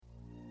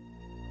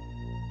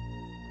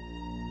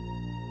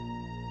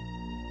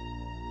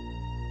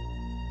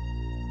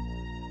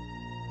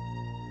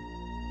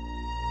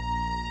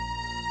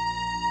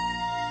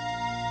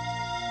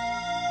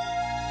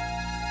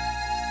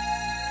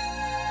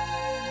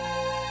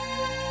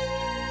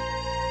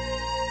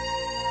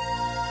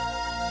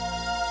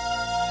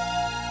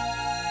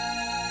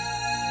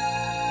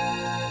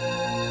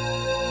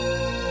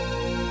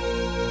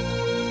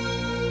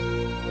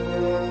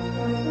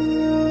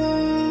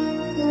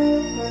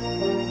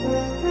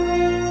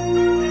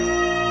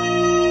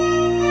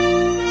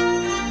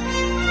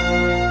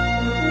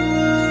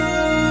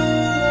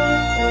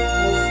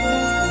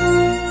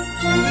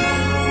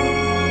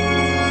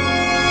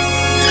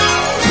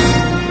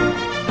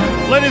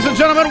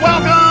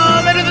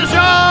welcome into the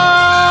show!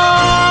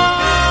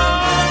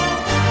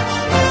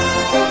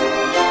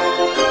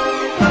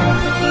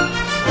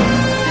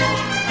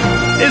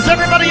 Is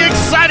everybody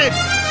excited?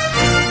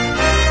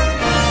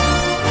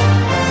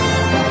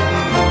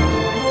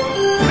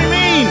 What do you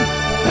mean?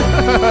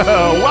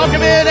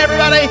 Welcome in,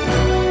 everybody.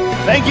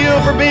 Thank you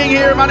for being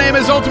here. My name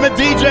is Ultimate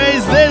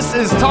DJs. This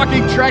is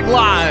Talking Trek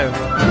Live.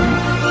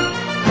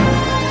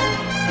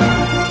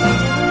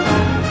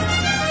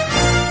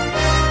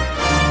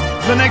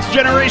 The next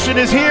generation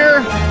is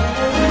here.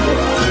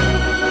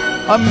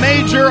 A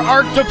major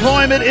ARC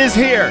deployment is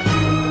here.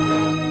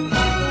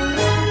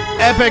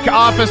 Epic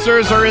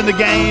officers are in the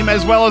game,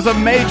 as well as a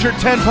major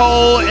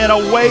tentpole in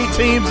away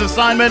teams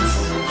assignments.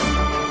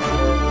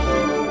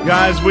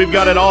 Guys, we've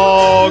got it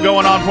all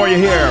going on for you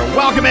here.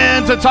 Welcome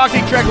in to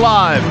Talking Trek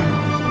Live.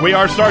 We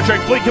are Star Trek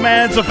Fleet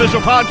Command's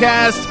official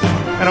podcast,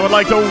 and I would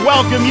like to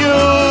welcome you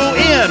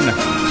in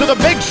to the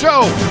big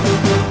show.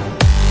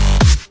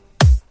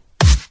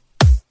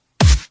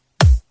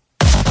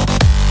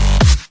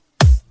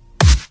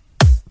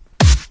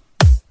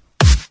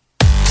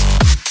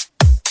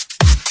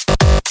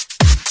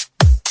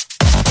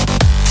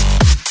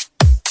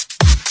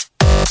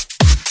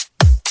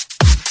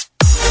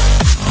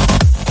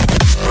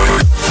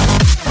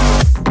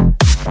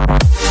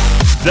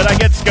 Did I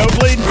get scope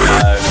lead?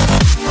 No.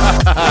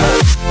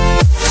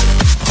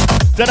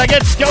 Did I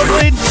get scope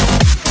lead?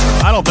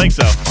 I don't think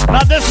so.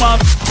 Not this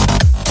month.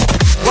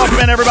 Welcome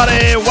in,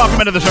 everybody.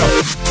 Welcome into the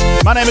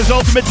show. My name is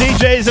Ultimate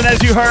DJs, and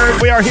as you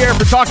heard, we are here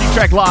for Talking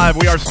Trek Live.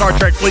 We are Star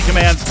Trek Fleet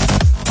Command's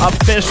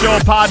official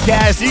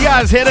podcast. You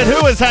guys hit it.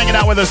 Who is hanging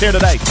out with us here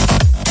today?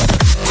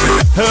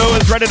 Who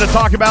is ready to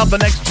talk about the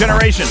next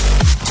generation?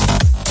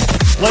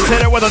 Let's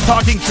hit it with a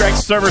Talking Trek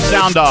server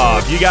sound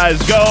off. You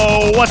guys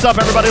go. What's up,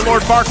 everybody?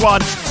 Lord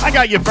Farquaad. I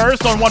got you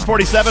first on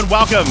 147.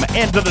 Welcome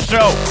into the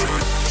show.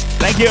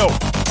 Thank you.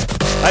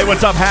 Hey,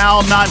 what's up?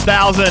 Hal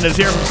 9000 is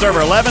here from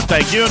server 11.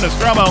 Thank you.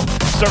 Nostromo,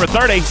 server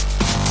 30.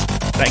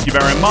 Thank you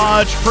very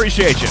much.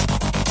 Appreciate you.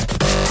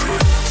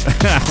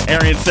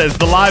 Arian says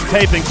the live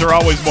tapings are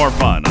always more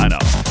fun. I know.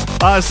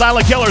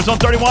 Silent Killers on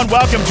 31.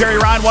 Welcome, Jerry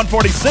Ryan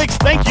 146.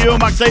 Thank you.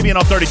 Mark Sabian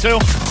on 32.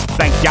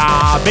 Thank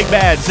ya. Big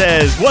Bad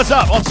says, what's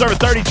up on server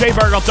 30?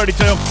 Jayberg on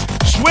 32.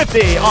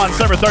 Swifty on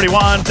server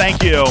 31.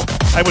 Thank you.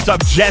 Hey, what's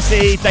up,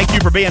 Jesse? Thank you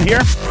for being here.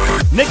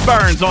 Nick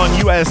Burns on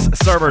US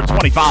server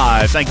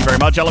 25. Thank you very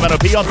much. Elemento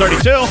P on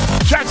 32.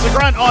 Jax the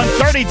Grunt on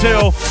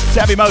 32.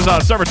 Tabby Moza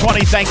on server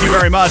 20. Thank you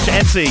very much.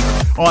 NC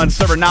on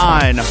server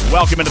 9.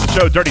 Welcome into the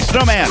show. Dirty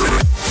Snowman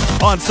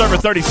on server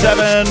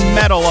 37.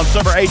 Metal on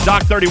server 8.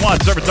 Doc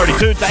 31. Server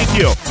 32. Thank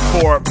you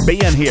for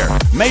being here.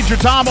 Major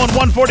Tom on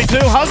 142.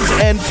 Hugs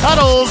and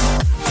Cuddles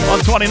on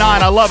 29.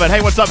 I love it.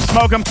 Hey, what's up,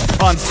 Smoke 'em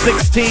on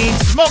 16.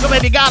 Smoke 'em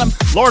if you got 'em.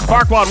 Lord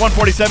Farquaad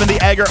 147.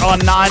 The Egger on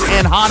 9.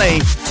 And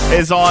Honey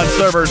is on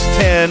servers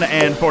 10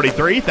 and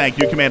 43. Thank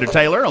you, Commander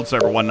Taylor on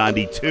server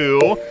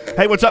 192.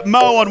 Hey, what's up,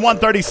 Mo on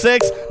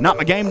 136. Not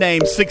my game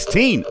name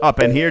 16 up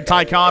in here.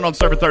 Tycon on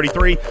server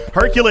 33.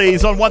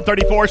 Hercules on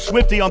 134.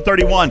 Swifty on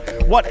 31.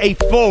 What a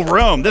full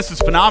room. This is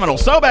phenomenal.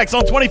 Sobex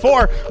on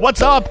 24.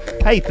 What's up?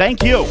 Hey,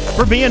 thank you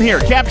for being here.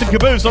 Captain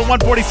Caboose on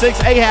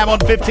 146. Ahab on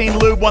 15.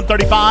 Lube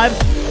 135.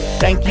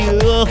 Thank you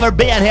for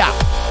being here.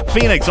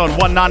 Phoenix on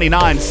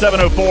 199,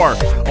 704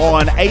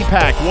 on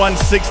APAC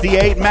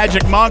 168,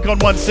 Magic Monk on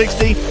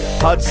 160,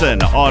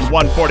 Hudson on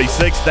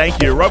 146.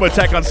 Thank you.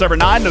 Robotech on server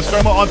 9,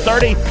 Nostromo on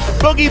 30,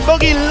 Boogie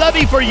Boogie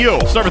Lovey for you,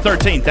 server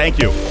 13. Thank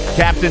you.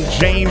 Captain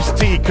James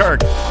T.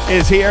 Kirk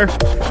is here.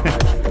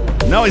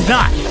 No, he's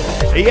not.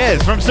 He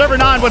is from server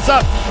 9. What's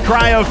up?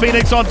 Cryo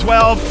Phoenix on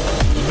 12,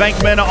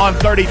 Venkman on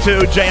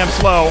 32, JM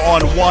Slow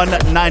on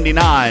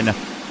 199,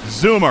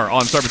 Zoomer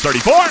on server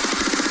 34.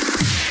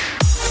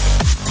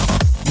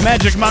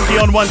 Magic Monkey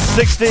on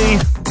 160.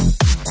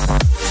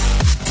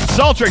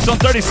 Saltrix on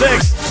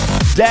 36.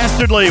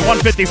 Dastardly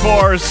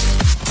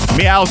 154s.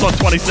 Meows on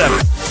 27.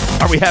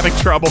 Are we having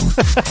trouble?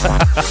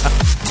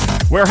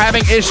 We're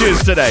having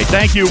issues today.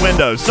 Thank you,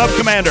 Windows.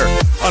 Sub-Commander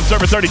on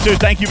server 32.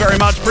 Thank you very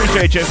much.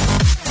 Appreciate you.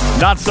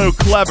 Not so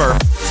clever.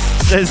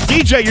 Says,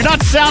 DJ, you're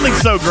not sounding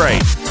so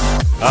great.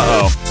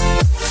 Uh-oh.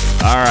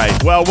 All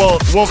right. Well,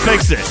 we'll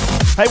fix it.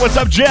 Hey, what's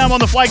up, Jim on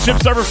the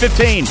flagship server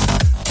 15?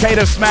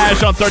 Kata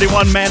Smash on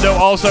 31, Mando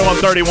also on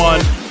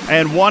 31,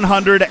 and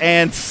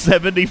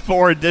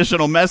 174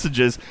 additional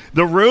messages.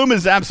 The room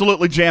is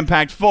absolutely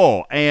jam-packed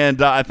full,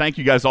 and I thank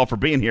you guys all for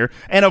being here.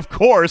 And, of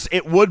course,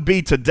 it would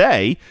be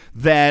today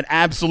that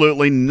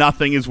absolutely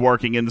nothing is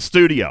working in the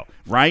studio,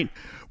 right?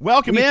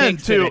 Welcome in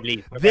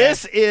to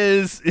this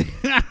is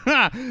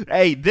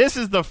hey, this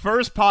is the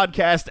first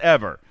podcast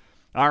ever,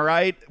 all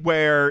right,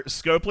 where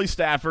Scopely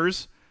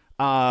staffers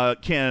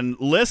can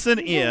listen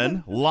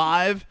in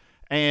live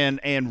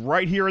and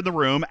right here in the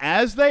room,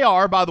 as they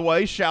are, by the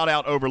way, shout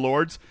out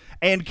Overlords,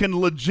 and can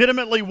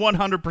legitimately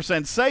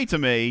 100% say to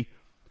me,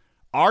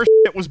 our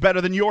shit was better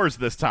than yours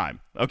this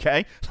time,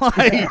 okay?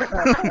 Like,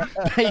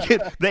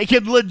 they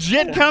could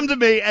legit come to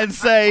me and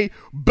say,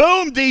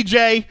 boom,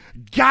 DJ,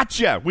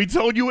 gotcha. We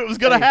told you it was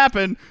going to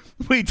happen.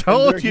 We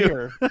told you.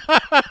 Here.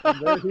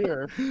 They're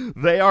here.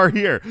 They are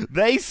here.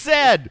 They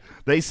said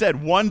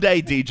one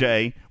day,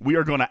 DJ, we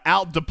are going to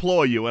out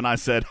deploy you. And I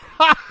said,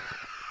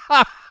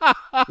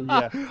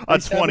 Yeah. a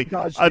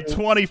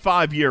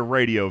 25-year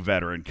radio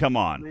veteran. Come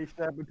on. They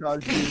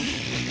sabotaged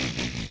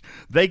you.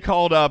 They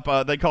called up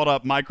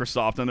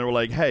Microsoft and they were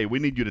like, "Hey, we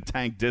need you to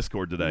tank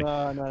Discord today."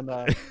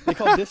 No. They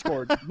call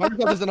Discord. Microsoft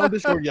doesn't know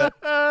Discord yet.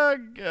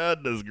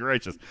 Goodness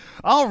gracious!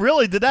 Oh,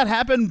 really? Did that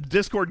happen?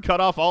 Discord cut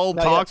off all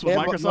talks with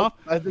Microsoft?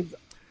 I think.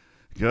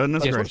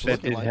 Goodness gracious!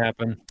 That did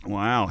happen.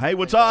 Wow. Hey,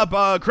 what's up?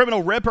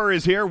 Criminal Ripper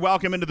is here.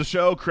 Welcome into the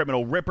show,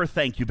 Criminal Ripper.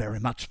 Thank you very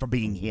much for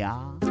being here.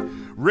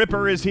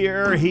 Ripper is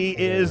here. He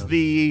is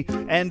the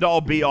end-all,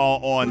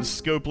 be-all on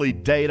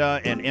Scopely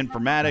data and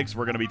informatics.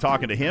 We're going to be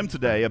talking to him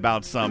today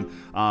about some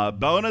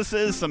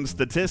bonuses, some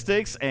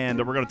statistics, and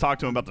we're going to talk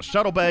to him about the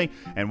shuttle bay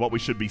and what we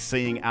should be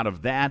seeing out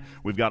of that.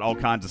 We've got all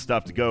kinds of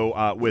stuff to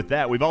go with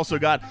that. We've also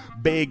got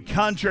Big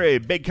Country.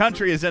 Big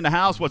Country is in the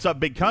house. What's up,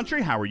 Big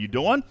Country? How are you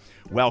doing?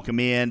 Welcome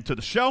in to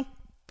the show.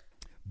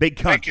 Big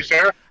Country. Thank you,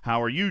 sir.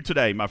 How are you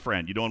today, my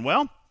friend? You doing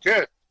well?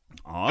 Good.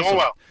 Awesome.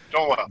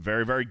 Doing well.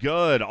 Very, very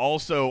good.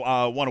 Also,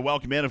 want to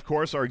welcome in, of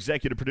course, our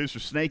executive producer,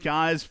 Snake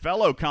Eyes,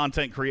 fellow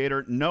content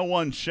creator, No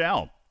One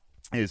Shall,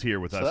 is here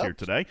with us here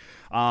today.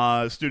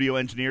 Studio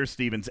engineer,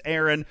 Stevens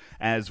Aaron,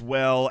 as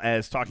well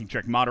as Talking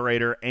Trek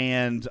moderator,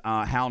 and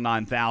Hal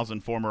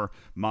 9000, former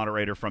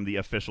moderator from the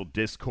official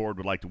Discord,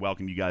 would like to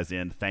welcome you guys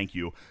in. Thank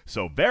you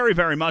so very,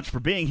 very much for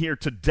being here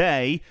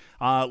today.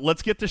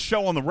 Let's get this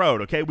show on the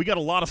road, okay? We got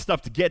a lot of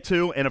stuff to get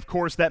to, and of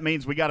course that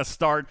means we got to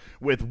start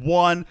with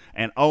one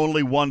and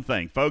only one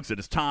thing. Folks, it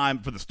is time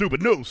for the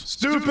Stupid News.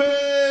 Stupid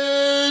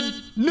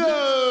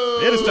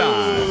News! It is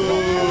time.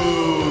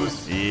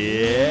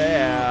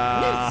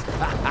 Yeah.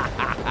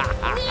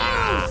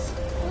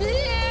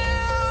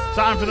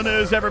 Time for the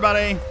news,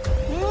 everybody.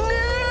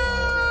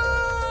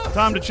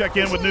 Time to check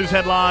in with news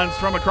headlines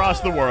from across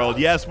the world.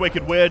 Yes,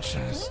 Wicked Witch,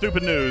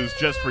 stupid news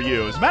just for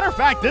you. As a matter of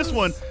fact, this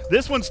one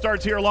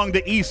starts here along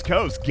the East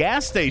Coast.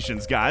 Gas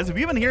stations, guys. Have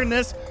you been hearing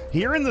this?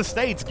 Here in the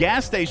States,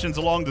 gas stations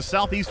along the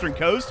southeastern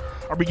coast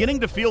are beginning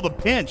to feel the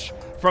pinch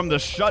from the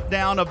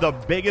shutdown of the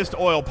biggest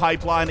oil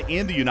pipeline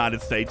in the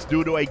United States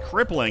due to a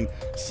crippling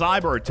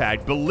cyber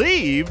attack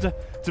believed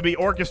to be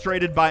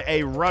orchestrated by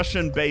a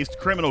Russian-based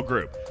criminal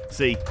group.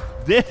 See,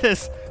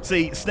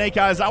 Snake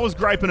Eyes, I was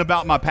griping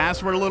about my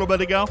password a little bit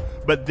ago,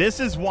 but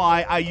this is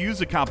why I use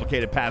a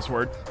complicated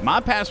password. My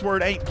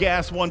password ain't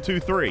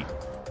gas123,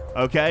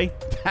 okay?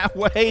 That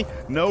way,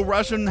 no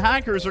Russian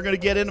hackers are going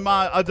to get into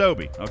my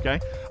Adobe, okay?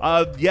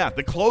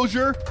 The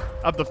closure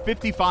of the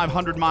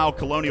 5,500-mile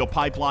Colonial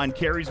Pipeline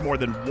carries more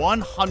than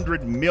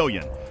 100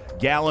 million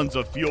gallons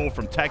of fuel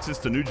from Texas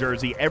to New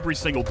Jersey every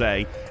single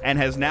day and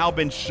has now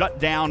been shut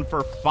down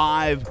for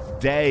 5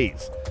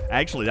 days.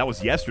 Actually, that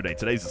was yesterday.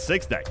 Today's the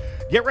 6th day.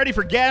 Get ready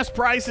for gas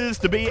prices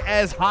to be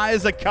as high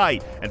as a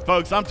kite. And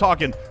folks, I'm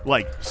talking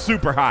like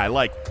super high,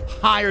 like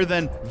higher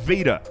than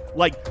Vita,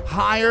 like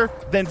higher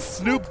than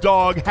Snoop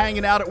Dogg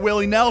hanging out at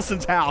Willie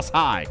Nelson's house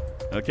high.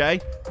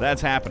 Okay?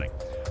 That's happening.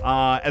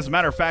 As a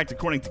matter of fact,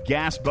 according to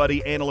Gas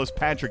Buddy analyst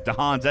Patrick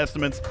DeHaan's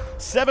estimates,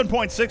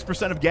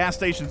 7.6% of gas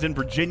stations in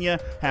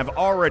Virginia have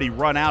already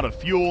run out of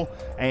fuel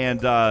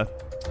and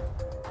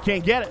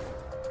can't get it.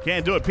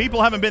 Can't do it.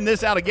 People haven't been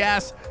this out of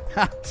gas,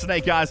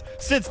 Snake Eyes,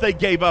 since they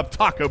gave up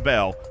Taco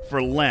Bell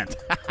for Lent.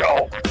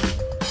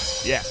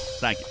 Yes,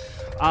 thank you.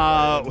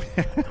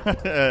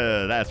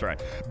 That's right.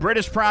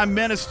 British Prime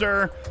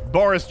Minister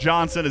Boris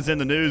Johnson is in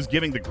the news,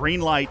 giving the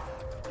green light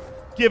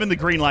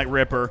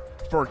Ripper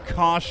for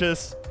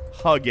cautious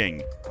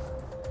hugging.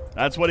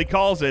 That's what he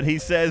calls it. He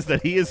says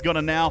that he is going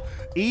to now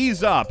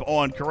ease up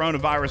on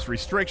coronavirus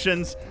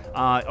restrictions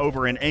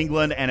over in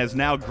England and has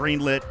now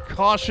greenlit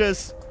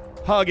cautious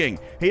hugging.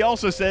 He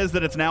also says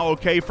that it's now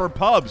okay for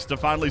pubs to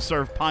finally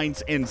serve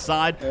pints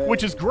inside,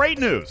 which is great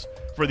news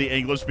for the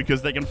English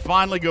because they can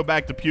finally go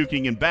back to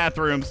puking in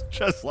bathrooms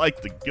just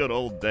like the good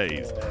old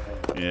days.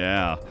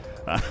 Yeah.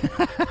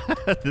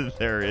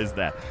 There is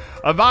that.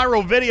 A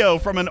viral video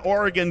from an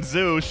Oregon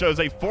zoo shows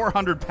a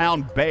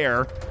 400-pound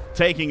bear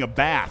taking a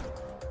bath.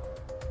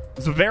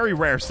 It's a very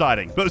rare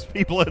sighting. Most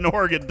people in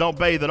Oregon don't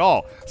bathe at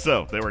all,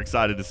 so they were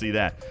excited to see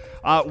that.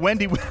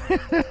 Wendy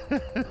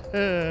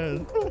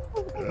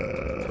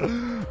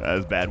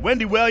That's bad.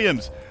 Wendy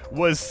Williams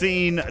was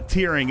seen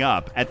tearing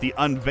up at the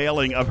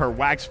unveiling of her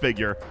wax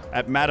figure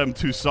at Madame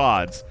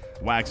Tussauds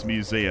Wax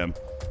Museum.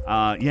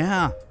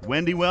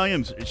 Wendy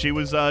Williams, she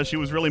was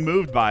really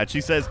moved by it.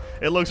 She says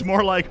it looks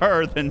more like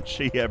her than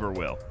she ever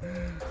will.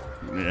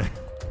 Yeah.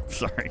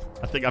 Sorry,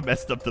 I think I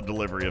messed up the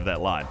delivery of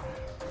that line.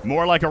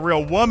 More like a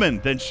real woman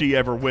than she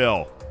ever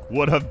will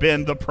would have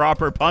been the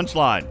proper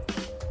punchline.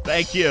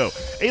 Thank you.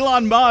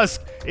 Elon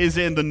Musk is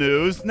in the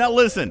news. Now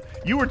listen,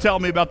 you were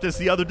telling me about this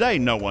the other day,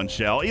 No One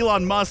Shall.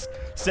 Elon Musk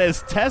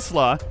says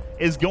Tesla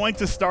is going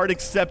to start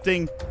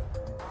accepting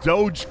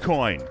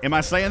Dogecoin. Am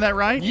I saying that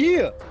right?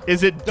 Yeah.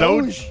 Is it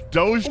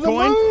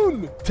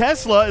Dogecoin?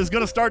 Tesla is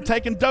going to start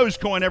taking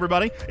Dogecoin,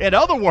 everybody. In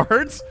other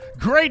words,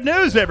 great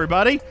news,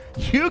 everybody.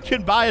 You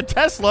can buy a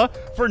Tesla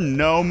for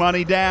no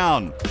money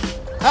down.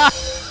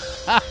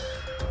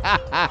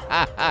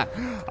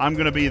 I'm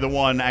going to be the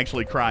one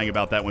actually crying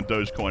about that when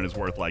Dogecoin is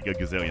worth like $1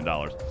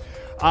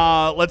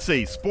 gazillion. Let's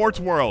see.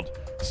 Sports World.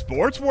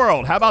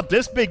 How about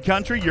this big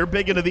country? You're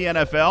big into the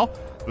NFL.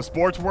 The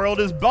sports world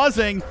is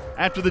buzzing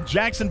after the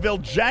Jacksonville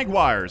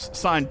Jaguars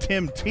signed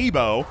Tim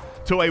Tebow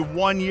to a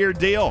 1-year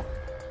deal.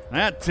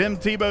 Tim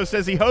Tebow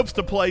says he hopes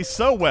to play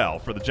so well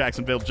for the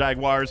Jacksonville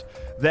Jaguars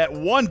that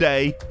one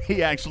day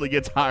he actually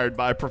gets hired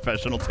by a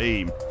professional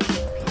team.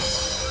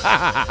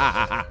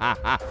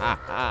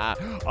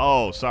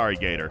 Oh, sorry,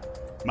 Gator.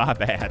 My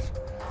bad.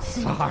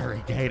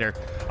 Sorry, Gator.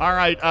 All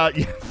right,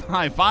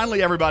 fine.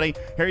 Finally, everybody,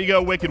 here you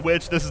go, Wicked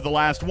Witch. This is the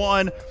last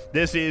one.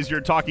 This is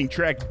your Talking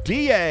Trek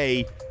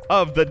DA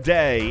of the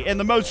day. And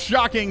the most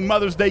shocking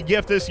Mother's Day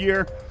gift this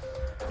year,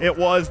 it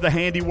was the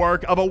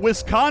handiwork of a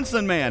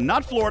Wisconsin man.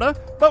 Not Florida,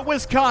 but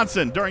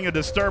Wisconsin. During a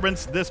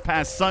disturbance this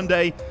past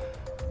Sunday,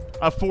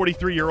 a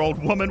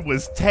 43-year-old woman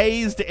was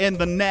tased in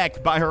the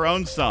neck by her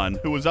own son,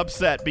 who was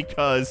upset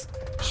because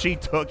she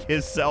took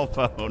his cell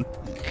phone.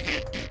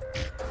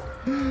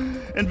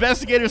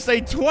 Investigators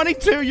say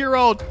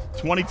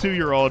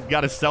 22-year-old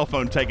got his cell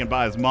phone taken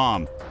by his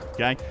mom.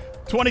 Okay,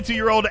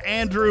 22-year-old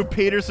Andrew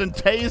Peterson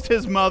tased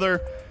his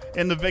mother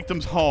in the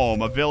victim's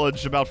home, a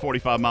village about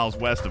 45 miles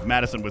west of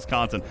Madison,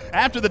 Wisconsin.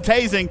 After the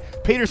tasing,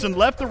 Peterson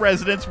left the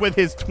residence with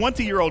his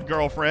 20-year-old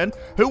girlfriend,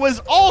 who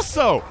was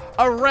also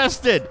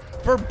arrested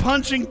for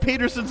punching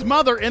Peterson's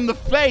mother in the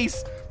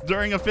face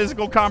during a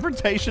physical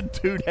confrontation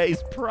 2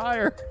 days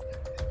prior.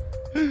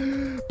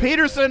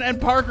 Peterson and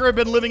Parker have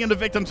been living in the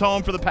victim's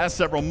home for the past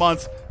several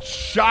months,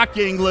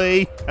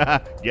 shockingly,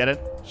 get it?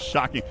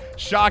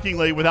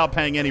 Shockingly, without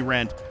paying any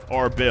rent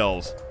or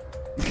bills.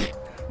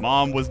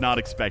 Mom was not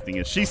expecting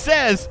it. She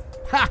says,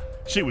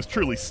 she was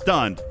truly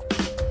stunned.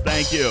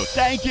 Thank you,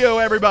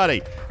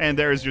 everybody. And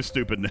there's your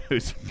stupid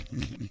news.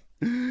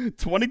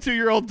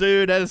 22-year-old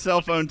dude had his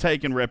cell phone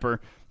taken, Ripper,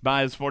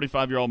 by his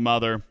 45-year-old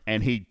mother,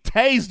 and he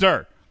tased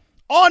her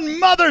on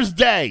Mother's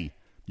Day.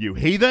 You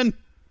heathen.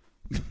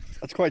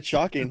 That's quite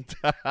shocking.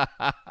 It's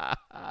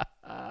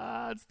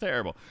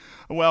terrible.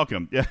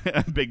 Welcome.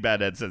 Big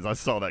Bad Ed says, I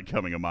saw that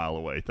coming a mile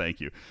away.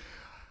 Thank you.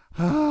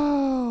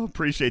 Oh,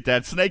 appreciate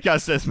that. Snake Eye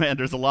says, man,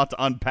 there's a lot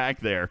to unpack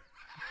there.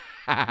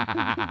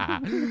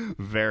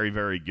 Very,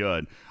 very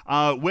good.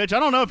 Which I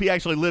don't know if he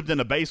actually lived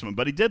in a basement,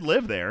 but he did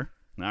live there.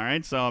 All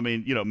right. So, I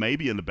mean,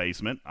 maybe in the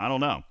basement. I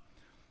don't know.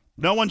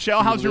 No one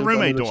shell, how's your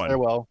roommate doing?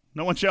 Stairwell.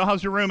 No one shell,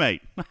 how's your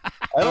roommate?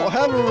 I don't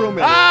have a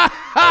roommate.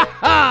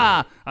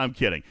 I'm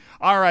kidding.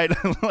 All right,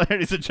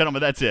 ladies and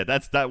gentlemen, that's it.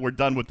 We're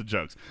done with the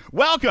jokes.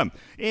 Welcome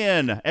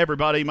in,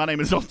 everybody. My name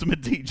is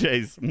Ultimate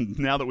DJs.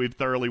 Now that we've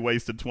thoroughly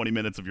wasted 20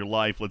 minutes of your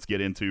life, let's get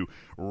into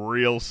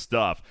real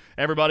stuff.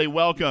 Everybody,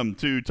 welcome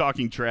to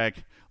Talking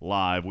Trek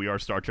Live. We are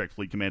Star Trek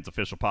Fleet Command's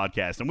official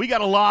podcast, and we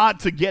got a lot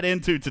to get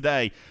into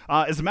today.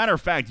 As a matter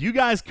of fact, you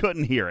guys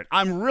couldn't hear it.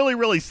 I'm really,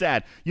 really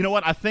sad. You know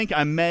what? I think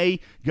I may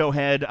go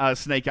ahead,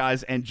 Snake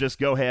Eyes, and just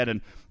go ahead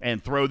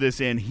and throw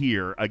this in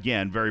here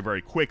again very,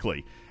 very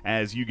quickly,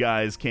 as you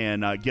guys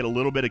can get a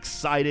little bit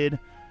excited.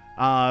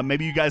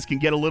 Maybe you guys can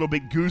get a little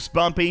bit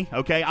goosebumpy,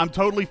 okay? I'm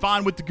totally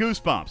fine with the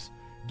goosebumps.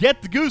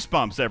 Get the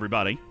goosebumps,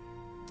 everybody.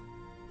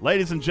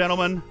 Ladies and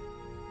gentlemen,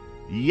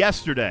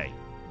 yesterday,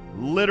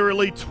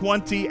 literally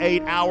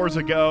 28 hours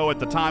ago at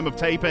the time of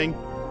taping,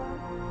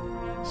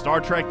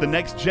 Star Trek The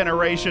Next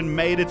Generation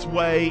made its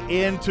way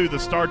into the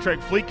Star Trek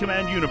Fleet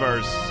Command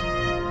universe.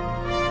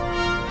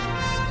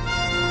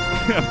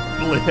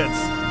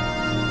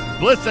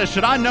 Blitz says,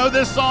 should I know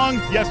this song?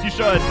 Yes, you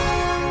should.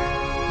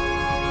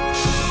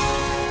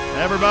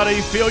 Everybody,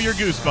 feel your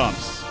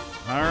goosebumps.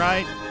 All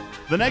right.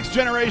 The Next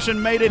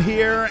Generation made it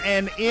here,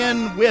 and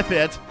in with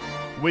it,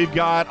 we've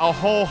got a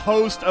whole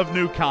host of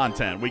new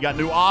content. We got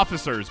new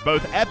officers,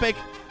 both epic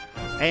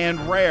and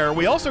rare.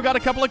 We also got a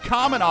couple of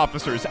common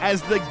officers,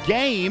 as the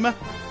game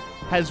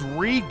has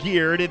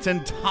re-geared its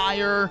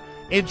entire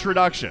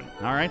introduction.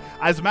 All right.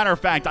 As a matter of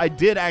fact, I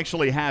did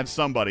actually have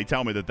somebody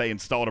tell me that they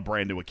installed a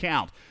brand new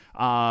account.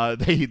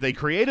 They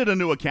created a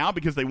new account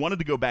because they wanted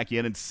to go back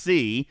in and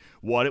see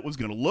what it was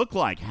going to look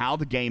like, how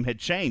the game had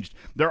changed.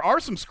 There are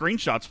some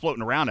screenshots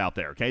floating around out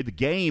there, okay? The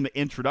game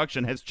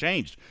introduction has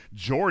changed.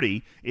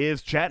 Geordi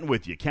is chatting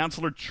with you.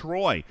 Counselor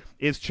Troy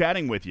is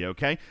chatting with you,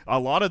 okay? A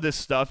lot of this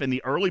stuff in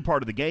the early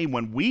part of the game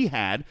when we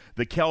had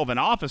the Kelvin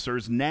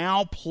officers,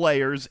 now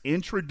players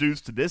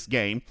introduced to this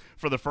game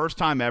for the first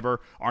time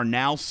ever are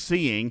now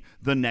seeing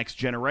the Next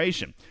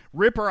Generation.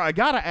 Ripper, I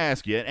got to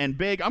ask you, and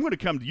Big, I'm going to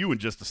come to you in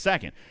just a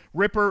second.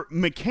 Ripper,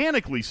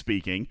 mechanically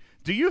speaking,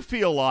 do you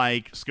feel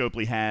like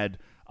Scopely had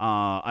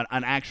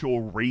an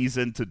actual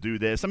reason to do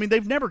this? I mean,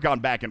 they've never gone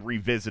back and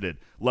revisited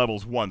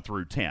levels 1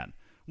 through 10.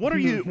 What are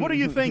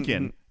you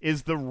thinking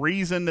is the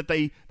reason that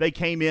they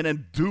came in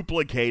and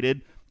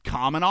duplicated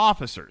common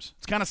officers?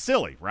 It's kind of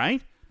silly,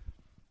 right?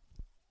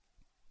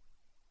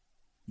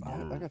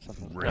 I got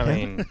something. I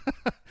mean,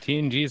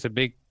 TNG is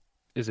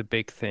a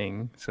big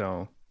thing,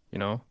 so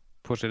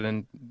push it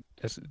in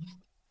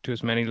to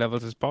as many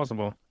levels as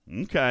possible.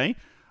 Okay.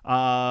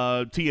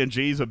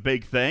 TNG is a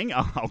big thing.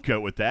 I'll go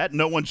with that.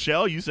 No One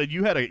Shell, you said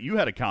you had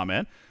a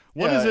comment.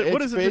 What is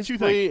it that you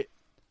think?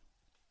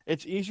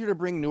 It's easier to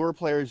bring newer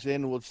players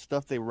in with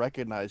stuff they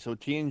recognize. So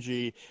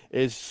TNG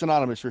is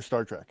synonymous for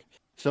Star Trek.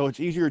 So it's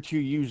easier to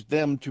use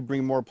them to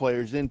bring more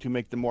players in to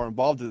make them more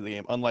involved in the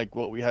game. Unlike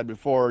what we had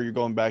before, you're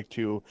going back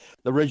to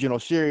the original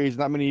series.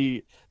 Not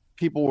many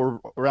people were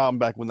around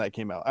back when that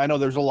came out. I know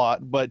there's a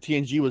lot, but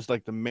TNG was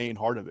like the main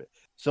heart of it.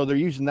 So they're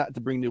using that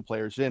to bring new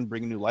players in,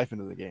 bring new life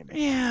into the game.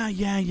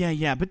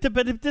 Yeah. But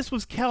if this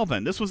was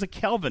Kelvin, this was a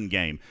Kelvin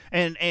game,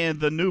 and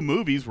the new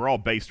movies were all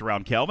based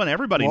around Kelvin.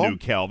 Everybody knew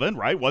Kelvin,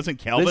 right? Wasn't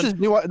Kelvin? This is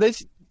new.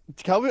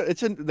 Kelvin.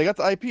 They got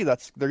the IP.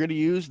 They're going to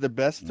use the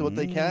best to what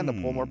they can to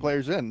pull more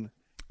players in.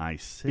 I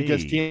see.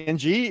 Because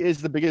TNG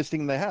is the biggest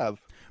thing they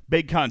have.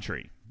 Big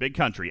country.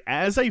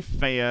 As a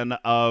fan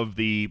of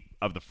the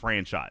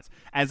franchise,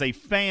 as a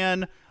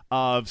fan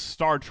of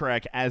Star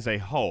Trek as a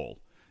whole,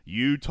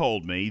 you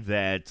told me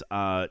that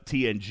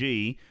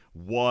TNG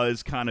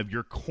was kind of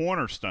your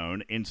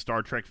cornerstone in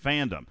Star Trek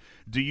fandom.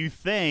 Do you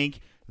think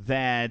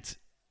that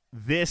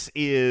this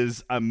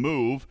is a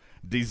move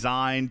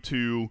designed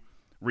to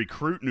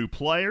recruit new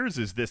players?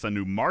 Is this a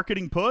new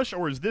marketing push,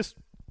 or is this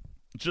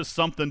just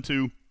something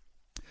to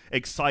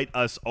excite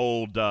us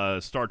old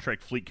Star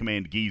Trek Fleet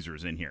Command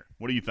geezers in here?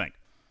 What do you think?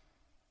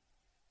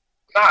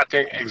 I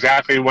think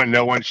exactly what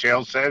No One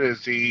Shell said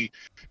is the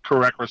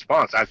correct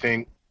response. I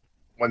think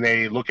when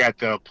they look at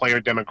the player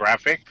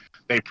demographic,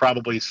 they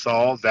probably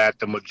saw that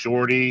the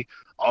majority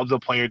of the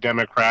player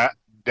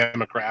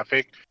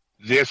demographic,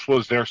 this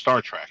was their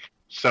Star Trek.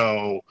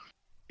 So,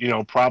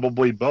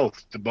 probably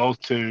both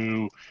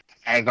to,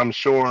 as I'm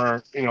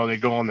sure, they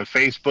go on the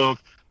Facebook,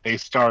 they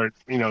start,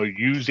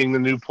 using the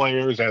new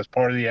players as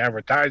part of the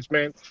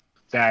advertisement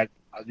that,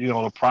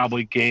 they'll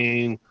probably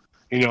gain,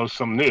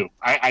 some new.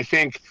 I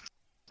think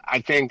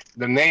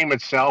the name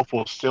itself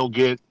will still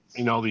get,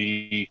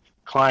 the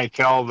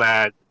clientele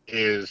that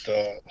is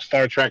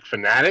Star Trek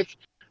fanatic,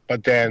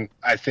 but then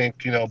I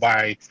think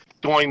by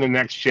doing the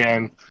next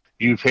gen,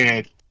 you've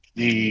hit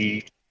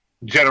the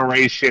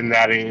generation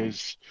that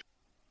is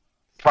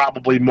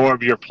probably more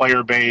of your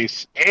player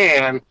base,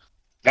 and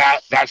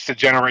that's the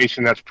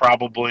generation that's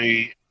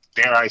probably,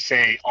 dare I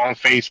say, on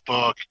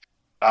Facebook,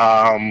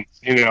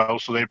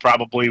 so they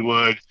probably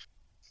would,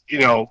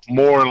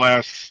 more or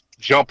less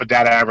jump at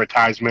that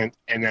advertisement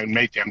and then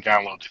make them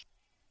download it.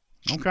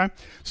 Okay.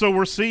 So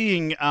we're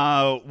seeing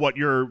what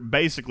you're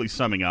basically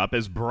summing up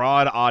as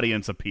broad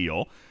audience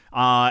appeal,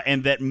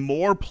 and that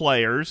more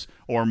players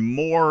or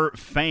more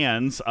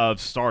fans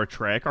of Star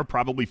Trek are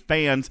probably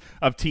fans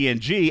of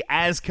TNG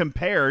as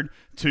compared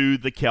to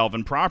the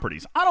Kelvin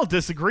properties. I don't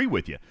disagree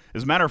with you.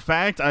 As a matter of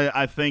fact,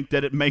 I think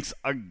that it makes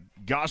a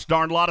gosh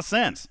darn lot of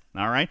sense.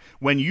 All right.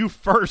 When you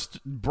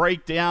first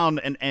break down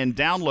and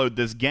download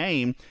this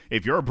game,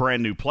 if you're a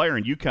brand new player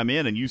and you come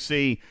in and you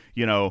see,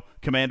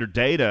 Commander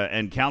Data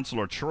and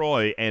Counselor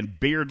Troy and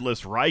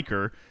Beardless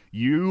Riker,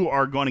 you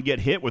are going to get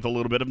hit with a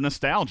little bit of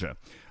nostalgia.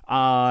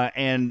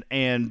 And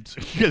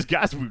because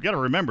guys, we've got to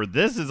remember,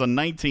 this is a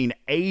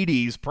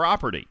 1980s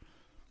property,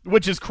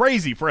 which is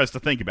crazy for us to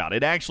think about.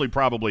 It actually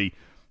probably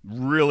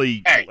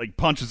really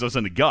punches us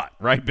in the gut,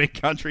 right? Big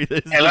country.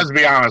 Let's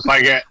be honest.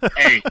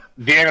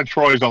 Deanna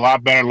Troy is a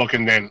lot better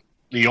looking than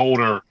the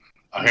older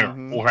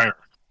O'Hara.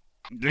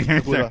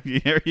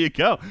 There you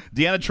go.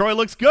 Deanna Troy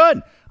looks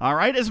good. All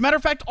right. As a matter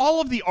of fact,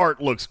 all of the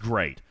art looks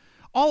great.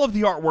 All of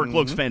the artwork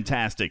looks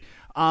fantastic.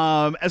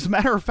 As a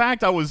matter of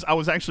fact, I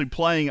was actually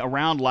playing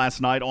around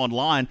last night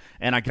online,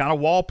 and I got a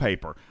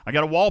wallpaper.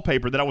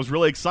 That I was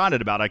really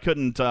excited about. I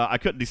couldn't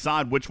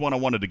decide which one I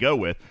wanted to go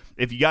with.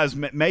 If you guys,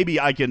 maybe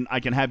I can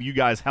have you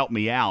guys help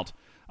me out.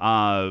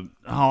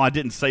 I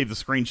didn't save the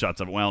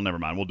screenshots of it. Well, never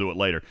mind. We'll do it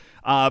later.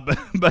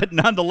 But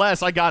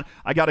nonetheless, I got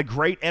a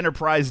great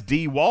Enterprise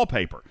D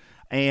wallpaper.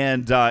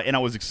 And I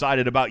was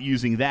excited about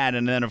using that.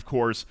 And then, of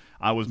course,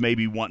 I was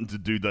maybe wanting to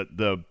do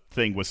the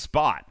thing with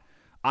Spot.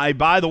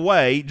 By the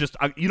way,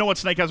 you know what,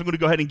 Snakehouse, I'm going to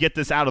go ahead and get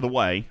this out of the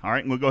way. All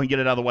right, I'm going to go ahead and get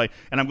it out of the way.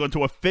 And I'm going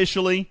to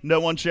officially,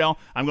 No One Shell,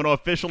 I'm going to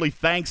officially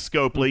thank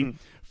Scopely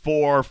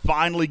for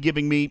finally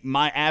giving me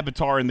my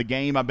avatar in the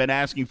game. I've been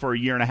asking for a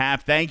year and a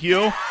half. Thank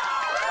you.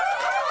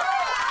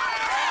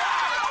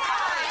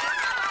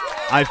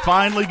 I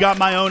finally got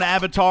my own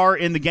avatar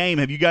in the game.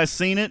 Have you guys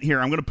seen it? Here,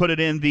 I'm going to put it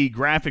in the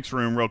graphics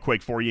room real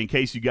quick for you in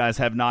case you guys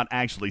have not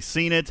actually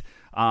seen it.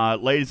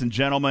 Ladies and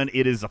gentlemen,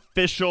 it is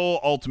official.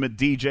 Ultimate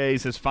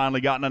DJs has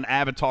finally gotten an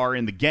avatar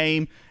in the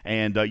game,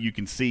 and you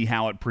can see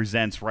how it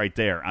presents right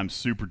there. I'm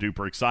super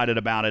duper excited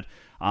about it.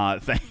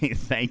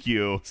 Thank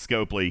you,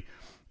 Scopely,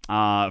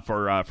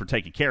 for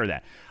taking care of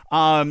that.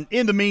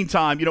 In the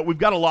meantime, we've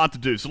got a lot to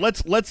do, so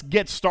let's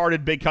get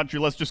started, Big Country.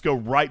 Let's just go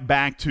right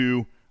back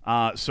to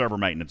server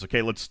maintenance.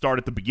 Okay, let's start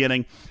at the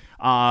beginning.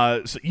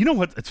 So you know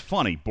what? It's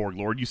funny, Borg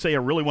Lord. You say I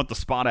really want the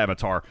Spot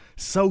avatar.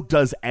 So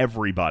does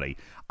everybody.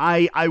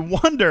 I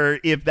wonder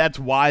if that's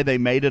why they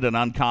made it an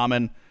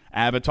uncommon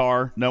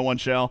avatar, No One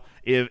Shell.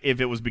 If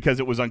it was because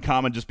it was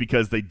uncommon just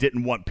because they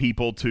didn't want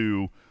people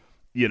to,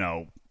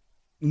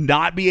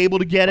 not be able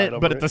to get it,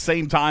 but at the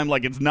same time,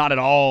 like, it's not at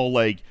all,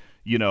 like,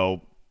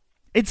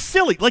 it's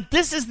silly. Like,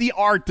 this is the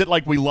art that,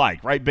 like, we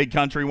like, right, Big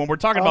Country, when we're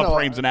talking about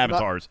frames and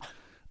avatars.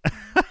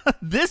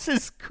 This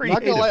is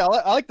creative. Not gonna lie,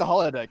 I like the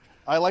holodeck.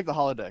 I like the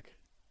holodeck.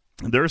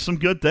 There's some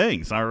good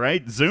things, all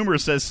right?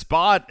 Zoomer says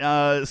Spot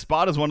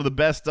is one of the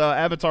best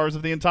avatars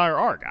of the entire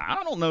arc.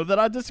 I don't know that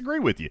I disagree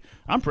with you.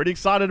 I'm pretty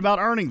excited about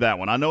earning that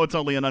one. I know it's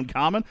only an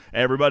uncommon.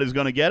 Everybody's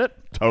going to get it.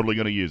 Totally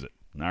going to use it.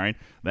 All right?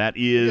 That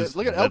is...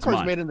 look at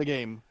Elcar's made in the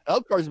game.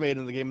 Elcar's made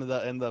in the game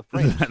in the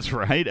frame. That's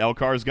right.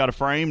 Elcar's got a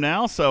frame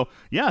now. So,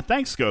 yeah,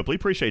 thanks, Scopely.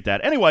 Appreciate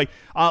that. Anyway,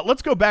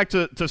 let's go back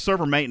to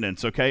server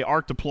maintenance, okay?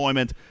 Arc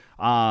deployment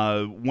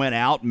went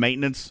out.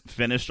 Maintenance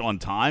finished on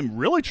time.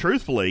 Really,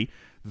 truthfully...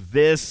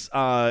 This,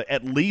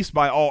 at least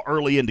by all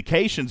early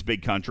indications,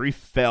 Big Country,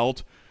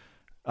 felt,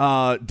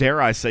 dare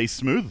I say,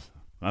 smooth,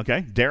 okay?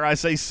 Dare I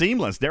say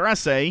seamless? Dare I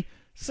say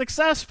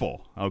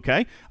successful,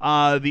 okay?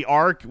 The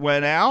ARC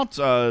went out.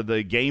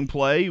 The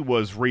gameplay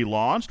was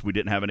relaunched. We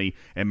didn't have any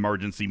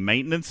emergency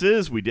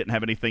maintenances. We didn't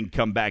have anything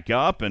come back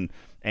up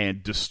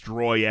and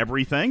destroy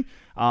everything.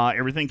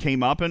 Everything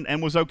came up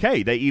and was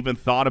okay. They even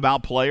thought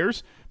about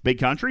players, Big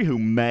Country, who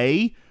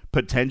may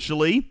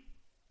potentially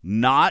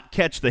not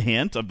catch the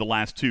hint of the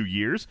last 2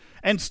 years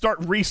and start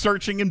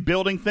researching and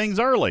building things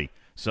early.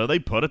 So they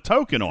put a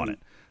token on it.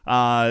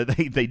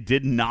 They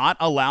did not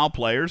allow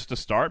players to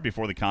start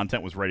before the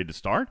content was ready to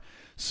start.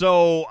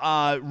 So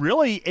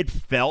really, it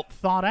felt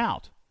thought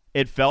out.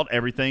 It felt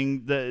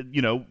everything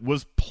that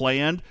was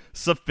planned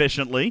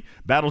sufficiently.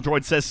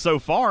 Battledroid says so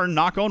far,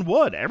 knock on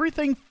wood,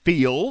 everything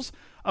feels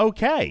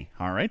okay.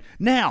 All right.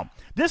 Now,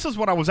 this is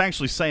what I was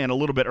actually saying a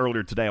little bit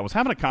earlier today. I was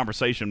having a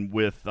conversation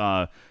with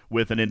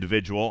an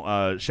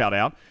individual, shout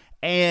out,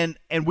 and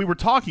we were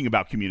talking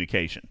about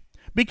communication.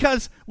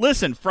 Because,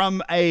 listen,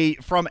 from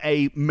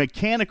a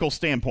mechanical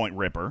standpoint,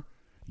 Ripper,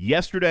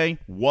 yesterday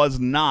was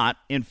not,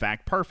 in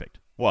fact, perfect,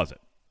 was it?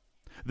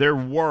 There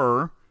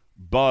were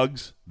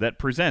bugs that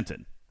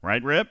presented,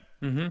 right, Rip?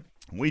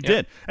 Mm-hmm. We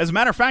did. As a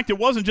matter of fact, it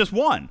wasn't just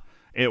one.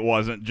 It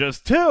wasn't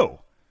just two.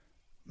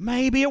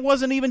 Maybe it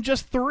wasn't even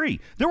just three.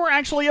 There were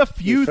actually a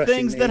few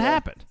things that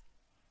happened.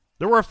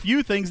 There were a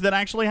few things that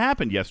actually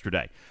happened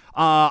yesterday.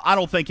 I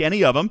don't think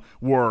any of them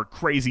were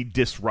crazy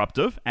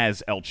disruptive,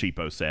 as El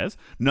Cheapo says.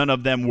 None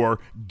of them were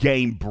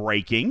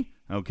game-breaking,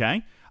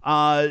 okay?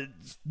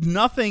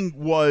 Nothing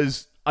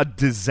was a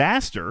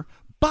disaster,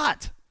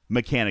 but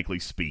mechanically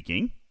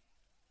speaking,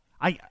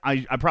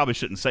 I probably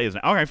shouldn't say his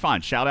name. Okay,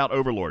 fine. Shout out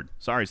Overlord.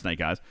 Sorry,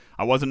 Snake Eyes.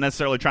 I wasn't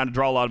necessarily trying to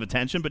draw a lot of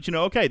attention, but,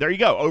 okay, there you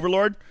go.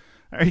 Overlord.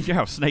 There you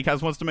go. Snake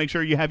Eyes wants to make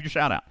sure you have your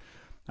shout out.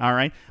 All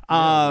right.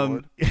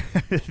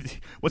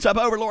 What's up,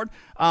 Overlord?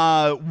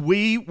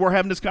 We were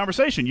having this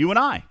conversation, you and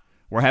I.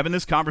 We're having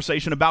this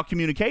conversation about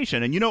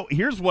communication. And,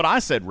 here's what I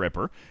said,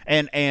 Ripper.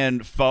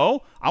 And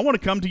Foe, I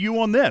want to come to you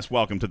on this.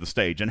 Welcome to the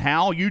stage. And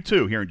Hal, you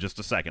too, here in just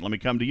a second. Let me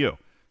come to you.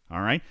 All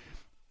right.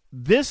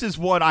 This is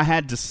what I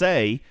had to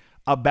say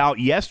about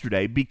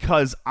yesterday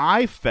because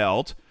I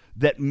felt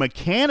that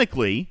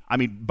mechanically,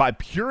 by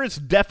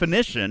purest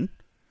definition,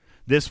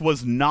 this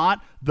was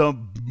not the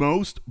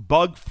most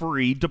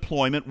bug-free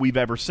deployment we've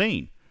ever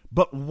seen.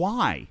 But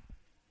why?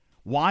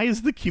 Why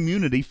is the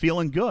community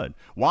feeling good?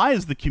 Why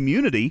is the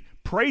community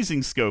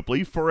praising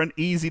Scopely for an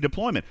easy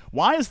deployment?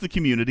 Why is the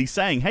community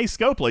saying, hey,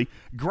 Scopely,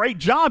 great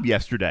job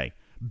yesterday.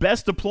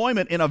 Best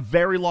deployment in a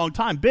very long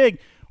time. Big,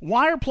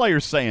 why are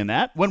players saying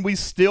that when we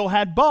still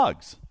had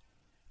bugs?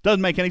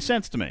 Doesn't make any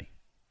sense to me.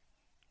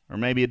 Or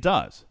maybe it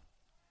does.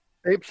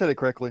 Ape said it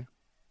correctly.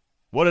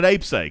 What did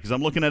Ape say? Because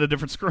I'm looking at a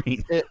different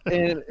screen.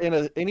 In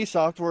any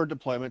software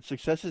deployment,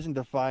 success isn't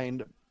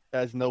defined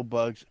as no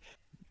bugs.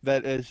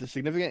 That is a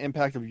significant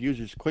impact of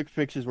users, quick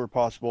fixes where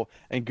possible,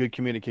 and good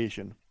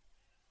communication.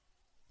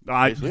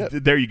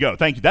 There you go.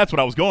 Thank you. That's what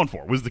I was going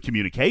for, was the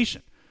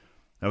communication.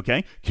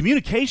 Okay?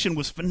 Communication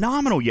was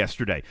phenomenal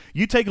yesterday.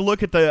 You take a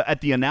look at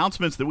the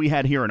announcements that we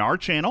had here in our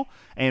channel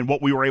and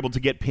what we were able to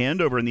get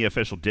pinned over in the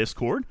official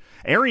Discord.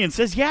 Arian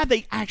says, yeah,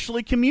 they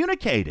actually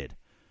communicated.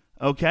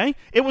 Okay?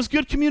 It was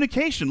good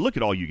communication. Look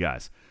at all you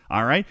guys.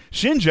 All right?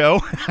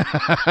 Shinjo,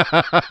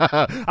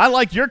 I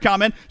like your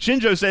comment.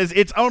 Shinjo says,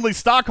 it's only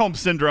Stockholm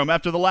Syndrome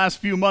after the last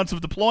few months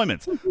of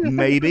deployments.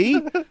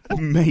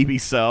 Maybe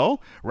so.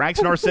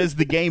 Raxnar says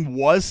the game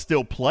was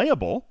still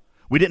playable.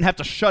 We didn't have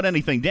to shut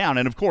anything down.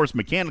 And, of course,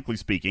 mechanically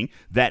speaking,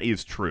 that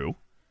is true.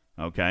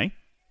 Okay?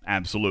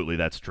 Absolutely,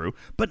 that's true.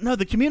 But, no,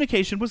 the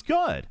communication was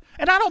good.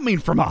 And I don't mean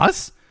from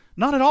us.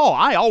 Not at all.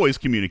 I always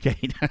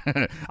communicate.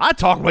 I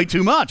talk way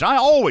too much. I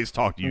always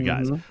talk to you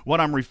guys. Mm-hmm.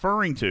 What I'm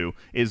referring to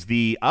is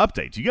the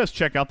updates. You guys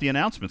check out the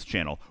announcements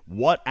channel.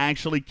 What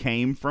actually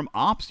came from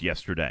Ops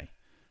yesterday?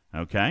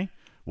 Okay?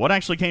 What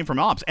actually came from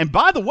Ops? And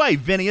by the way,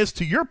 Vinius,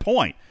 to your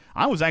point,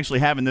 I was actually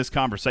having this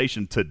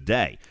conversation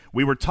today.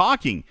 We were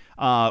talking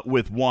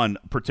with one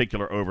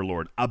particular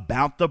overlord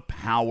about the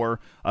power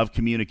of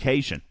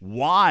communication,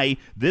 why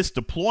this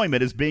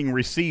deployment is being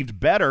received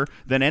better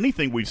than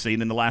anything we've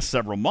seen in the last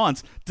several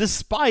months,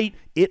 despite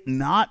it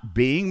not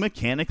being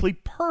mechanically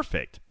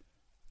perfect.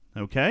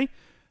 Okay?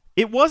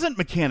 It wasn't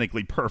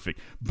mechanically perfect,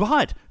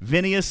 but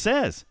Vinius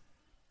says,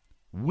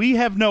 we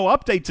have no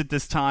updates at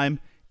this time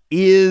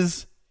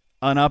is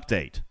an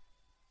update.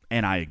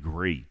 And I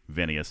agree,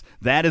 Vinius.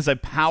 That is a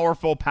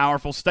powerful,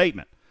 powerful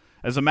statement.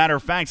 As a matter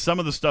of fact, some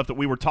of the stuff that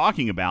we were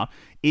talking about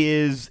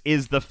is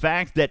the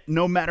fact that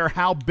no matter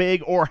how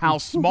big or how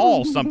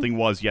small something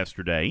was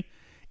yesterday,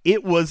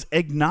 it was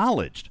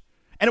acknowledged.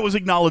 And it was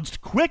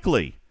acknowledged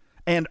quickly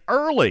and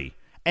early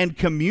and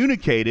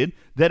communicated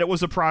that it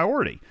was a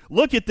priority.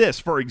 Look at this,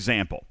 for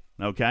example.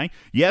 Okay?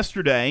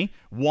 Yesterday,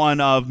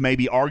 one of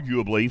maybe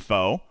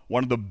arguably,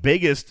 one of the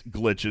biggest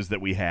glitches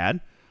that we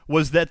had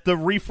was that the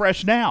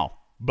refresh now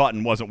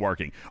button wasn't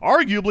working.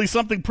 Arguably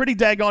something pretty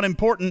daggone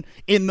important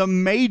in the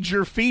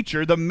major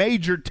feature, the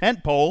major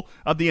tentpole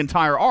of the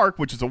entire arc,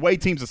 which is away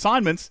team's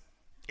assignments.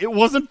 It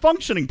wasn't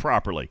functioning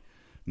properly.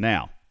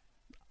 Now,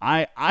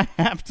 I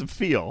have to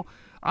feel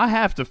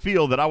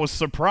that I was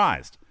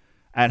surprised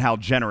at how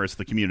generous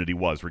the community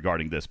was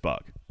regarding this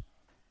bug.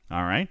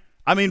 All right?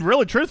 I mean,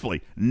 really,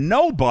 truthfully,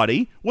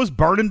 nobody was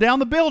burning down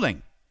the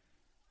building.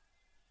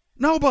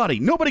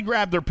 Nobody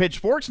grabbed their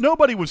pitchforks.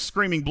 Nobody was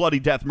screaming bloody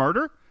death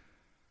murder.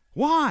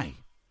 Why?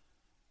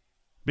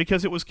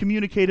 Because it was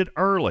communicated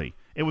early.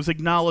 It was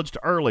acknowledged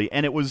early,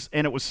 and it was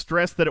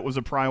stressed that it was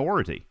a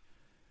priority.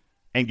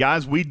 And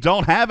guys, we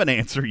don't have an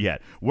answer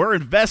yet. We're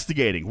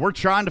investigating. We're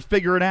trying to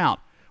figure it out.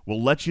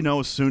 We'll let you know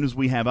as soon as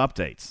we have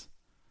updates.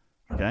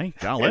 Okay?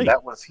 Golly. And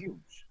that was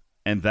huge.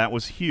 And that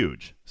was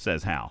huge,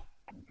 says Hal.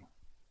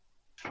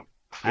 Yeah,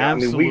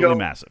 Absolutely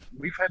massive.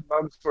 We've had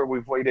bugs where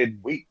we've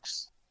waited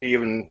weeks to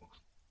even,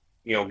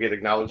 get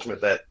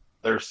acknowledgement that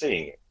they're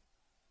seeing it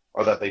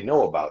or that they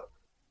know about it.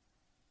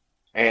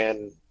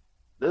 And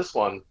this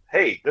one,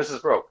 hey, this is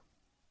broke.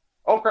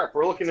 Oh crap,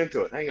 we're looking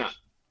into it. Hang on.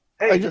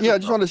 Hey,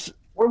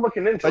 we're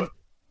looking into it.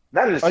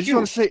 That is. I just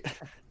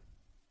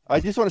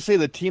want to say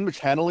the team that's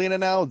handling it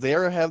now, they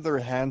have their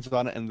hands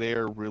on it and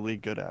they're really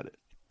good at it.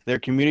 They're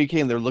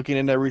communicating. They're looking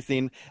into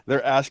everything.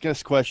 They're asking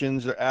us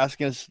questions. They're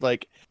asking us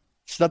like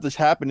stuff that's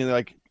happening. They're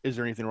like, is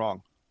there anything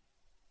wrong?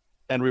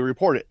 And we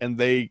report it, and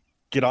they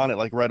get on it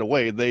like right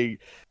away. They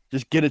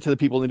just get it to the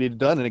people that need it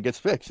done, and it gets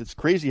fixed. It's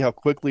crazy how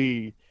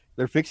quickly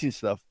they're fixing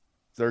stuff.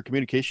 Their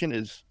communication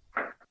is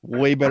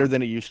way better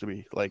than it used to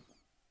be. Like,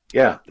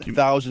 yeah,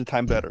 1,000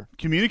 times better.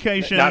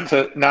 Communication. Not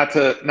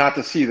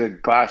to see the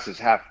glass is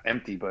half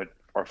empty,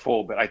 or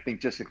full. But I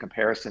think just in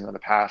comparison of the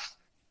past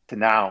to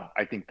now,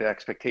 I think the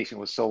expectation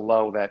was so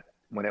low that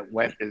when it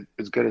went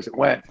as good as it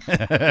went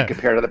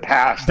compared to the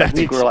past, I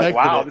think we're like,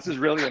 wow, this is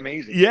really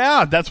amazing.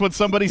 Yeah, that's what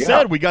somebody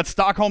said. We got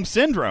Stockholm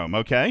Syndrome,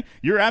 okay?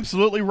 You're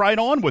absolutely right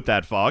on with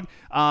that, Fog.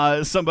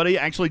 Somebody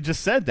actually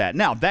just said that.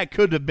 Now, that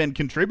could have been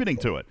contributing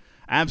to it.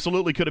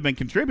 Absolutely could have been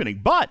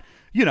contributing. But,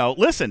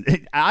 listen,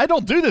 I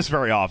don't do this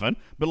very often,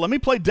 but let me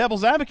play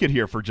devil's advocate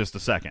here for just a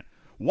second.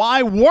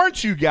 Why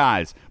weren't you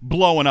guys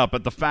blowing up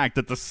at the fact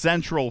that the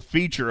central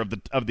feature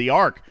of the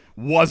arc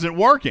wasn't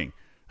working?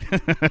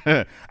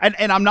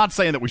 and I'm not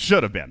saying that we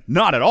should have been.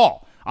 Not at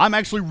all. I'm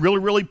actually really,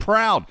 really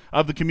proud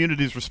of the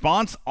community's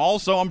response.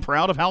 Also, I'm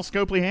proud of how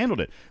Scopely handled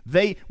it.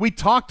 We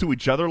talked to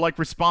each other like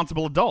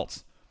responsible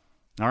adults.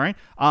 All right?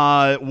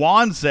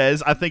 Juan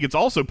says, I think it's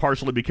also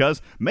partially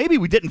because maybe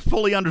we didn't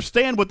fully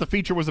understand what the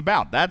feature was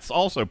about. That's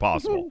also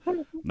possible.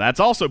 That's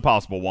also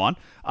possible, Juan.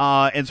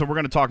 And so we're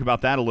going to talk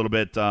about that a little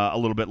bit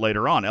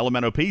later on.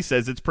 Elemento P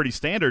says it's pretty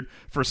standard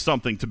for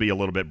something to be a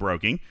little bit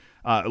broken.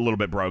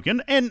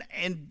 And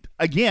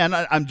again,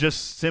 I'm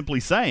just simply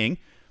saying,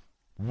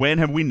 when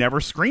have we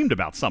never screamed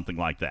about something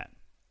like that?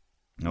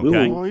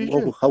 Okay.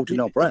 We're holding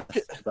our breath.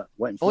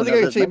 Only thing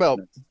I can say about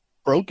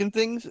broken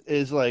things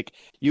is like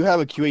you have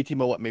a QA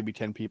team of maybe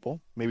 10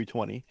 people, maybe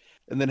 20,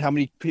 and then how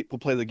many people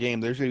play the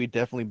game? There's going to be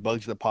definitely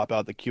bugs that pop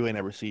out that QA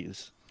never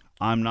sees.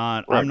 I'm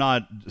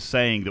not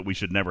saying that we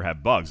should never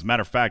have bugs. As a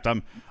matter of fact,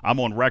 I'm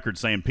on record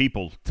saying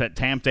people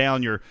tamp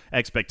down your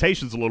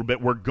expectations a little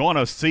bit. We're going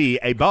to see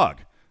a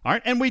bug. All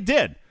right, and we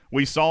did.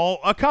 We saw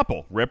a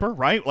couple, Ripper,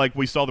 right? Like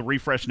we saw the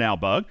refresh now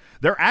bug.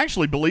 There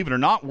actually, believe it or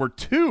not, were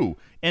 2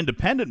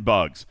 independent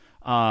bugs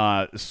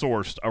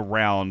sourced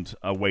around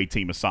away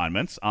team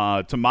assignments.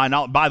 To my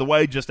knowledge, by the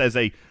way, just as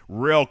a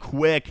real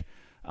quick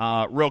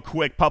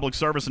public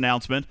service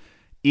announcement,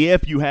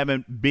 if you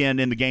haven't been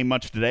in the game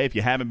much today, if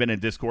you haven't been in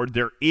Discord,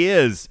 there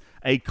is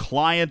a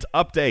client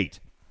update.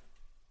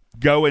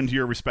 Go into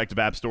your respective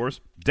app stores,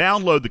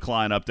 download the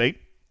client update,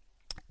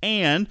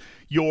 and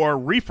your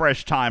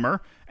refresh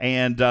timer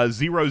and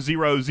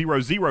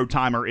 0000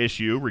 timer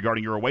issue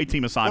regarding your away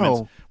team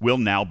assignments will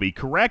now be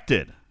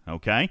corrected.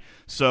 Okay?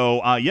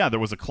 So, there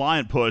was a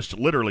client pushed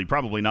literally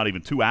probably not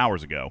even 2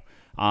 hours ago.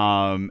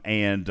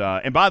 And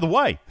by the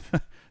way,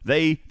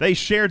 they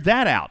shared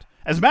that out.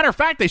 As a matter of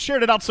fact, they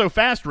shared it out so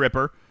fast,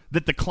 Ripper,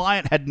 that the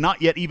client had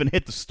not yet even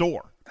hit the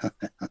store.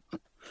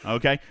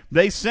 Okay?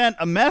 They sent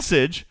a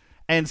message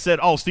and said,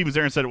 oh, Steven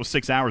Zarin said it was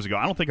 6 hours ago.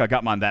 I don't think I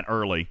got mine that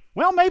early.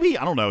 Well, maybe.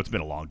 I don't know. It's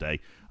been a long day.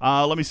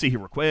 Let me see here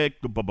real quick.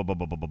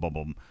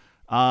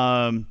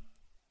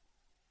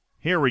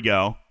 Here we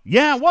go.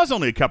 Yeah, it was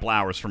only a couple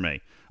hours for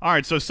me. All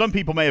right, so some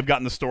people may have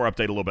gotten the store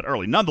update a little bit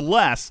early.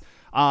 Nonetheless,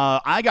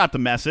 I got the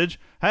message,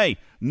 hey,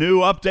 new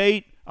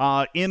update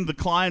in the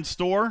client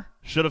store.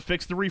 Should have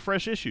fixed the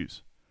refresh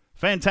issues.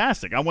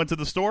 Fantastic. I went to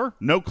the store,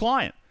 no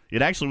client.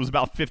 It actually was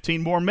about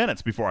 15 more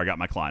minutes before I got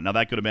my client. Now,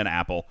 that could have been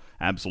Apple,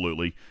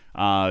 absolutely,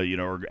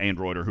 or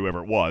Android or whoever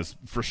it was,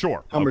 for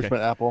sure. 100%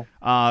 Apple.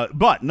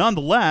 But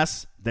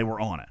nonetheless, they were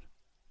on it.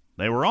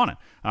 They were on it.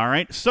 All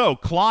right, so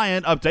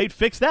client update,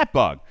 fix that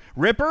bug.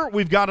 Ripper,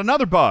 we've got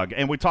another bug,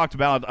 and we talked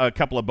about a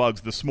couple of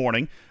bugs this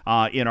morning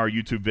in our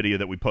YouTube video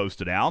that we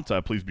posted out.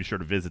 Please be sure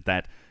to visit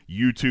that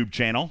YouTube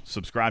channel,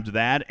 subscribe to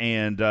that,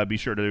 and be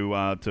sure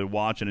to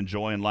watch and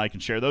enjoy and like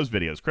and share those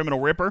videos. Criminal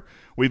Ripper,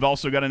 we've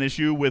also got an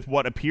issue with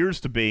what appears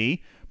to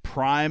be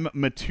prime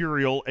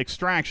material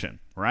extraction,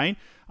 right?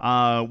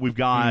 We've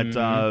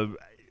got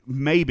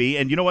maybe,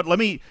 and you know what?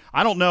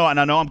 I don't know, and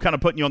I know I'm kind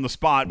of putting you on the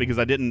spot because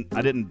I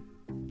didn't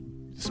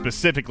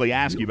specifically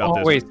ask you about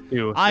always this.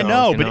 Do, I so,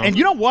 know, but and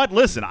you know what?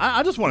 Listen,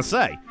 I just want to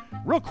say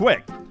real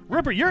quick,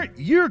 Ripper,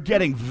 you're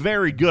getting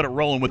very good at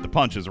rolling with the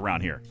punches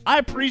around here. I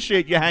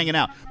appreciate you hanging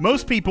out.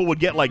 Most people would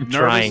get like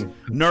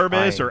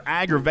nervous or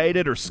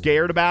aggravated or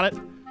scared about it,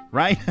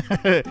 right?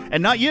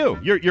 And not you.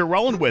 You're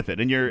rolling with it,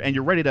 and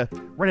you're ready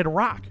to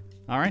rock.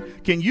 All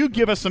right. Can you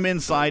give us some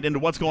insight into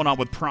what's going on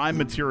with prime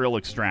material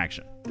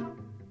extraction?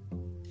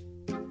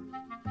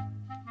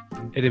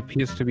 It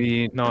appears to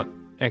be not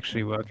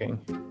actually working.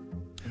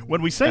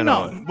 When we say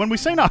no,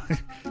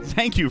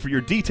 thank you for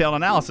your detailed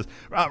analysis.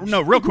 No,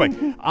 real quick.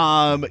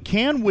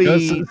 Can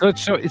we?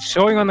 So it's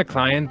showing on the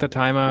client the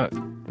timer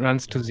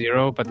runs to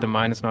 0, but the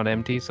mine is not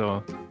empty,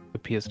 so it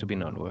appears to be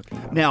not working.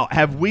 Now,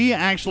 have we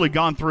actually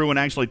gone through and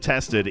actually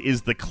tested?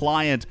 Is the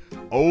client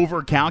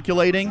over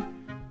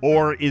calculating,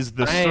 or is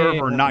the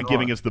server not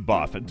giving us the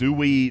buff? Do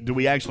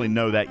we actually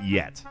know that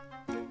yet?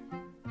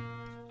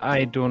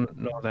 I don't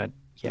know that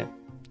yet.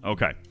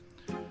 Okay.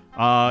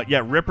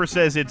 Yeah, Ripper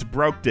says it's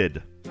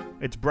brokeded.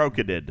 It's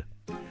brokeded.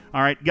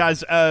 All right,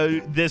 guys,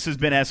 this has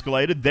been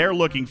escalated. They're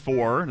looking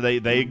for,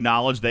 they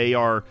acknowledge they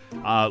are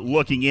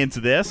looking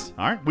into this.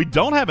 All right, we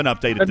don't have an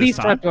update at this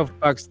time. These type of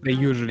bugs, they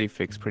usually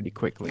fix pretty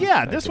quickly.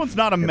 Yeah, this one's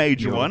not a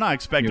major one. I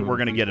expect that we're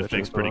going to get it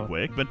fixed pretty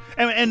quick. But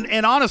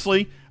and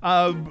honestly,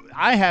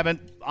 I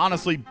haven't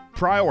honestly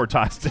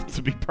prioritized it,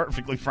 to be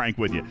perfectly frank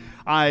with you.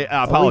 I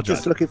apologize. Are we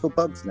just looking for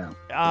bugs now?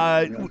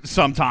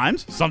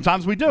 Sometimes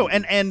we do,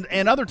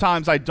 and other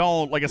times I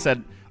don't. Like I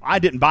said, I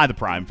didn't buy the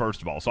Prime,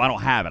 first of all, so I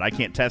don't have it. I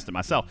can't test it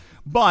myself.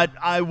 But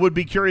I would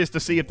be curious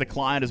to see if the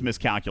client is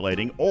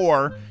miscalculating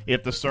or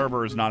if the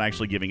server is not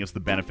actually giving us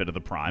the benefit of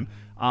the Prime.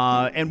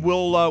 And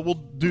we'll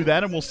do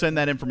that, and we'll send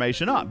that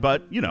information up.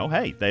 But,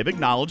 hey, they've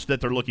acknowledged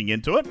that they're looking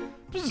into it.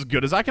 This is as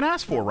good as I can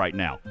ask for right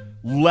now.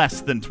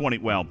 Less than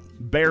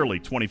barely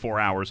 24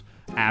 hours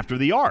after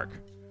the arc.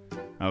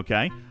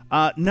 Okay?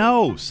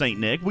 No, St.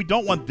 Nick, we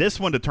don't want this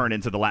one to turn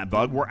into the lap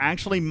bug. We're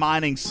actually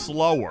mining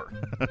slower.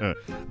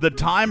 The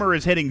timer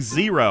is hitting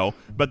 0,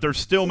 but there's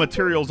still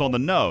materials on the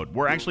node.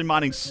 We're actually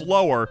mining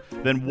slower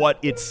than what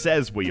it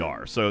says we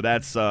are. So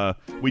that's,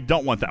 we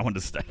don't want that one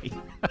to stay.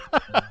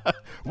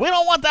 We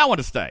don't want that one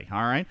to stay,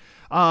 all right?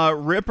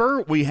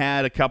 Ripper, we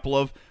had a couple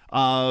of,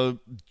 I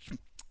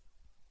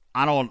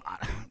don't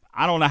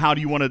know how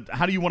do you want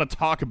to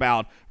talk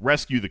about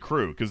Rescue the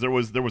Crew, because there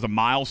was a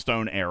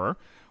milestone error,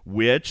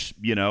 which,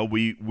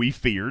 we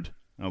feared,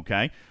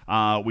 okay?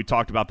 We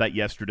talked about that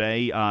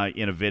yesterday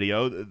in a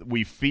video.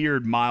 We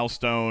feared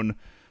milestone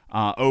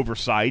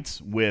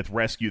oversights with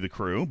Rescue the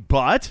Crew,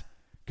 but,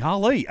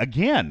 golly,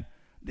 again,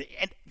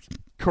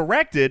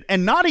 corrected,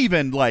 and not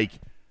even,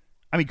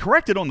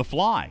 corrected on the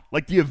fly.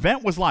 Like, the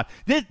event was live.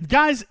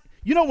 Guys,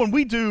 when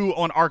we do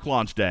on Arc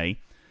Launch Day,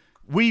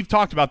 we've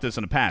talked about this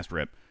in the past,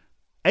 Rip.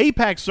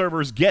 Apex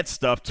servers get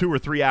stuff 2 or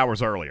 3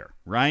 hours earlier,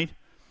 right?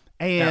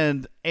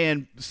 And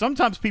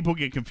sometimes people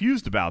get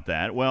confused about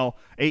that. Well,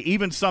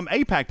 even some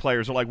APAC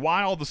players are like,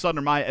 why all of a sudden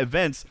are my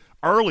events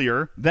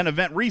earlier than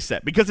event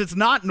reset? Because it's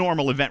not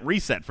normal event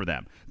reset for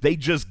them. They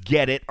just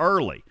get it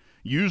early,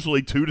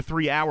 usually 2 to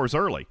 3 hours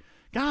early.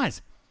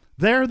 Guys,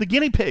 they're the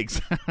guinea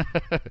pigs,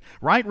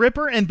 right,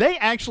 Ripper? And they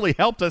actually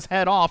helped us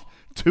head off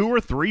 2 or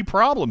 3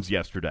 problems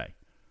yesterday.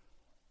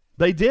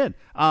 They did.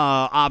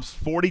 Ops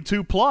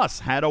 42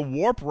 Plus had a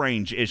warp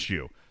range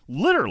issue.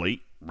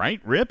 Literally,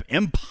 right, Rip?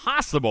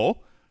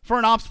 Impossible for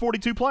an Ops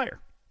 42 player.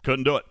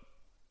 Couldn't do it.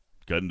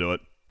 Couldn't do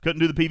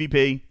the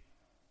PvP.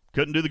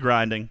 Couldn't do the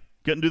grinding.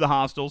 Couldn't do the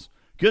hostiles.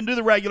 Couldn't do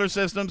the regular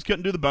systems.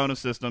 Couldn't do the bonus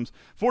systems.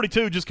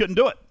 42 just couldn't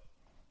do it.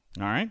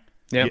 All right?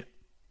 Yeah.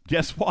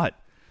 Guess what?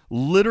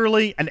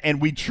 Literally,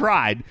 and we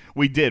tried.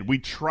 We did. We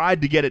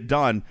tried to get it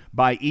done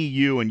by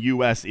EU and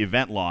US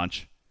event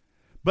launch,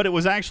 but it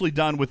was actually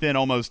done within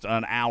almost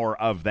an hour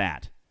of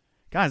that.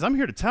 Guys, I'm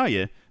here to tell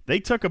you, they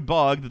took a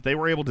bug that they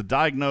were able to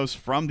diagnose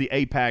from the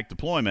APAC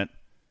deployment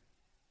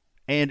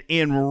and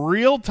in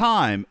real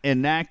time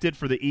enacted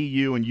for the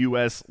EU and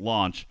US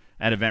launch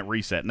at Event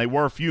Reset. And they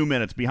were a few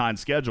minutes behind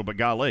schedule, but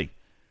golly,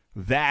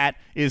 that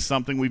is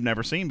something we've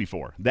never seen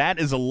before. That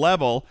is a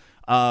level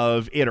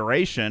of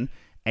iteration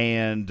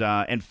and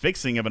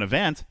fixing of an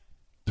event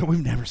that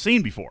we've never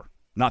seen before.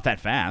 Not that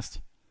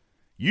fast.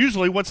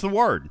 Usually, what's the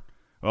word?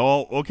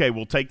 Oh, okay,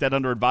 we'll take that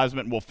under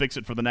advisement and we'll fix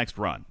it for the next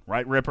run.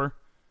 Right, Ripper?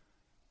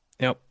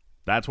 Yep.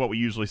 That's what we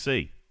usually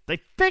see.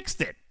 They fixed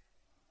it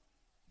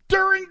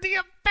during the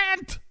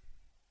event.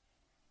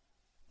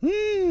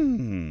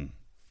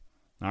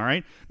 All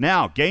right.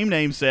 Now, Game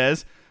Name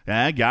says,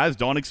 guys,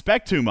 don't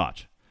expect too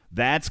much.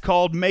 That's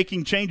called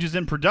making changes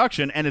in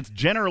production, and it's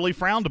generally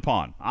frowned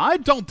upon. I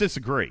don't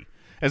disagree.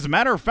 As a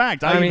matter of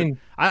fact, I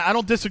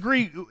don't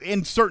disagree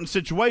in certain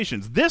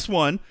situations. This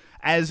one,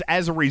 as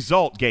a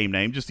result, Game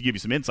Name, just to give you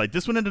some insight,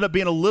 this one ended up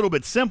being a little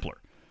bit simpler.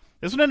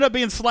 This one ended up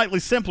being slightly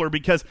simpler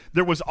because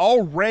there was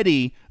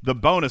already the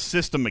bonus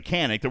system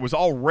mechanic. There was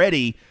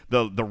already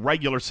the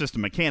regular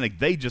system mechanic.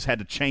 They just had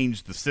to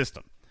change the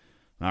system.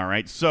 All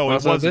right. So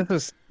this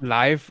is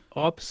live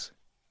ops,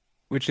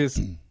 which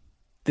is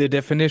the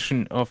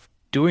definition of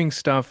doing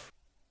stuff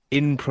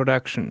in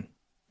production,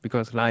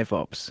 because live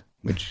ops,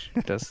 which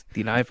does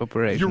the live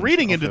operation. You're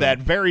reading into that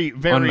very,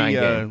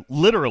 very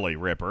literally,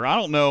 Ripper. I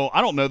don't know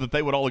that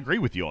they would all agree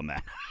with you on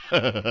that.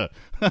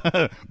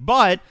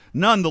 But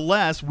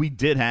nonetheless, we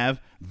did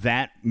have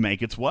that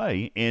make its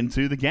way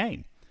into the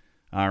game.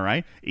 All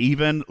right.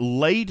 Even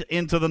late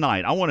into the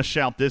night. I want to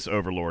shout this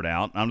Overlord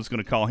out. I'm just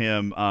going to call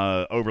him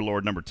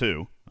Overlord number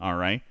 2. All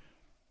right.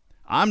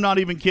 I'm not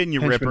even kidding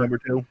you, Ripper. Number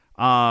 2.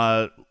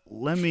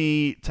 Let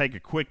me take a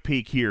quick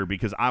peek here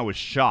because I was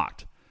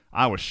shocked.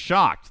 I was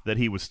shocked that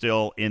he was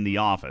still in the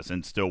office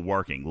and still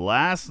working.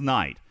 Last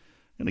night,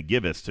 I'm going to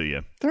give this to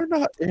you. They're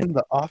not in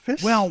the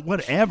office? Well,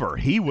 whatever.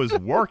 He was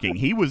working.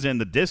 He was in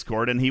the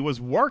Discord, and he was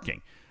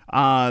working.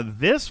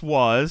 This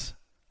was,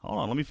 hold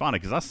on, let me find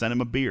it because I sent him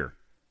a beer.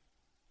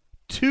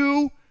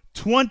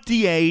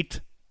 2:28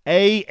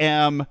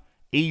 a.m.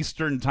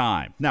 Eastern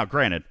Time. Now,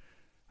 granted,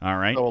 all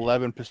right. So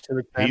 11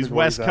 Pacific Time. He's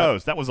West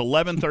Coast. That was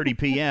 11:30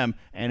 p.m.,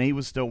 and he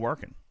was still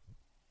working.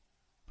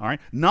 All right?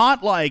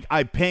 Not like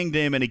I pinged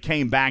him and he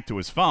came back to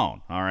his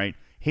phone. All right?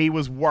 He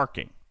was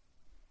working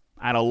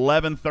at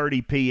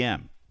 11:30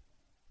 p.m.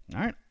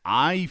 All right?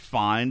 I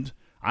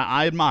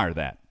admire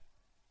that.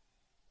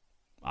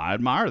 I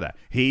admire that.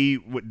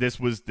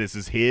 This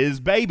is his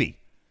baby.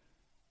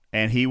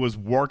 And he was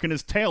working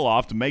his tail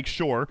off to make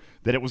sure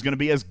that it was going to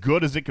be as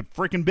good as it could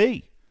freaking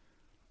be.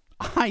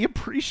 I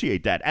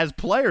appreciate that. As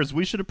players,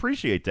 we should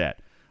appreciate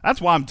that.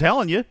 That's why I'm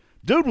telling you,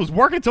 dude was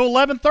working till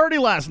 11:30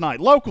 last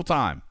night, local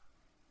time.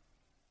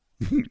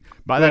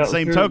 By that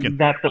same token.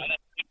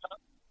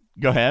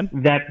 Go ahead.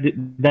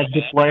 That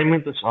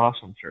deployment is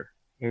awesome, sir.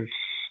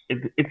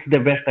 It's the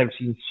best I've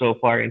seen so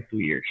far in 2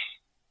 years.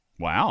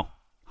 Wow.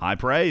 High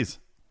praise.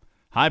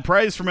 High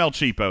praise from El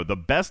Cheapo. The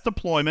best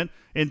deployment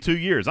in 2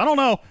 years. I don't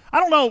know.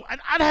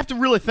 I'd have to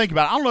really think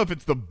about it. I don't know if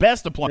it's the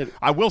best deployment.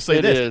 I will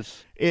say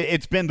this.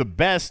 It's been the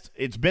best.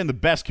 It's been the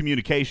best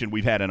communication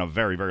we've had in a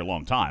very, very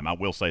long time. I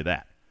will say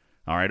that.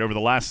 All right. Over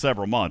the last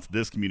several months,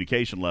 this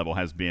communication level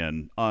has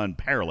been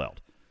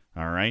unparalleled.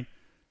 All right.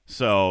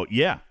 So,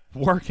 yeah,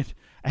 working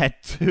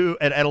at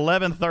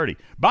 11:30.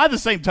 By the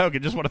same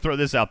token, just want to throw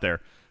this out there.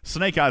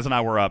 Snake Eyes and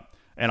I were up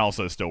and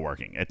also still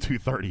working at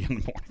 2:30 in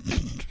the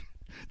morning.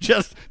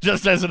 Just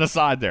as an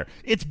aside there.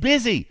 It's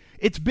busy.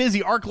 It's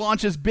busy. Arc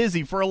Launch is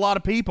busy for a lot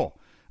of people.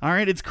 All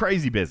right, it's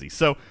crazy busy.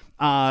 So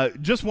I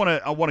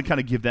want to kind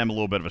of give them a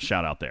little bit of a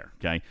shout out there,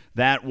 okay?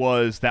 That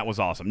was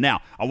awesome. Now,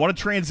 I want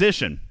to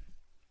transition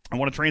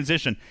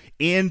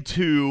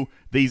into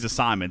these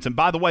assignments. And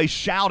by the way,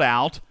 shout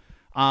out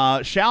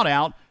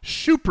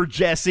Super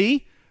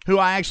Jesse, who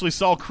I actually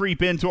saw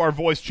creep into our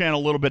voice channel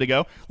a little bit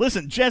ago.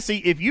 Listen, Jesse,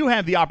 if you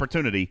have the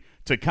opportunity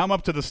to come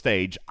up to the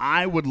stage,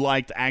 I would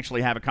like to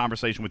actually have a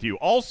conversation with you.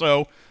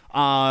 Also,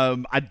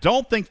 I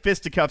don't think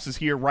Fisticuffs is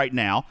here right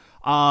now.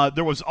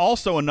 There was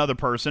also another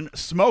person,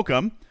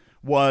 Smoke'em,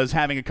 was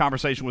having a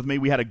conversation with me.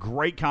 We had a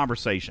great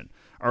conversation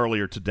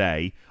earlier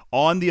today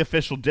on the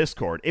official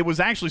Discord. It was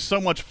actually so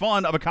much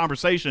fun of a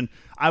conversation,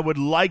 I would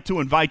like to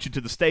invite you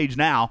to the stage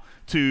now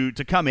to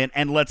come in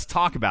and let's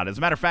talk about it. As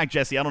a matter of fact,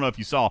 Jesse, I don't know if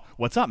you saw.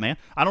 What's up, man?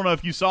 I don't know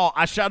if you saw.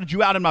 I shouted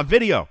you out in my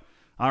video.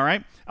 All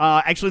right?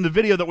 Actually, in the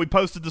video that we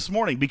posted this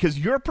morning, because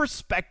your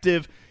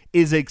perspective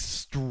is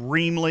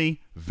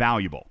extremely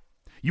valuable.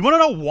 You want to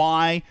know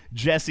why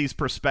Jesse's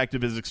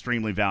perspective is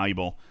extremely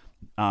valuable,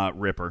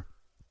 Ripper?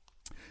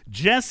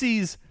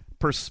 Jesse's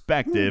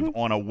perspective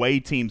on away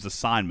team's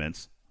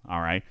assignments, all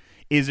right,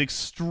 is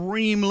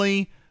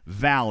extremely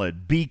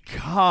valid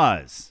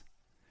because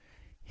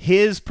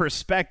his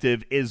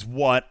perspective is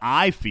what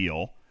I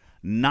feel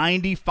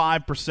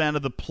 95%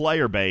 of the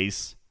player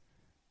base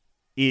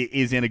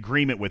is in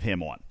agreement with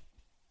him on.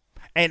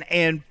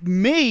 And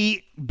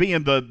me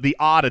being the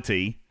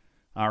oddity,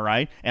 All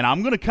right, and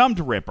I'm going to come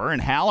to Ripper,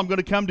 and Hal, I'm going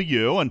to come to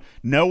you, and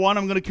No One,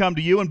 I'm going to come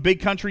to you, and Big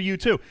Country, you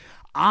too.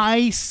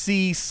 I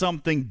see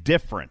something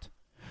different,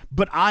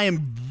 but I am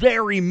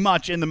very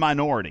much in the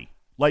minority.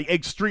 Like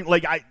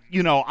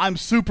I'm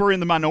super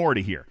in the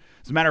minority here.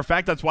 As a matter of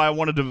fact, that's why I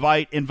wanted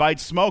to invite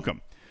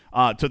Smokem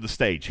to the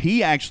stage.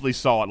 He actually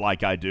saw it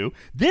like I do.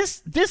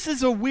 This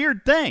is a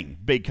weird thing,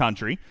 Big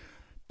Country.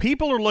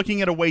 People are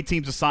looking at away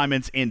teams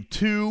assignments in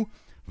two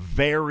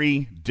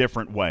very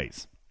different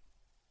ways.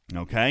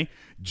 Okay?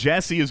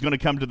 Jesse is going to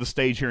come to the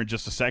stage here in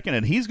just a second,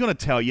 and he's going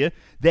to tell you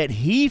that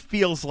he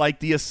feels like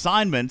the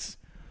assignments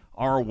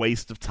are a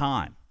waste of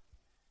time.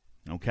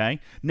 Okay?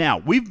 Now,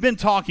 we've been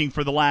talking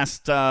for the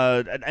last,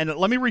 and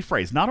let me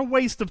rephrase, not a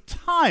waste of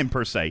time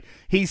per se.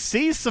 He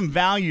sees some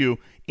value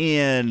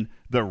in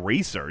the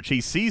research. He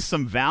sees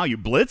some value.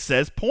 Blitz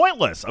says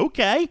pointless.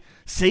 Okay.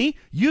 See,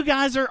 you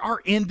guys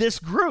are in this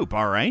group,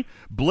 all right?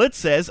 Blitz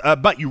says,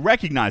 but you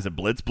recognize it,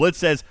 Blitz. Blitz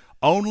says,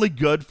 only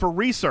good for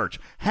research.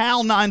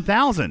 Hal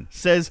 9000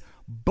 says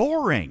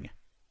boring.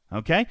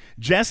 Okay,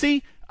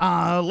 Jesse,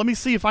 let me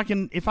see if I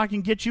can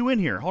get you in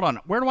here. Hold on.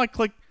 Where do I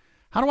click?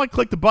 How do I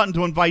click the button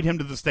to invite him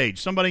to the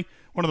stage? Somebody,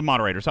 one of the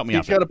moderators, help me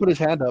out. He's got to put his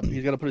hand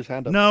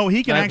up. No,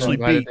 he can actually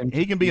be.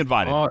 He can be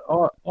invited.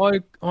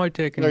 I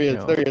take it. There he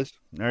is. There he is.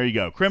 There you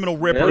go, Criminal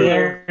Ripper.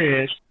 There he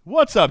is.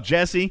 What's up,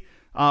 Jesse?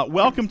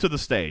 Welcome to the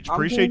stage.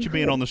 Appreciate you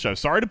being on the show.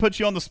 Sorry to put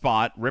you on the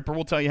spot. Ripper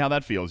will tell you how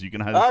that feels. You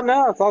can have. Oh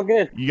no, it's all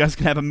good. You guys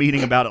can have a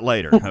meeting about it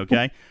later,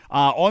 okay?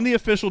 On the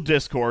official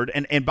Discord,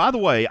 and by the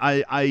way,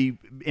 I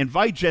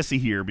invite Jesse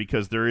here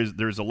because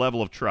there's a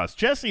level of trust.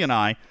 Jesse and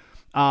I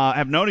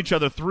have known each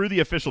other through the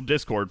official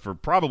Discord for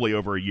probably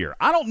over a year.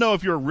 I don't know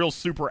if you're a real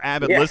super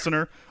avid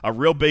listener, a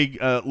real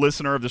big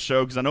listener of the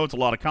show, because I know it's a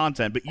lot of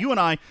content, but you and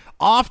I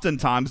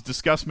oftentimes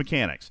discuss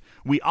mechanics.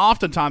 We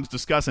oftentimes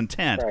discuss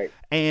intent, right.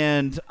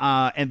 And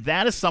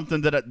that is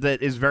something that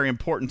is very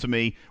important to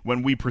me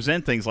when we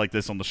present things like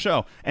this on the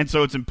show. And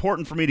so it's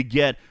important for me to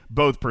get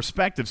both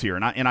perspectives here,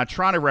 and I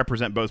try to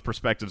represent both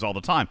perspectives all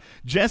the time.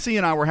 Jesse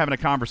and I were having a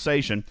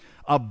conversation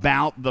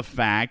about the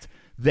fact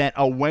that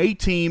away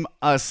team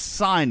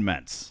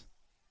assignments,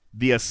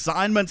 the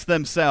assignments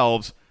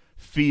themselves,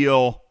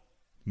 feel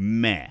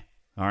meh.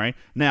 All right.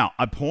 Now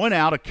I point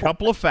out a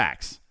couple of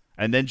facts,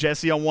 and then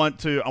Jesse, I want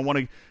to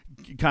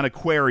kind of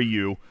query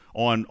you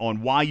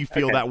on why you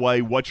feel that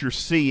way, what you're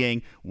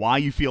seeing, why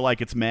you feel like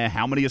it's meh,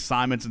 how many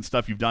assignments and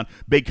stuff you've done.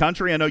 Big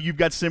Country, I know you've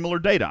got similar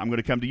data. I'm going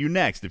to come to you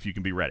next if you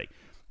can be ready.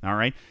 All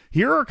right.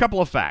 Here are a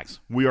couple of facts.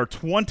 We are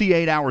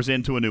 28 hours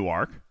into a new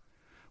arc.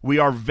 We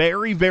are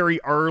very, very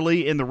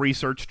early in the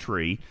research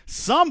tree.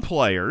 Some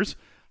players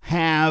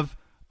have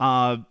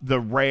the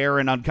rare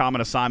and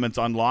uncommon assignments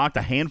unlocked.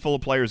 A handful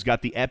of players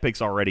got the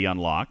epics already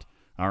unlocked.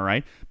 All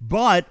right.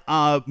 But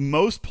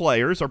most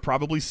players are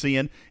probably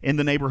seeing in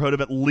the neighborhood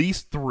of at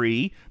least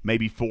 3,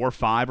 maybe 4,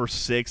 5, or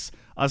 6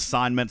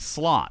 assignment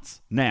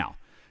slots. Now,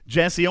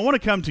 Jesse, I want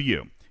to come to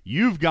you.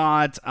 You've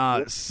got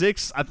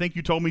 6, I think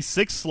you told me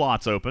 6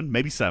 slots open,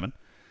 maybe 7.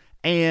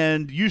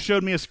 And you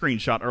showed me a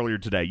screenshot earlier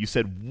today. You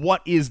said,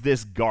 what is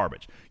this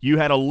garbage? You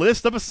had a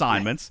list of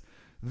assignments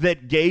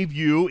that gave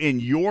you, in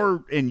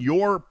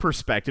your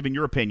perspective, in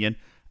your opinion,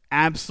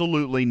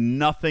 absolutely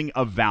nothing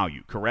of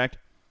value, correct?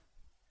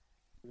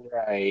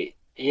 Right.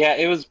 Yeah,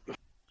 it was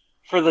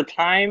for the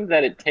time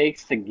that it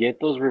takes to get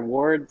those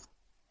rewards.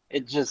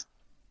 There's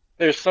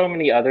so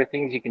many other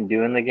things you can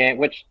do in the game,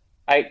 which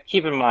I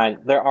keep in mind,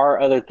 there are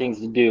other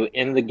things to do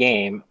in the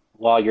game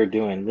while you're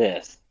doing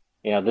this.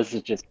 This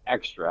is just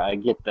extra. I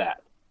get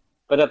that.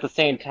 But at the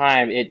same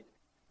time,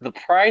 the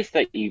price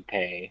that you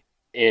pay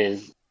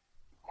is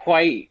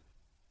quite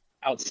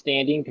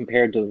outstanding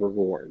compared to the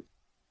reward.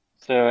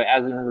 So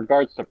as in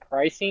regards to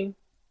pricing,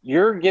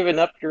 you're giving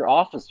up your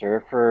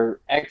officer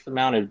for X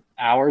amount of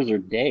hours or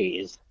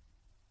days.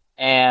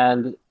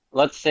 And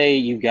let's say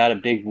you've got a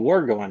big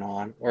war going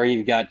on, or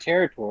you've got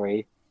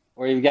territory,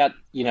 or you've got,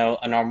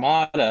 an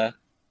armada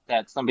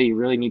that somebody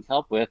really needs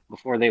help with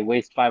before they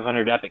waste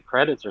 500 epic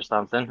credits or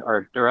something,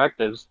 or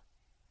directives,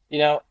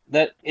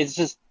 that it's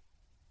just,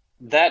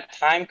 that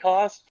time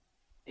cost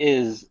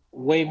is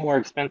way more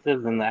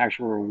expensive than the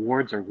actual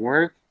rewards are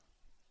worth.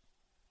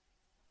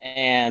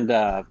 And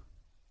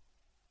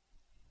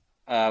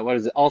what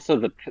is it? Also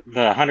the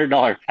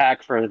 $100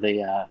 pack for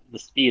the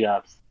speed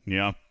ups.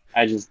 Yeah.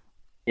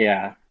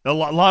 A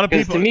lot of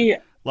people. To me,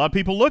 a lot of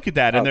people look at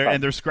that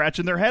and they're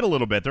scratching their head a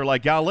little bit. They're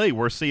like, golly,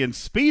 we're seeing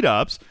speed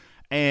ups.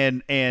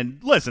 And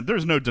listen,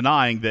 there's no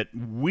denying that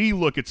we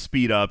look at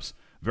speed ups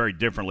very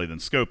differently than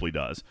Scopely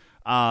does.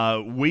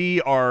 We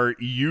are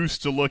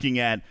used to looking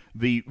at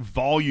the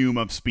volume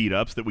of speed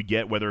ups that we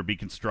get, whether it be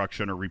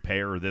construction or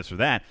repair or this or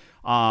that.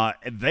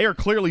 They are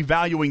clearly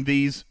valuing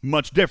these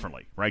much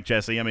differently, right,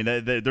 Jesse? I mean,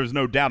 there's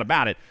no doubt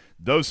about it.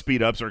 Those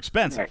speed ups are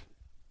expensive.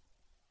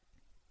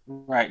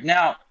 Right.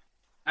 Now,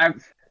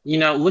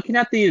 looking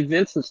at the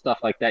events and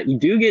stuff like that, you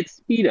do get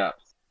speed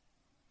ups,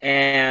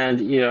 and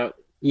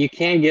you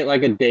can get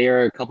like a day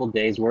or a couple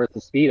days worth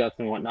of speed ups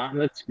and whatnot,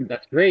 and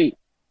that's great.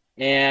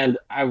 And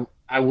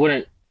I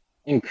wouldn't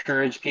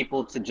encourage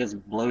people to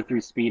just blow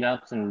through speed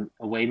ups and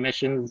away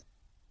missions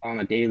on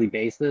a daily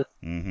basis.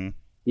 Mm-hmm.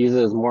 Use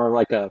it as more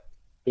like a,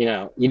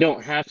 you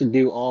don't have to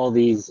do all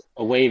these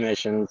away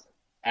missions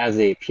as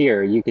they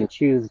appear. You can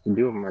choose to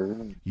do them or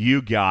not.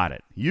 You got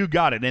it.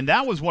 And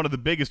that was one of the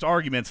biggest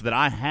arguments that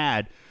I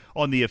had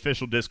on the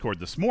official Discord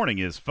this morning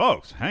is,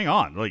 folks, hang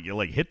on,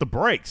 like hit the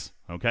brakes,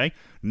 okay?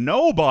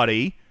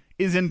 Nobody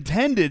is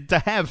intended to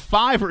have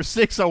 5 or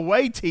 6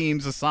 away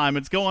teams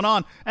assignments going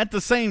on at the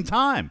same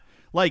time.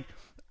 Like,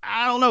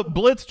 I don't know,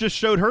 Blitz just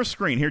showed her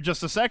screen here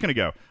just a second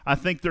ago. I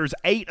think there's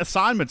 8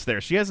 assignments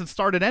there. She hasn't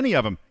started any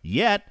of them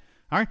yet.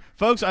 All right,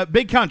 folks,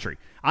 Big Country,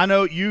 I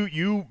know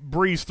you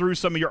breezed through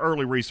some of your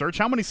early research.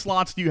 How many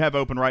slots do you have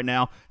open right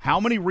now? How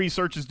many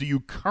researches do you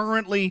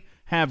currently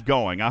have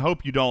going? I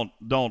hope you don't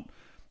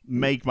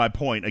make my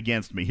point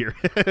against me here.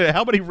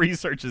 How many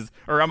researches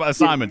or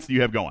assignments do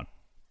you have going?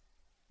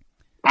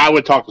 I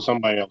would talk to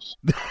somebody else.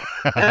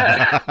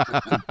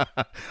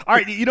 All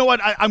right, you know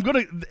what?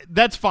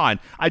 That's fine.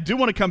 I do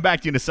want to come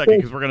back to you in a second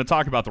because we're going to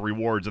talk about the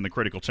rewards and the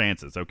critical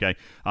chances, okay?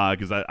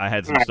 Because I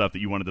had some stuff that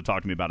you wanted to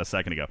talk to me about a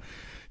second ago.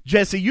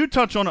 Jesse, you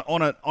touched on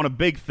a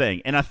big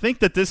thing, and I think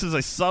that this is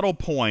a subtle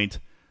point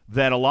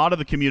that a lot of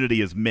the community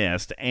has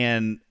missed,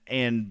 and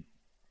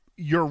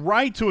you're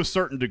right to a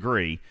certain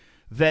degree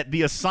that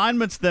the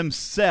assignments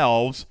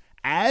themselves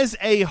as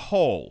a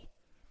whole,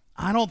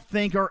 I don't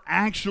think are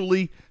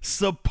actually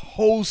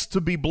supposed to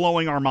be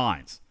blowing our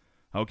minds,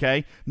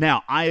 okay?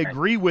 Now, I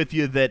agree with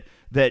you that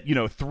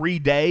 3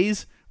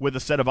 days with a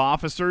set of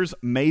officers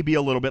may be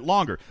a little bit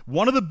longer.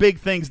 One of the big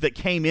things that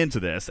came into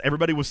this,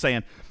 everybody was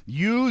saying,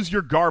 use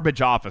your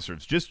garbage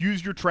officers. Just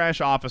use your trash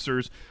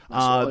officers,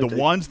 the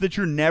ones that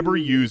you're never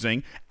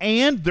using.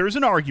 And there's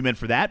an argument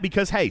for that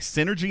because, hey,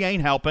 synergy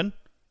ain't helping,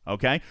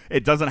 okay?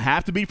 It doesn't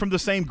have to be from the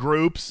same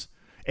groups.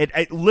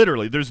 It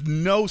literally, there's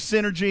no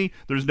synergy.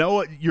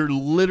 You're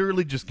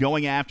literally just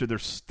going after their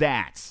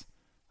stats,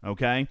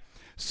 okay?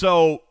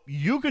 So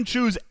you can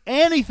choose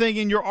anything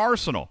in your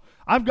arsenal.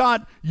 I've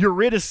got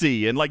Eurydice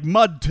and like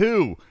Mud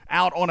 2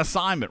 out on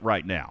assignment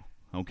right now,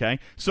 okay?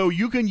 So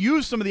you can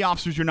use some of the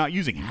officers you're not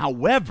using.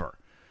 However,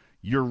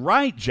 you're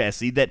right,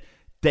 Jesse, that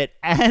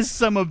as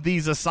some of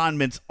these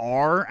assignments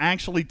are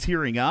actually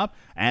tiering up,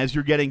 as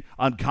you're getting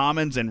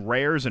uncommons and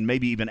rares and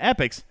maybe even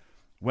epics,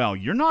 well,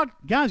 you're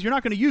not going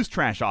to use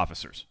trash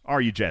officers,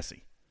 are you,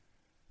 Jesse?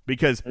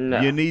 Because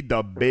you need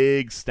the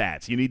big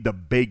stats. You need the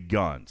big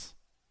guns.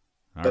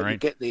 All right. You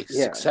get the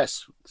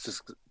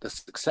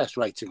success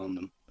rating on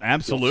them.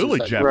 Absolutely,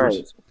 Jeffers.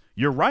 Right.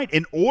 You're right.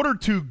 In order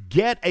to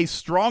get a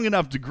strong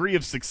enough degree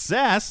of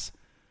success,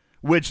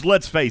 which,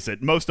 let's face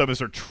it, most of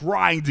us are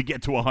trying to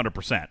get to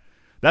 100%.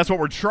 That's what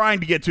we're trying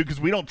to get to because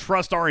we don't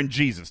trust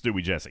RNGesus, do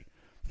we, Jesse?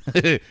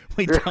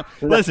 We don't.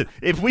 Listen,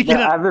 if we get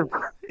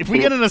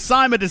an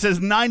assignment that says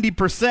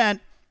 90%,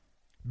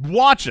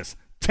 watch us.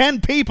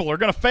 10 people are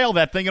going to fail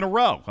that thing in a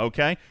row,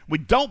 okay? We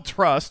don't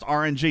trust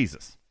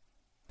RNGesus.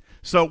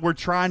 So we're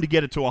trying to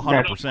get it to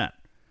 100%.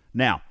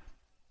 Now,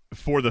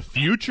 for the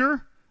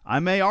future, I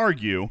may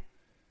argue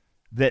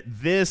that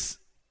this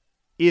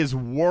is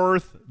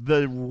worth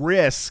the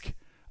risk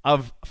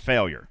of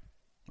failure.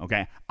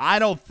 Okay, I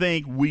don't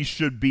think we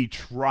should be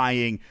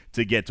trying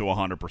to get to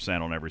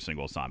 100% on every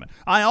single assignment.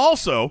 I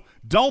also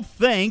don't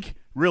think,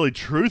 really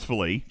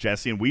truthfully,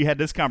 Jesse, and we had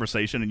this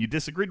conversation and you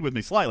disagreed with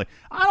me slightly,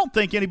 I don't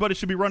think anybody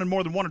should be running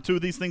more than 1 or 2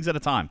 of these things at a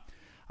time.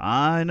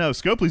 I know.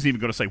 Scopely's even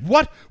going to say,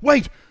 what?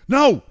 Wait,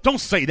 no, don't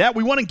say that.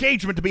 We want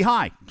engagement to be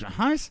high.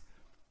 Guys,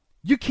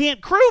 you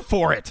can't crew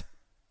for it.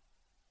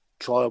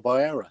 Trial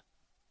by error.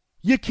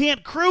 You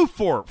can't crew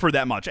for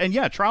that much. And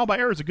yeah, trial by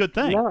error is a good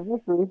thing.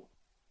 No,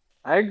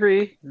 I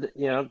agree.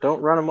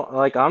 Don't run them.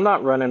 Like, I'm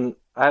not running.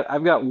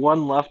 I've got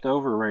 1 left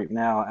over right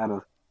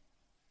now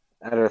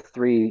out of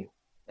 3,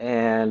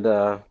 and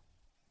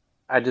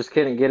I just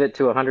couldn't get it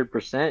to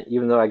 100%,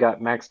 even though I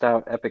got maxed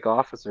out epic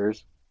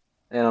officers.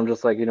 And I'm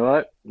just like, you know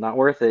what? Not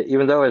worth it.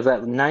 Even though it was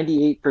at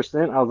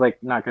 98%, I was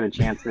like, not going to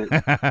chance it.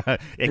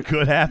 It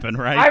could happen,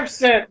 right? I've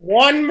sent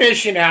 1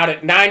 mission out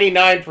at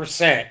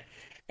 99%,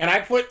 and I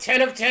put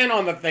 10 of 10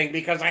 on the thing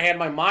because I had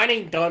my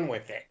mining done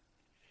with it.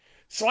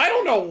 So I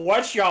don't know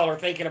what y'all are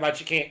thinking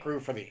about. You can't crew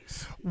for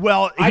these.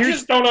 Well, I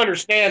just don't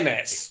understand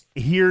this.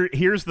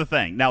 Here's the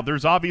thing. Now,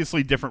 there's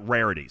obviously different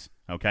rarities,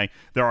 okay?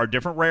 There are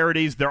different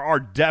rarities. There are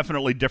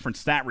definitely different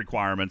stat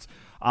requirements,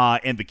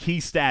 and the key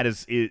stat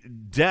is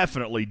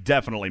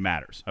definitely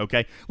matters,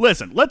 okay?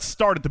 Listen, let's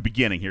start at the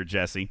beginning here,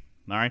 Jesse.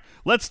 All right,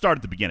 let's start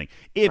at the beginning.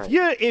 If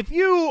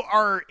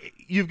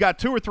you've got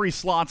 2 or 3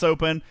 slots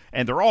open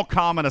and they're all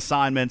common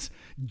assignments,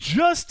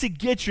 just to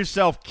get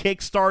yourself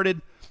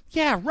kick-started,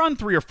 yeah, run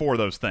 3 or 4 of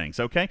those things,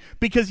 okay?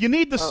 Because you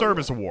need the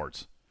service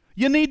awards.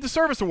 You need the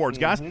service awards,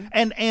 guys.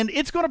 And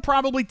it's going to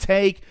probably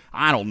take,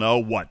 I don't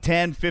know,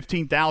 10,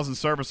 15,000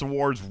 service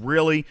awards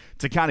really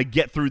to kind of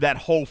get through that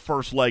whole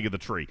first leg of the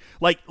tree.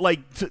 Like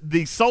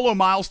the solo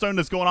milestone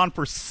that's going on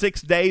for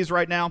 6 days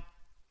right now,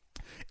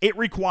 it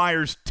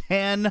requires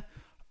 10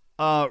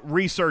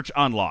 research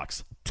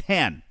unlocks.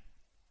 10.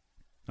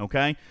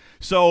 Okay?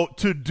 So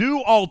to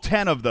do all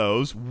 10 of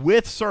those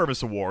with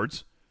service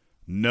awards,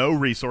 no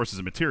resources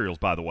and materials,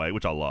 by the way,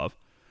 which I love,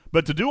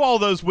 but to do all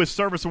those with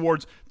service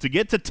awards, to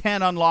get to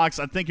 10 unlocks,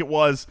 I think it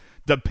was,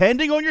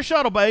 depending on your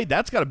shuttle bay,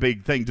 that's got a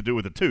big thing to do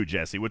with it too,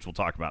 Jesse, which we'll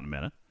talk about in a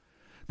minute.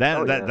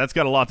 That's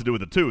got a lot to do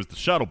with it too, is the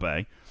shuttle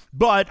bay.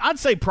 But I'd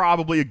say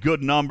probably a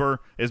good number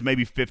is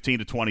maybe 15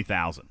 to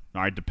 20,000,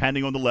 all right,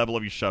 depending on the level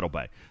of your shuttle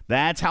bay.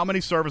 That's how many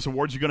service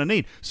awards you're going to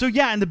need. So,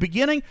 yeah, in the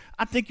beginning,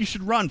 I think you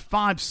should run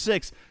 5,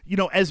 6,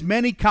 as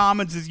many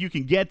commons as you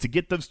can get to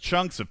get those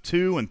chunks of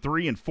 2 and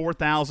 3 and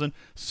 4,000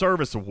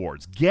 service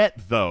awards.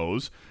 Get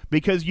those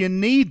because you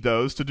need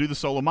those to do the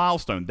solo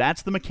milestone.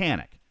 That's the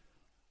mechanic,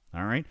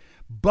 all right?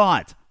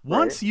 But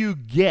once you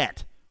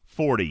get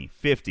 40,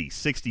 50,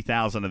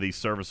 60,000 of these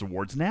service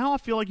awards, now I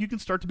feel like you can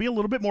start to be a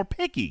little bit more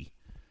picky.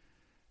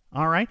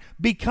 All right?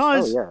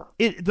 Because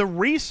the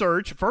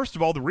research, first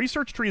of all, the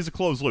research tree is a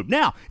closed loop.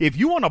 Now, if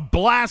you want to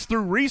blast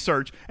through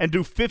research and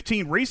do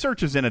 15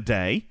 researches in a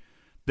day,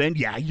 then,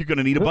 yeah, you're going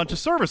to need a bunch of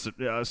service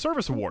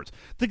awards.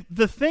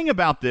 The thing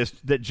about this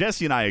that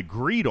Jesse and I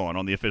agreed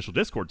on the official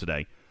Discord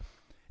today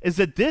is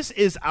that this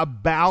is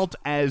about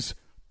as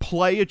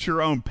play at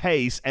your own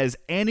pace as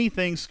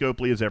anything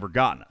Scopely has ever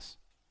gotten us.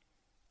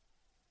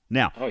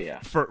 Now,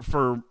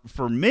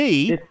 for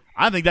me,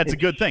 I think that's a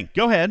good thing.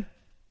 Go ahead.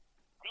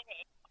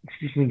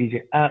 Excuse me,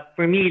 DJ.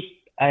 For me,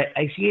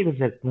 I see it as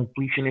a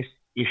completionist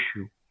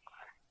issue.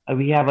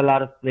 We have a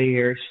lot of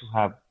players who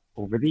have,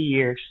 over the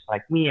years,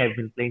 like me, I've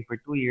been playing for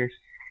 2 years.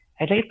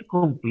 I'd like to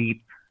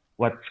complete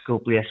what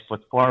Scopely has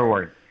put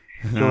forward.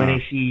 So when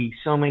I see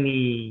so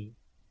many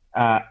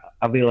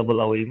available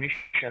away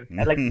missions,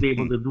 I'd like to be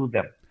able to do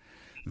them.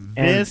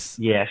 This,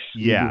 and yes,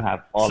 you do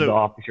have all the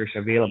officers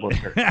available,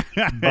 sir.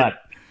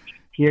 But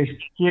here's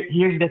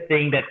the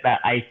thing that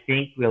I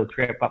think will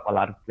trip up a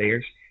lot of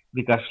players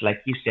because, like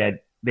you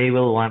said, they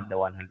will want the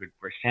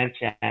 100%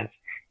 chance,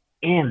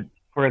 and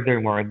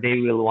furthermore, they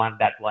will want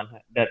that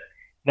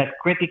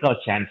critical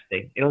chance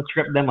thing. It'll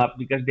trip them up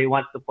because they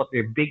want to put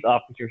their big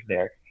officers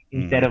there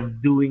instead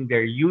of doing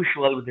their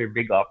usual with their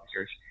big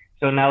officers.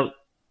 So now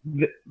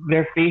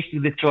they're faced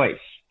with the choice,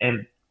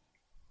 and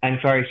I'm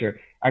sorry, sir,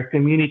 our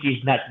community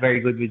is not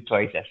very good with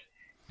choices.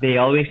 They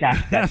always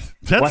ask us,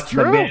 what's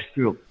true. The best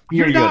group?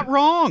 You're not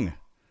wrong.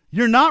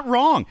 You're not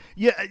wrong.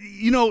 Yeah,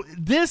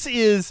 this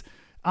is,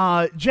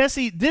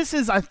 Jesse, this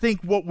is, I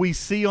think, what we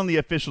see on the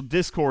official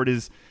Discord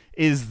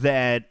is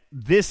that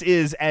this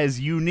is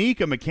as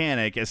unique a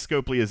mechanic as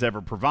Scopely has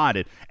ever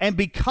provided. And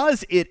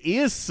because it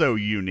is so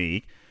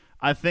unique,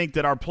 I think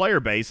that our player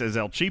base, as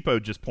El Cheapo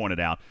just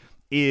pointed out,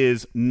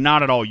 is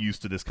not at all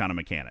used to this kind of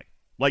mechanic.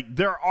 Like,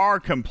 there are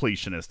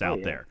completionists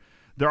out there.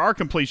 There are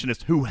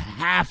completionists who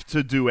have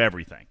to do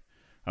everything,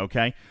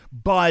 okay?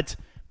 But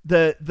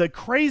the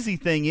crazy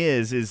thing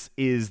is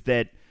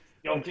that...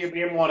 Guilty of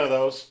being one of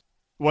those.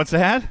 What's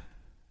that?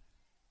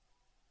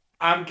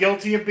 I'm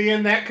guilty of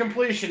being that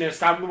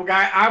completionist. I'm the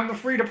guy. I'm the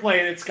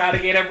free-to-play that's got to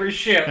get every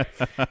ship,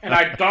 and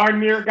I darn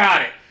near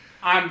got it.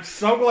 I'm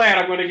so glad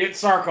I'm going to get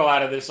Sarko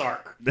out of this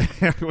arc.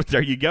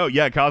 There you go.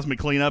 Yeah, Cosmic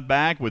Cleanup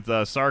back with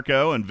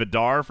Sarko and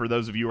Vidar, for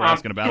those of you who are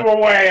asking about it. I'm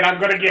 2 away, and I'm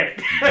going to get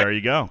it. There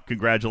you go.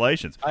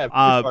 Congratulations. I have 2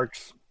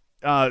 arcs.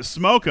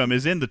 Smoke'em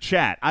is in the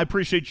chat. I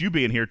appreciate you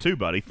being here too,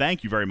 buddy.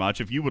 Thank you very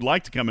much. If you would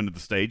like to come into the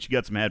stage, you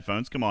got some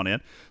headphones, come on in.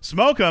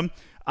 Smoke'em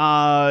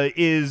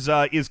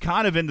is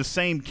kind of in the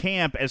same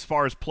camp as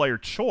far as player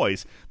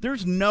choice.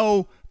 There's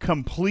no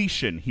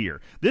completion here.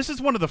 This is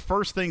one of the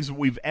first things that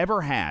we've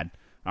ever had,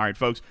 all right,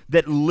 folks,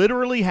 that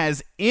literally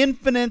has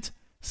infinite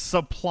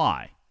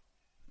supply.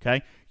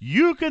 Okay?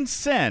 You can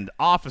send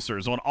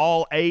officers on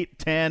all 8,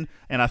 10,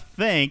 and I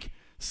think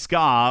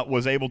Ska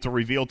was able to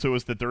reveal to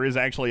us that there is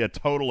actually a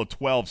total of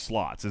 12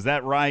 slots. Is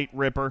that right,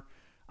 Ripper?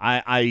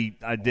 I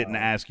didn't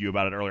ask you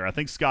about it earlier. I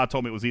think Ska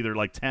told me it was either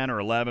like 10 or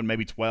 11,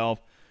 maybe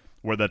 12,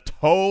 where the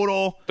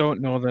total...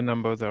 Don't know the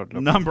number, though.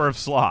 Number of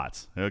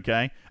slots,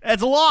 okay?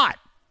 It's a lot.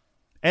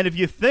 And if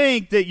you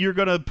think that you're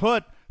going to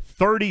put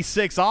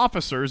 36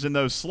 officers in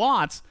those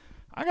slots,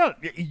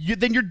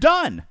 then you're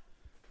done.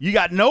 You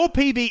got no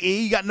PvE,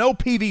 you got no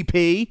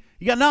PvP,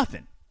 you got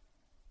nothing.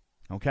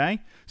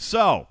 Okay?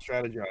 So,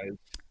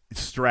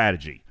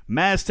 strategy.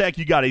 Maztec,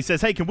 you got it. He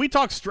says, hey, can we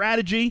talk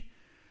strategy?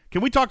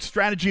 Can we talk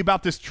strategy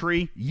about this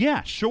tree?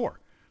 Yeah, sure.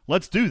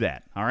 Let's do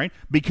that, all right?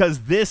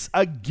 Because this,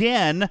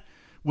 again,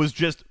 was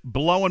just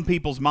blowing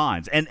people's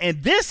minds. And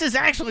this is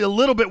actually a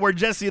little bit where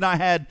Jesse and I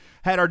had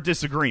our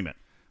disagreement,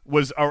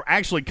 was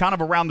actually kind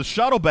of around the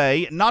shuttle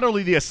bay, not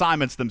only the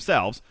assignments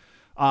themselves,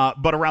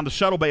 but around the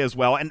shuttle bay as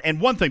well. And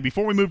one thing,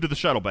 before we move to the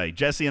shuttle bay,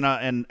 Jesse and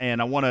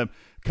I want to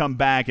come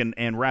back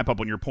and wrap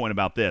up on your point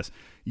about this.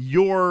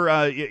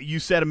 You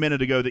said a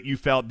minute ago that you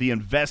felt the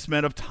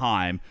investment of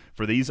time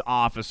for these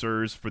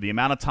officers, for the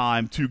amount of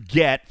time to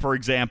get, for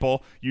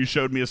example, you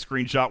showed me a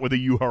screenshot with a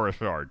Uhura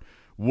shard.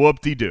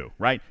 Whoop-de-doo,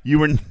 right? You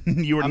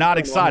were not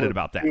excited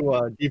about that.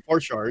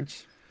 D4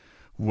 shards.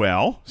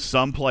 Well,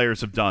 some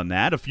players have done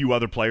that. A few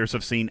other players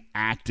have seen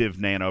active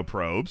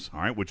nanoprobes,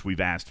 all right, which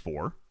we've asked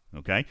for,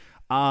 okay?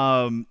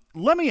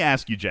 Let me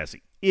ask you,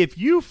 Jesse. if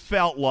you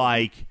felt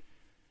like,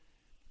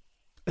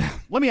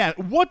 let me ask,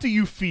 what do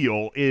you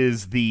feel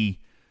is the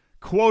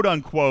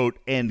quote-unquote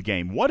end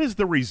game? What is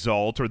the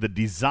result or the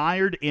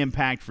desired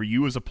impact for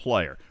you as a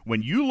player?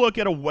 When you look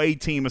at away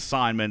team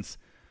assignments,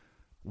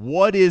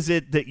 what is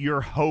it that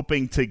you're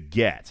hoping to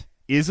get?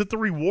 Is it the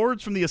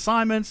rewards from the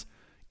assignments?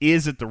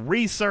 Is it the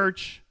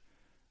research?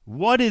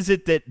 What is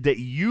it that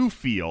you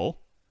feel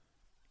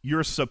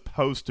you're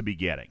supposed to be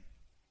getting?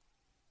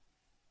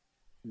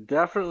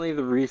 Definitely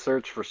the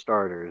research for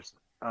starters.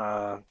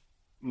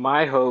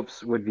 My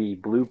hopes would be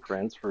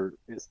blueprints for,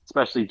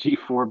 especially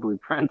G4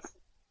 blueprints.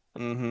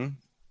 Mm-hmm.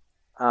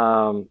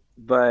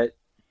 But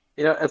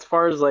as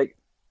far as like,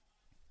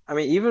 I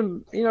mean,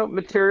 even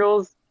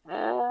materials,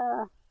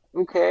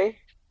 okay.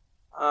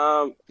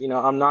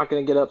 I'm not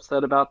gonna get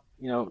upset about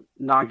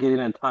not getting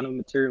a ton of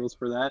materials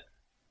for that,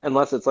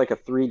 unless it's like a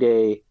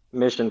 3-day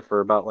mission for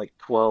about like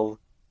 12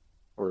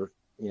 or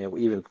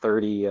even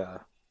 30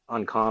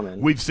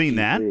 uncommon. We've seen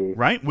that,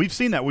 right? We've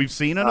seen that. We've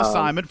seen an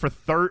assignment for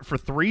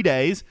 3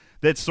 days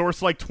that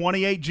sourced like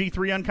 28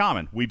 G3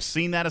 uncommon. We've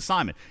seen that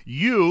assignment.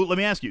 Let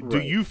me ask you, do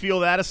you feel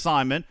that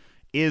assignment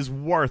is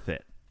worth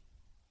it?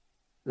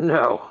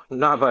 No,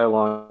 not by a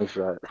long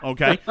shot.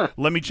 Okay,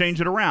 let me change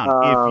it around.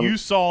 If you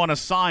saw an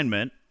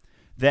assignment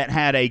that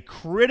had a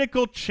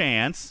critical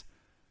chance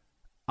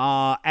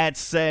at,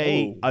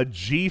 say, a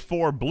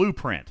G4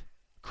 blueprint,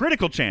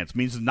 critical chance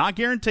means it's not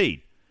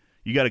guaranteed.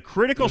 You got a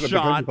critical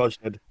shot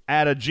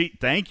at a G.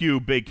 Thank you,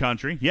 Big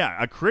Country. Yeah,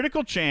 a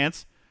critical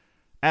chance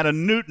at a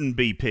Newton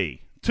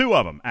BP. 2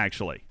 of them,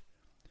 actually.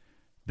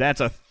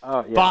 That's a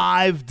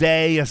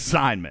 5-day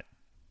assignment.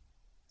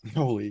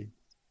 Holy.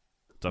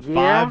 It's a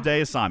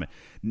 5-day assignment.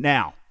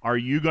 Now, are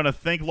you going to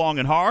think long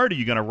and hard? Are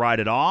you going to write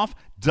it off?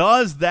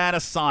 Does that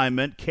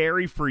assignment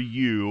carry for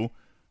you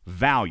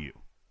value?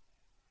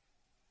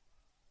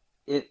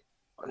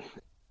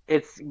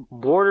 It's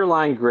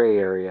borderline gray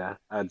area,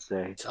 I'd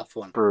say. Tough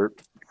one. For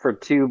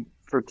two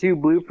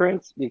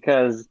blueprints,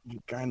 because you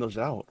grind those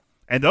out.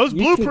 And those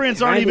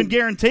blueprints aren't even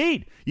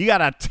guaranteed. You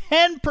got a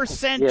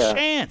 10%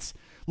 chance.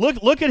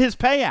 Look at his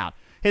payout.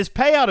 His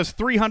payout is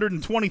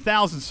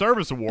 320,000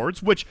 service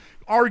awards, which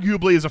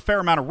arguably is a fair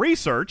amount of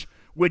research,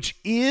 which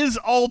is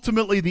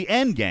ultimately the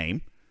end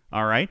game.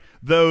 All right.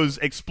 Those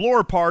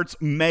Explorer parts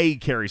may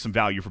carry some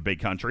value for Big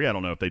Country. I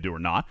don't know if they do or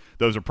not.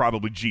 Those are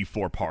probably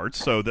G4 parts,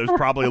 so there's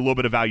probably a little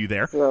bit of value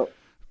there. So,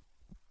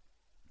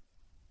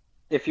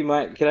 if you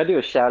might, can I do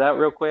a shout out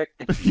real quick?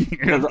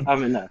 Because of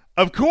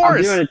course.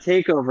 I'm doing a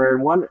takeover,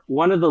 and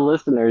one of the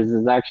listeners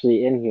is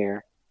actually in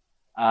here.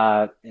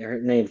 Her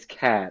name's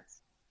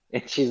Katz,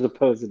 and she's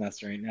opposing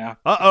us right now.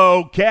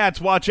 Uh-oh,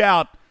 Katz, watch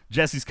out.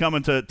 Jesse's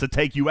coming to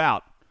take you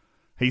out.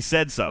 He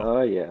said so.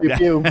 Oh, yeah.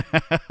 Pew,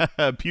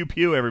 pew. Pew,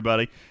 pew,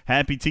 everybody.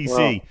 Happy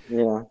TC.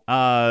 Well,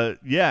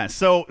 yeah.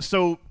 So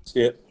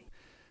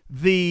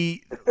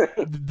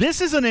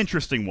this is an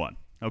interesting one,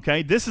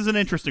 okay? This is an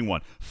interesting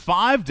one.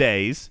 5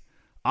 days.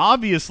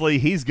 Obviously,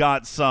 he's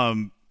got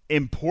some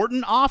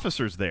important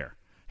officers there.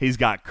 He's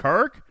got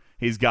Kirk,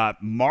 he's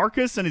got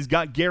Marcus, and he's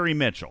got Gary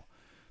Mitchell.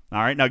 All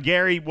right, now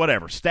Gary,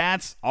 whatever.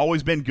 Stats,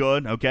 always been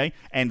good, okay?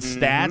 And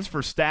stats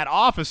for stat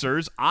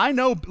officers, I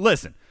know,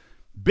 listen,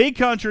 Big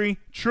Country,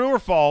 true or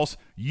false,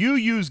 you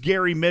use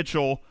Gary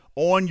Mitchell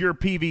on your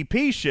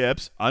PvP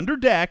ships under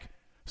deck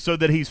so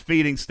that he's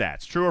feeding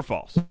stats. True or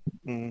false?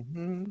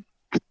 Mm-hmm.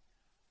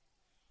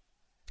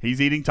 He's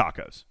eating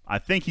tacos. I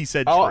think he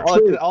said true.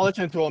 I'll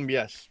listen to him,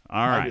 yes.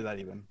 All right. I'll do that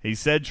even. He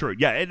said true.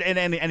 Yeah, and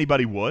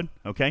anybody would,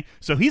 okay?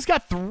 So he's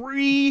got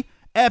 3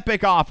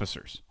 epic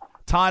officers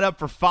tied up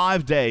for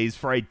 5 days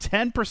for a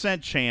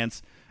 10%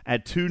 chance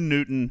at 2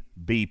 Newton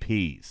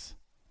BPs.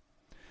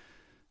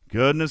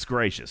 Goodness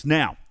gracious.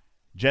 Now,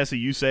 Jesse,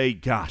 you say,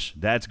 gosh,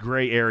 that's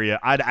gray area.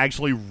 I'd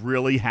actually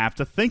really have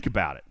to think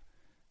about it.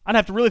 I'd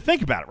have to really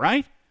think about it,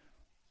 right?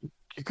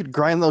 You could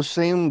grind those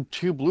same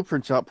 2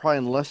 blueprints out probably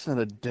in less than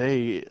a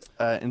day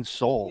in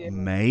Seoul.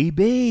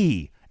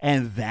 Maybe.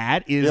 And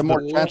that is you have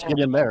more chance to get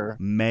in there.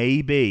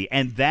 Maybe.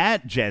 And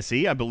that,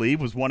 Jesse, I believe,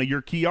 was one of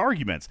your key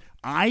arguments.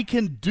 I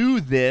can do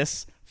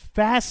this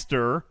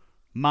faster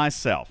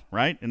myself,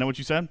 right? Isn't that what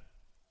you said?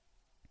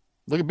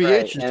 Look at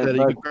BH. Just said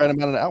you could grind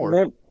them out in an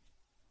hour.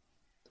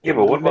 Yeah,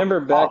 but what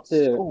remember back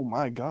to... Oh,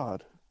 my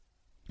God.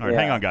 All right,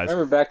 hang on, guys.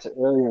 Remember back to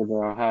earlier,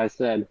 though, how I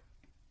said...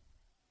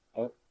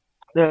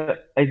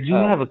 I do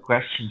have a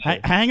question.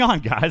 Hang on,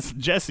 guys.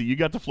 Jesse, you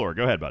got the floor.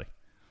 Go ahead, buddy.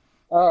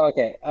 Oh,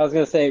 okay. I was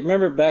going to say,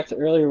 remember back to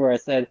earlier where I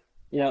said,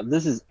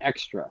 this is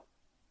extra.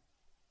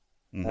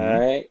 Mm-hmm. All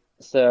right?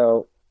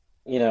 So,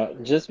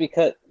 just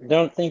because...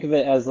 Don't think of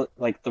it as,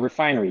 like, the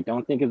refinery.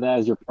 Don't think of that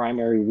as your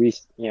primary,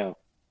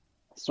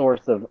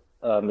 source of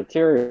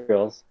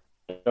materials.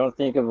 Don't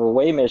think of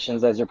away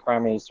missions as your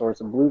primary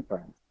source of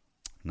blueprints.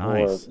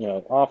 Nice.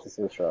 Or,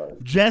 officer charge.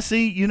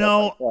 Jesse,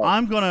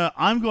 I'm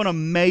gonna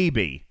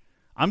maybe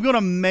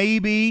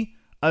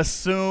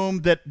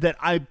assume that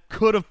I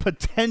could have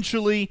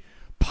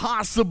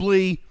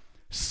possibly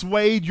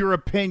swayed your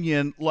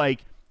opinion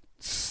like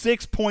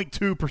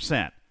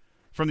 6.2%.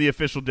 from the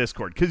official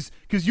Discord?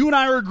 Because you and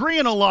I are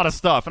agreeing on a lot of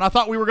stuff, and I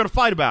thought we were going to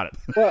fight about it.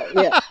 Well,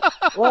 yeah.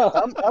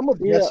 Well, I'm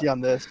with Jesse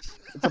on this.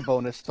 It's a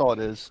bonus. That's all it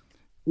is.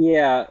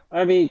 Yeah,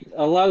 I mean,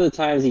 a lot of the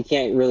times you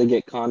can't really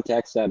get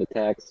context out of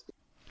text.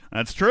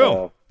 That's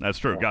true. That's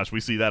true. Gosh, we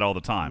see that all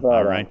the time.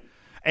 All right.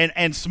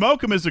 And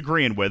Smokem is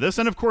agreeing with us,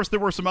 and of course there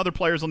were some other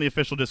players on the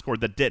official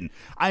Discord that didn't.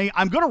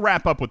 I'm going to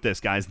wrap up with this,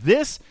 guys.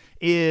 This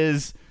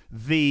is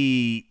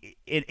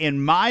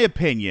in my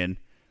opinion,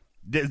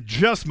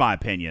 just my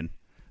opinion,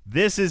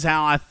 this is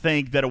how I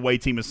think that away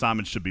team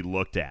assignments should be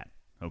looked at,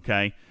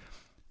 okay?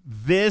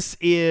 This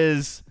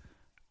is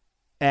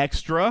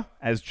extra,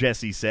 as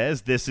Jesse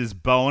says. This is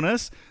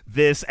bonus.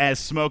 This, as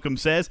Smokem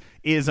says,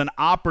 is an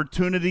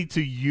opportunity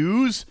to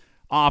use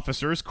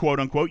officers,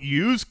 quote-unquote,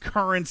 use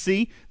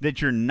currency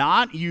that you're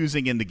not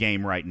using in the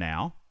game right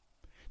now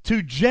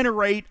to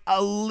generate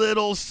a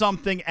little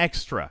something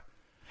extra.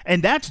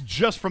 And that's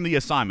just from the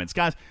assignments.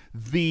 Guys,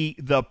 the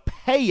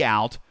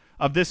payout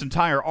of this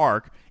entire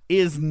arc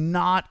is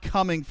not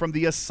coming from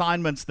the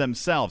assignments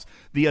themselves.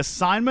 The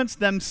assignments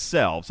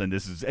themselves, and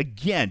this is,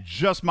 again,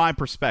 just my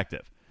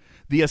perspective,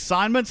 the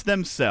assignments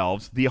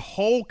themselves, the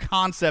whole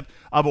concept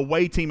of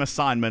away team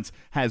assignments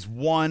has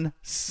one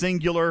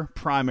singular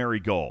primary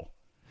goal.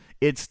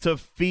 It's to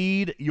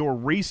feed your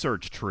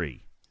research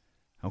tree,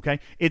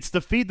 okay? It's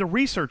to feed the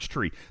research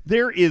tree.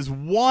 There is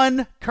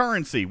one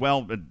currency,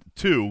 well,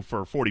 2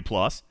 for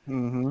 40+,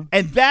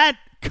 and that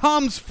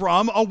comes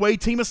from away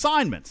team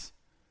assignments,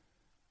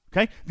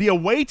 okay? The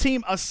away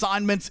team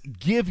assignments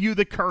give you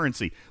the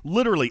currency.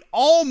 Literally,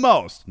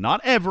 almost,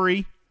 not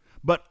every,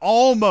 but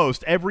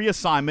almost every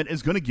assignment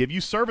is going to give you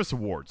service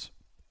awards.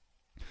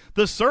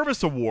 The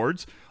service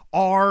awards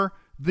are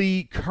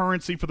the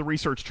currency for the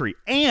research tree,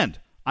 and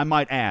I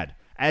might add,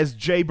 as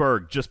Jay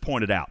Berg just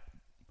pointed out,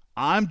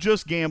 I'm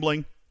just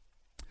gambling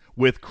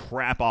with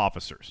crap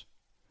officers.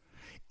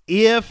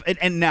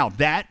 And now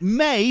that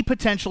may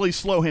potentially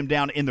slow him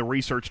down in the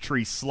research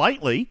tree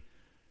slightly.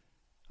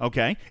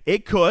 Okay,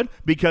 it could,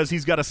 because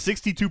he's got a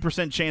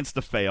 62% chance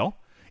to fail.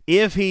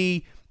 If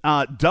he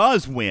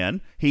does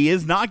win, he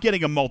is not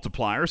getting a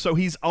multiplier, so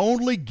he's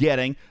only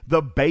getting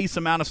the base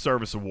amount of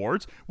service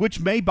awards, which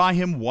may buy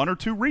him 1 or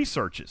 2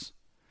 researches.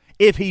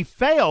 If he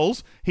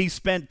fails, he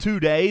spent 2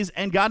 days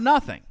and got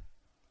nothing.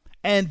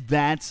 And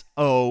that's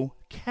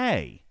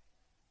okay.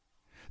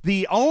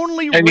 The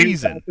only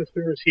reason...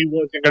 officers he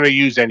wasn't going to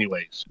use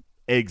anyways.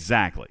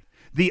 Exactly.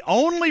 The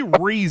only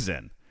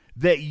reason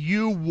that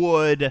you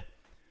would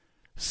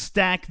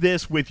stack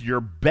this with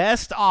your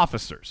best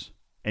officers,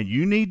 and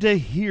you need to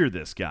hear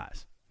this,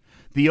 guys,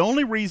 the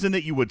only reason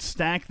that you would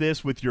stack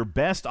this with your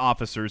best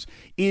officers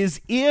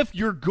is if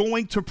you're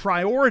going to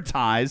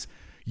prioritize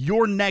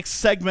your next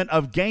segment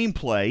of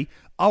gameplay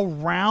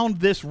around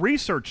this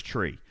research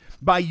tree.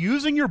 By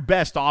using your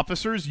best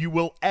officers, you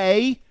will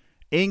A,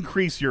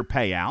 increase your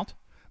payout,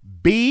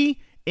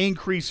 B,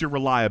 increase your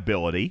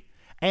reliability,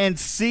 and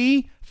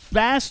C,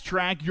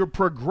 fast-track your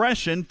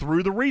progression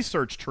through the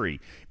research tree.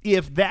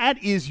 If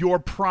that is your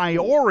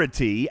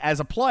priority as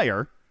a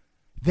player,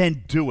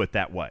 then do it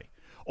that way.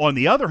 On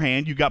the other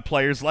hand, you got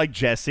players like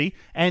Jesse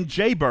and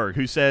Jayberg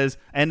who says,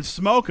 and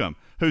Smokem,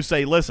 who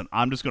say, listen,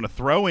 I'm just going to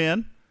throw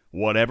in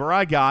whatever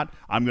I got.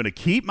 I'm going to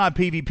keep my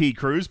PvP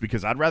crews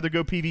because I'd rather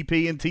go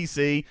PvP in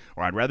TC,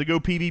 or I'd rather go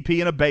PvP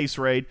in a base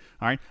raid.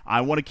 All right,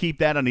 I want to keep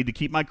that. I need to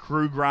keep my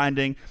crew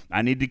grinding.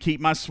 I need to keep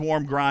my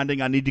swarm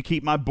grinding. I need to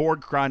keep my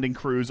Borg grinding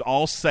crews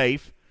all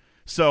safe.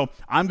 So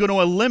I'm going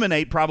to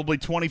eliminate probably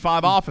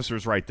 25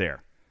 officers right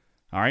there.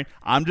 All right,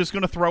 I'm just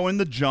going to throw in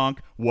the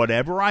junk.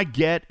 Whatever I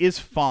get is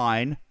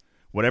fine.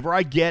 Whatever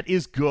I get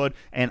is good,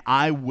 and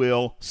I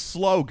will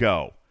slow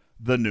go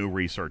the new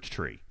research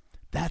tree.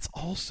 That's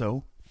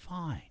also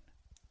fine.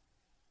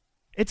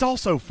 It's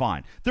also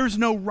fine. There's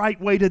no right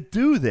way to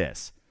do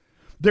this.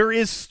 There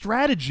is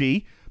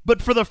strategy,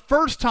 but for the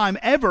first time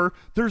ever,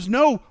 there's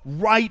no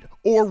right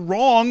or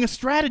wrong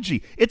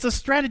strategy. It's a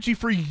strategy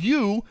for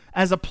you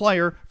as a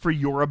player for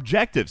your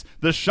objectives.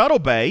 The shuttle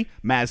bay,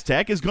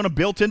 Maztec, is going to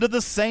build into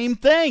the same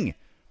thing.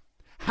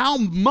 How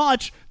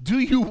much do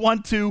you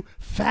want to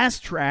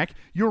fast-track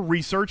your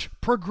research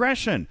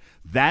progression?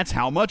 That's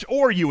how much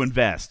ore you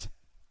invest.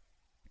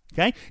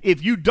 Okay?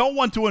 If you don't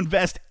want to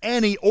invest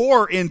any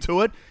ore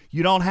into it,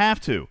 you don't have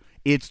to.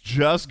 It's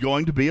just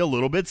going to be a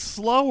little bit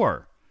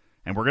slower.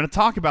 And we're going to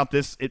talk about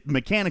this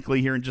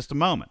mechanically here in just a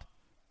moment.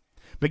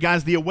 But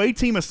guys, the away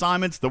team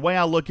assignments, the way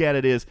I look at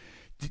it is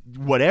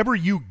whatever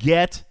you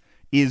get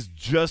is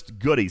just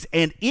goodies.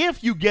 And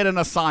if you get an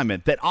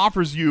assignment that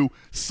offers you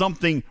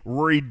something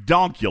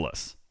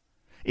redonkulous,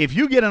 if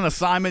you get an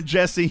assignment,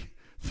 Jesse,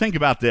 think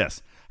about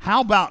this.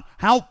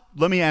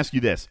 Let me ask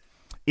you this.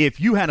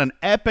 If you had an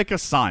epic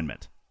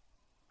assignment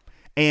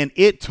and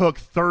it took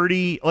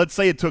 20,000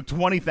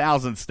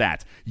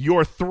 stats,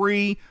 your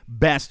 3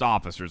 best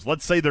officers,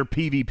 let's say they're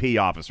PvP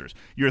officers,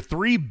 your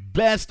 3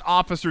 best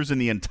officers in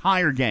the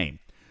entire game.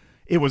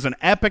 It was an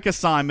epic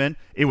assignment.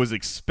 It was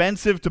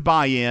expensive to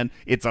buy in.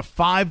 It's a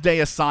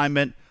 5-day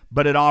assignment,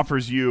 but it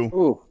offers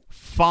you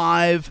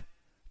 5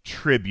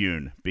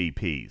 Tribune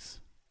BPs.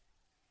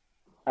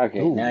 Okay,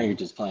 Ooh. now you're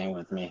just playing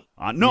with me.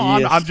 No,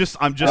 Yes.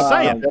 I'm just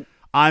saying.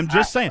 I'm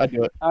just saying. I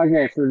do it.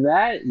 Okay, for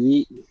that,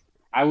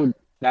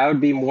 that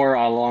would be more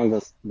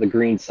along the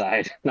green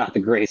side, not the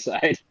gray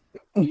side.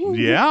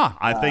 Yeah,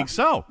 I think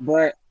so.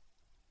 But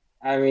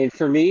I mean,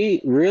 for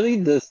me,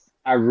 really,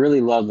 I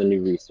really love the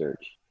new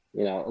research.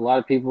 You know, a lot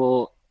of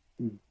people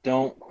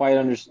don't quite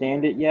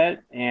understand it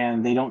yet,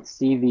 and they don't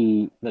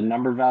see the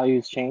number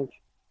values change.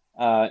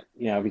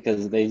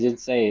 Because they did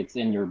say it's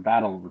in your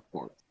battle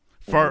report.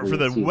 For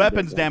the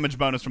weapons damage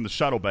bonus from the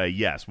shuttle bay,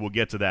 yes, we'll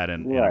get to that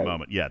in a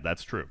moment. Yeah,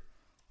 that's true.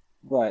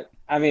 But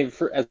I mean,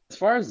 as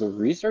far as the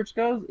research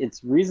goes,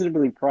 it's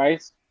reasonably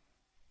priced,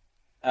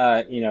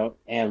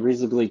 and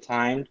reasonably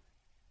timed.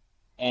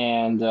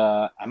 And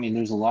I mean,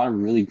 there's a lot of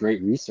really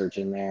great research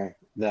in there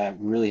that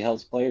really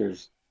helps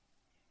players.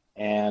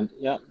 And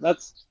yeah,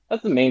 that's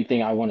the main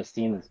thing I want to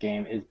see in this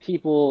game is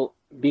people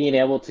being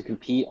able to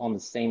compete on the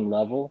same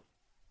level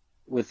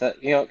with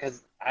that,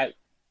 because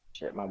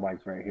my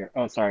wife's right here.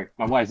 Oh, sorry,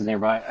 my wife's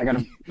nearby. I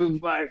gotta move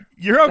by.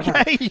 You're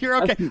okay.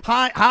 You're okay.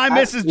 Hi,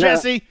 Mrs.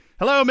 Jessie.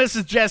 Hello,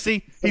 Mrs.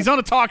 Jessie. He's on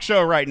a talk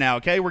show right now.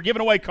 Okay, we're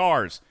giving away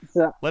cars.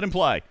 Let him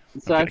play.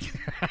 So okay.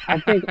 I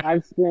think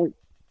I've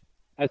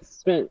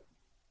spent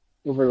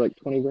over like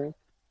 20 grand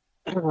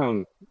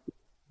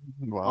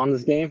on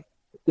this game.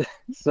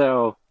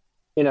 So,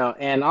 and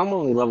I'm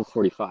only level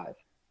 45.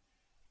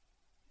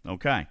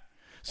 Okay.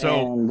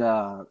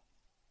 So,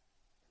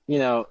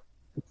 and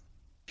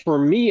for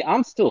me,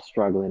 I'm still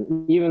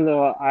struggling, even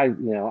though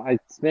I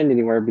spend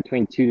anywhere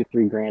between $2 to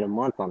 $3 grand a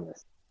month on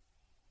this.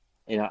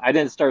 I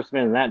didn't start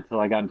spending that until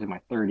I got into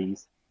my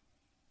 30s.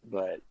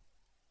 But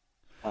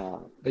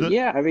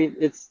yeah, I mean,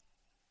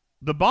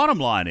 the bottom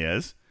line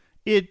is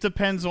it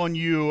depends on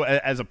you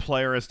as a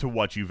player as to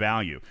what you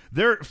value.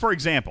 For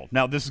example,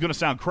 now this is going to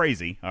sound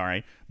crazy, all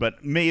right,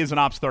 but me as an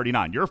Ops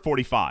 39, you're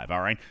 45, all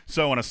right?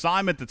 So an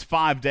assignment that's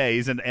 5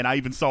 days, and I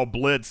even saw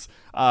Blitz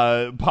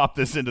pop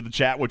this into the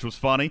chat, which was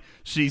funny.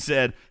 She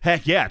said,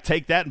 heck yeah,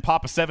 take that and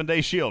pop a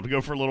 7-day shield to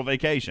go for a little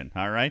vacation,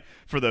 all right,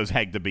 for those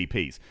Hegda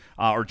BPs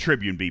or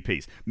Tribune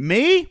BPs.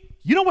 Me,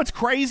 you know what's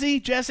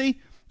crazy,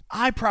 Jesse?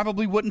 I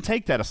probably wouldn't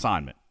take that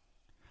assignment.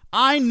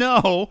 I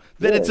know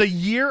that it's a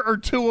year or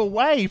two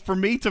away for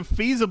me to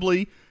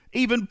feasibly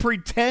even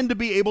pretend to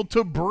be able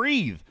to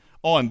breathe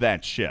on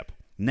that ship.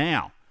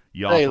 Now,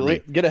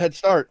 get a head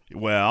start.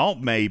 Well,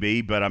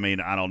 maybe, but I mean,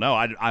 I don't know.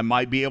 I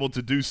might be able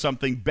to do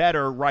something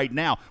better right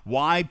now.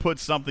 Why put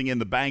something in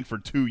the bank for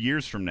 2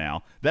 years from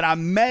now that I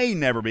may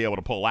never be able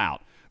to pull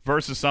out?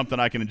 Versus something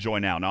I can enjoy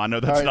now. Now I know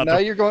that's not. Now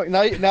you're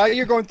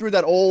going through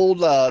that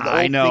old,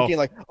 thinking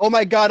like, oh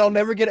my God, I'll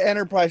never get an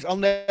Enterprise. I'll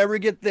never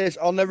get this.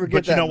 I'll never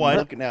get that. But you know what?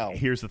 Look now.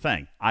 Here's the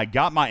thing. I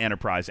got my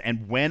Enterprise,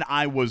 and when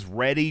I was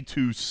ready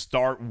to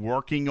start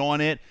working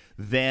on it,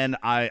 then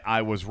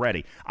I was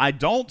ready. I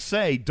don't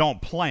say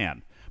don't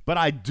plan, but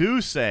I do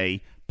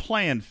say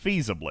plan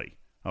feasibly.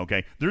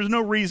 Okay, there's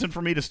no reason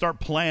for me to start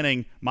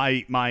planning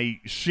my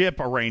ship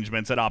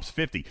arrangements at Ops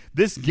 50.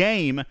 This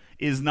game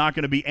is not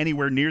going to be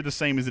anywhere near the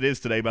same as it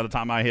is today by the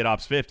time I hit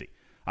Ops 50.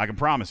 I can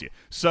promise you.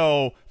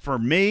 So for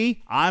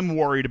me, I'm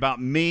worried about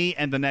me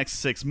and the next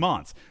 6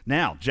 months.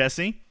 Now,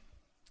 Jesse,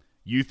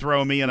 you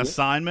throw me an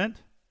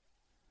assignment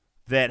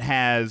that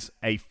has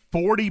a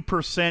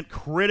 40%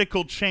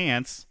 critical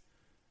chance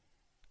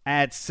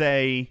at,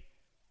 say,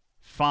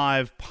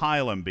 5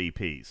 pylon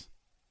BPs.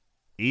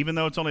 Even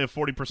though it's only a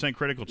 40%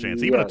 critical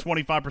chance, even a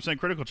 25%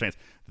 critical chance,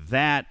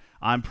 that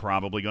I'm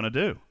probably going to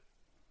do.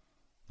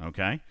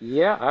 Okay?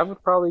 Yeah, I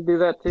would probably do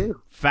that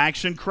too.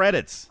 Faction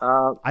credits.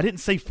 I didn't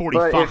say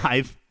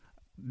 45.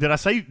 Did I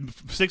say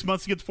 6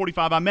 months to get to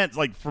 45? I meant,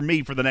 like, for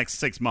me, for the next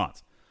 6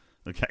 months.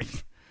 Okay?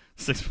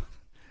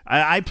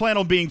 I plan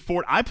on being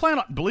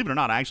believe it or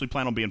not, I actually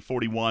plan on being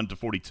 41 to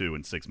 42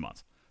 in 6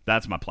 months.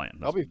 That's my plan.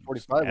 I'll be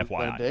 45 in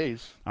FYI. 10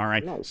 days. All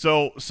right. Nice.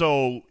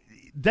 So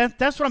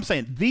that's what I'm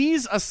saying.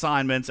 These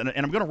assignments, and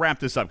I'm going to wrap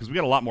this up because we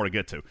got a lot more to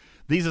get to.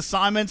 These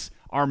assignments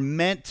are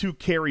meant to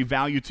carry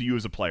value to you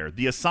as a player.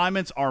 The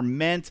assignments are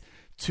meant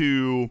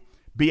to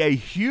be a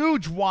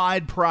huge,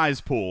 wide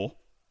prize pool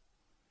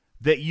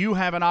that you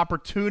have an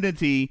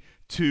opportunity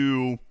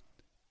to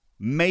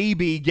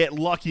maybe get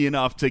lucky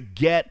enough to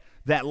get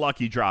that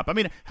lucky drop. I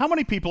mean, how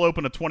many people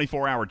open a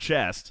 24-hour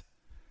chest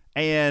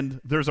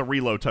and there's a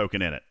reload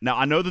token in it? Now,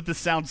 I know that this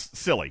sounds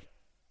silly,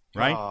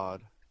 right?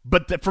 God.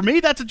 But for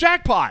me, that's a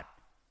jackpot.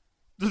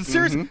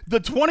 Seriously, the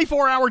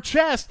 24-hour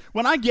chest,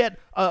 when I get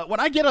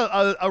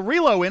a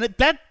reload in it,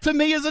 that to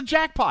me is a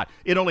jackpot.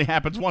 It only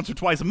happens once or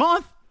twice a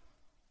month.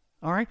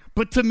 All right?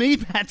 But to me,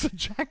 that's a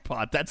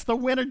jackpot. That's the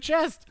winner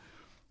chest.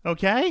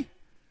 Okay?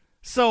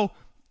 So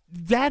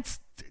that's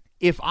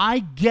if I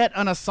get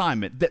an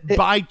assignment that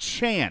by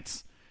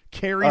chance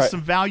carries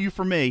some value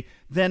for me,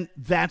 then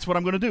that's what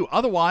I'm going to do.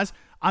 Otherwise,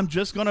 I'm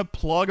just going to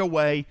plug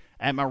away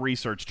at my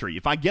research tree.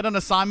 If I get an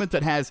assignment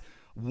that has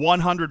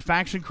 100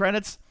 faction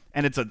credits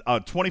and it's a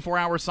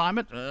 24-hour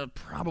assignment,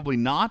 probably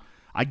not.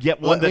 I get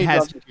one that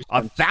has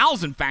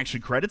 1,000 faction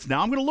credits.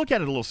 Now I'm going to look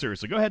at it a little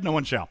seriously. Go ahead, no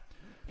one shall.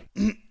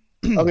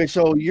 Okay,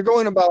 so you're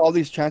going about all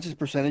these chances,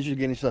 percentages,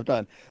 getting stuff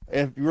done.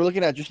 If you're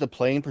looking at just the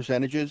playing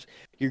percentages,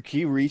 your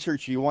key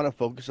research you want to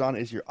focus on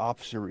is your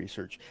officer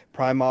research,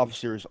 prime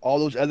officers, all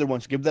those other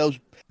ones. Give those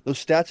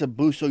stats a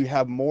boost so you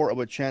have more of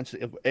a chance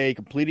of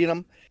completing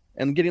them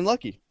and getting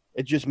lucky.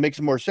 It just makes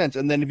more sense.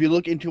 And then if you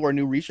look into our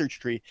new research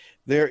tree,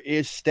 there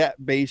is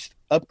stat-based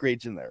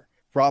upgrades in there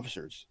for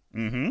officers.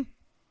 Mm-hmm.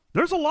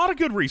 There's a lot of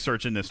good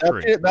research in this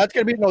tree. That's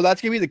gonna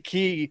be the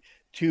key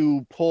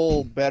to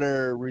pull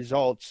better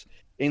results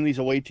in these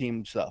away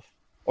team stuff,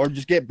 or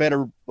just get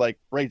better like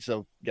rates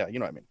of you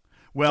know what I mean.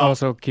 Well,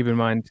 also keep in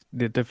mind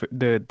the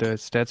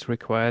stats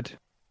required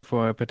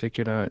for a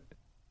particular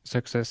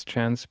success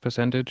chance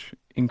percentage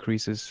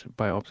increases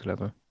by ops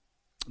level.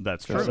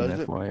 That's true.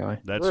 That's FYI.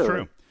 That's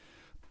true.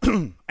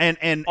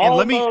 and All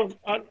let me those,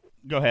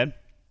 go ahead.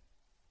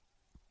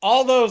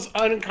 All those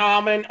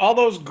uncommon, all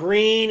those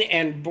green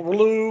and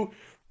blue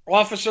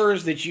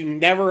officers that you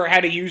never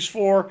had a use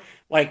for.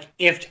 Like,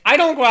 if I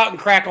don't go out and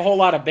crack a whole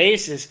lot of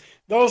bases,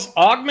 those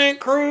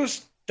augment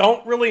crews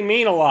don't really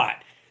mean a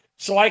lot.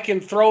 So I can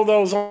throw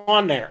those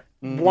on there.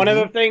 Mm-hmm. One of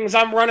the things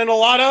I'm running a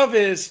lot of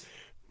is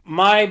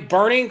my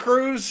burning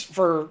crews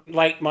for,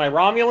 like, my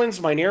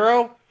Romulans, my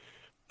Nero.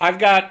 I've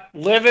got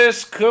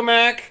Livis,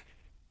 Kumak,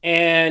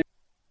 and...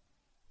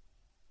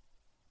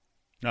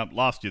 No,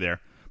 lost you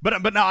there.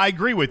 But no, I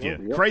agree with you.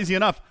 Yep. Crazy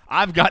enough,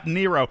 I've got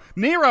Nero.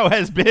 Nero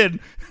has been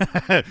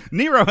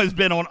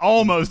on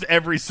almost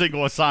every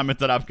single assignment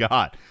that I've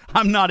got.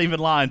 I'm not even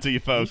lying to you,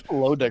 folks.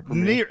 Below deck for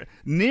me.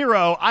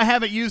 Nero, I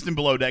haven't used him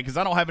below deck because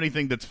I don't have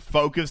anything that's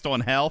focused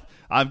on health.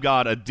 I've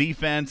got a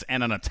defense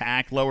and an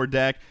attack lower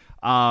deck.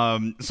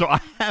 So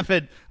I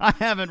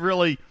haven't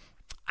really.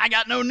 I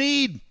got no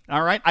need.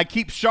 All right, I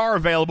keep Char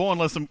available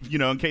unless I'm,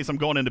 in case I'm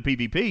going into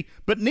PvP.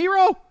 But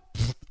Nero.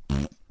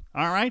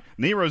 All right,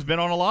 Nero's been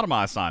on a lot of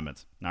my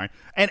assignments. All right,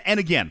 and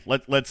again,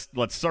 let's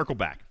circle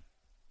back.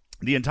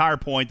 The entire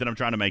point that I'm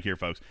trying to make here,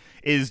 folks,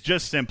 is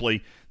just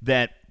simply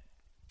that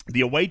the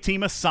away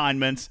team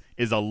assignments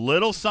is a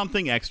little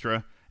something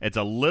extra. It's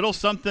a little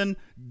something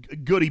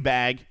goodie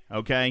bag.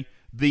 Okay,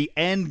 the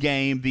end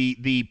game,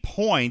 the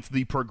point,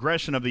 the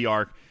progression of the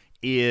arc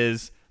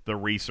is the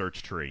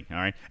research tree. All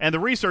right, and the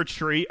research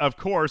tree, of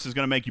course, is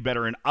going to make you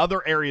better in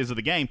other areas of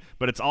the game,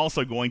 but it's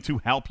also going to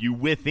help you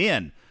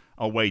within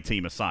away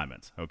team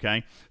assignments,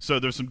 okay? So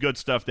there's some good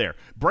stuff there.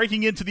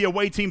 Breaking into the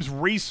away team's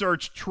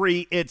research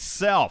tree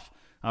itself,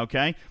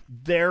 okay?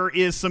 There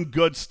is some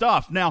good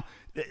stuff. Now,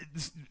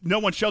 No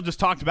One Shell just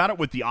talked about it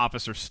with the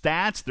officer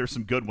stats. There's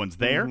some good ones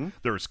there. Mm-hmm.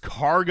 There's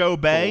Cargo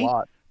Bay.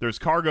 There's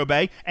Cargo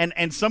Bay.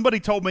 And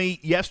somebody told me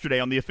yesterday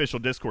on the official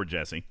Discord,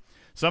 Jesse,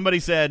 somebody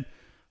said,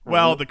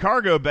 well, the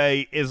Cargo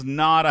Bay is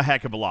not a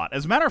heck of a lot.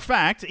 As a matter of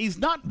fact, he's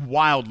not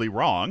wildly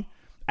wrong.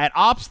 At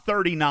Ops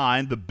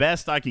 39, the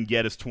best I can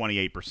get is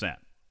 28%.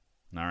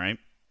 All right?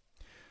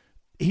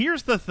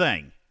 Here's the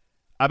thing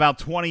about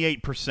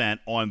 28%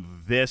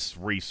 on this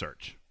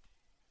research.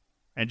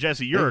 And,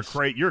 Jesse, you're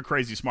a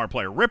crazy smart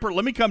player. Ripper,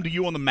 let me come to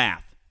you on the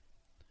math.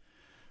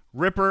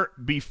 Ripper,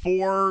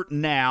 before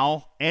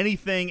now,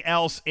 anything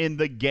else in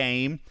the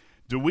game,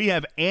 do we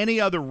have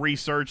any other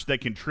research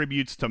that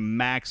contributes to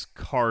max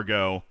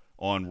cargo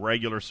on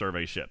regular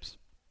survey ships?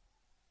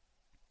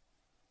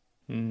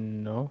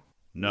 No.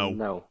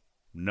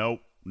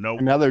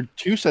 Another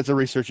two sets of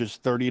research is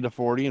 30 to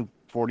 40 and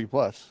 40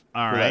 plus.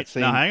 All right.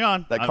 Now, hang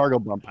on. That cargo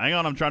bump. Hang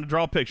on. I'm trying to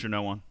draw a picture,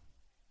 No One.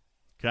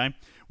 Okay.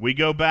 We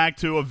go back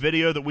to a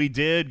video that we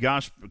did,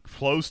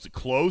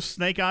 close,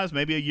 Snake Eyes,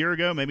 maybe a year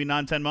ago, maybe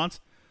 9-10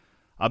 months,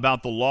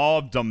 about the law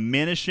of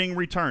diminishing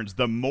returns.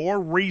 The more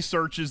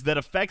researches that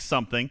affect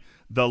something,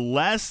 the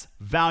less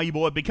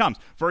valuable it becomes.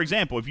 For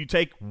example, if you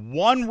take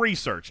one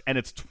research and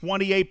it's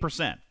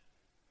 28%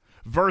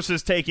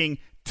 versus taking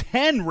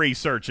 10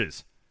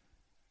 researches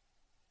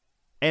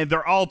and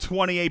they're all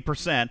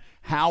 28%,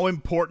 how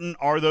important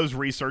are those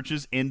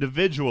researches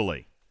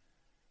individually?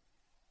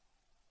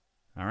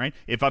 All right.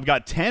 If I've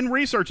got 10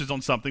 researches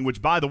on something,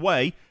 which, by the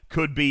way,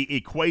 could be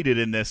equated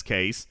in this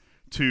case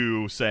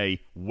to,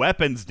 say,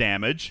 weapons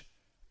damage,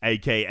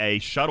 a.k.a.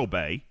 Shuttle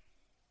Bay,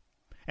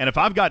 and if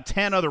I've got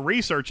 10 other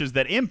researches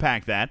that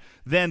impact that,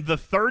 then the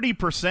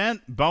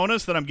 30%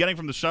 bonus that I'm getting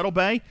from the Shuttle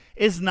Bay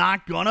is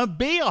not going to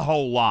be a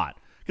whole lot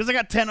because I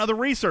got 10 other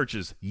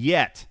researches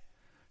yet.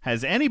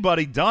 Has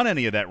anybody done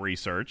any of that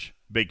research?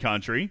 Big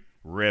Country,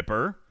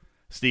 Ripper,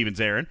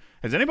 Stevens Aaron.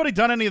 Has anybody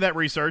done any of that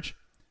research?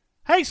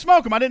 Hey,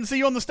 Smoke 'em, I didn't see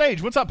you on the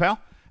stage. What's up, pal?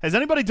 Has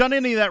anybody done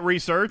any of that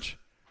research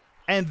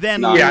and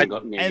then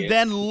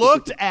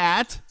looked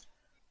at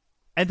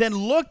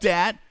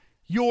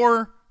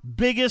your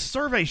biggest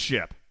survey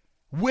ship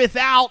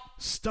without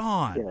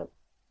Ston?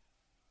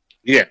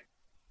 Yeah.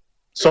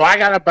 So I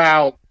got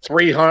about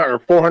 300 or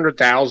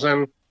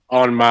 400,000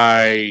 on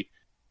my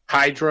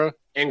Hydra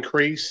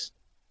increase,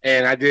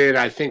 and I did,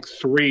 I think,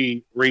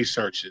 3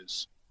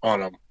 researches on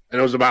them, and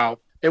it was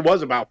about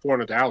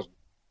 400,000.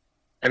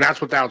 And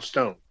that's without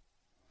Stone.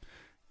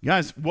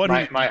 Guys,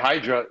 my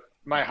Hydra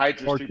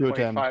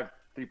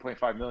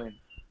 3.5 million.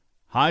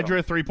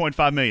 Hydra,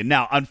 3.5 million.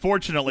 Now,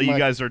 unfortunately, you My-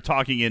 guys are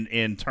talking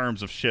in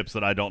terms of ships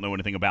that I don't know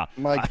anything about.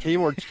 My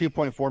keyword's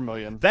 2.4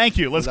 million. Thank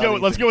you. Let's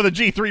Without go with a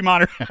G3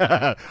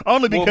 monitor.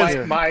 Only Well,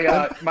 because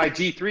my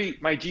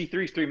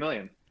G3 is 3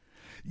 million.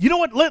 you know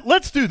what?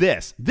 Let's do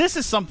this. This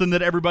is something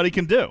that everybody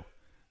can do.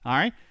 All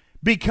right?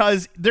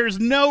 Because there's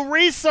no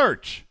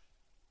research.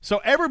 So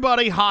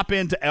everybody hop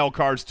into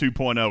LCards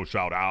 2.0.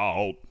 Shout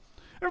out.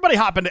 Everybody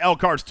hop into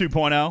LCards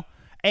 2.0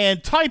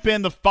 and type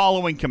in the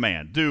following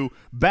command. Do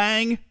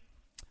bang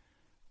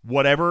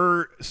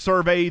whatever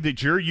survey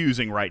that you're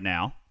using right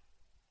now.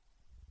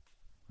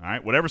 All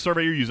right? Whatever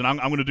survey you're using. I'm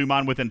going to do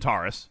mine with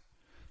Antares.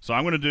 So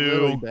I'm going to do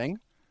Literally bang.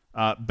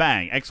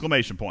 bang,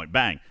 exclamation point,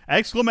 bang.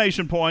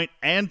 Exclamation point,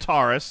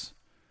 Antares,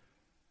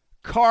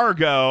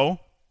 cargo,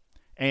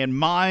 and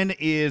mine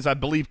is, I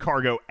believe,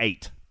 cargo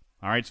 8.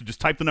 All right, so just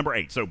type the number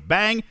 8. So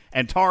bang,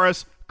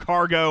 Antares,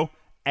 cargo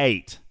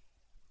 8.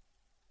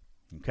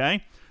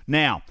 Okay?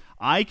 Now,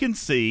 I can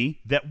see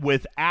that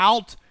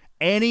without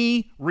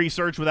any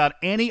research, without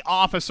any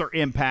officer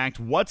impact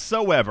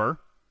whatsoever,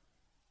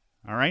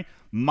 all right,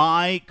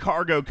 my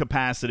cargo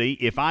capacity,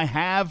 if I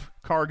have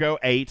cargo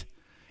 8,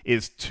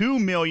 is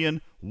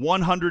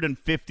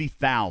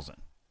 2,150,000.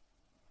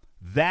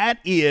 That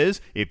is,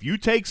 if you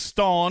take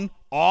Stone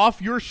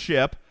off your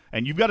ship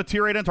and you've got a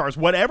tier 8 Antares,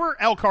 whatever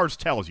LCARS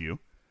tells you,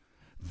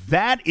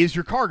 that is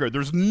your cargo.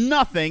 There's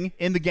nothing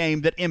in the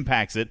game that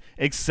impacts it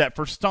except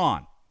for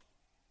Stone.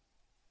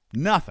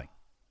 Nothing.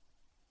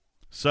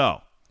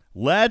 So,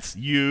 let's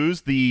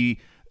use the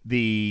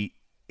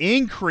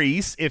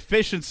increase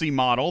efficiency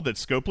model that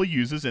Scopely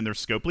uses in their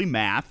Scopely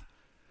math.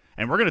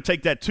 And we're going to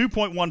take that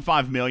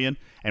 2.15 million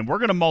and we're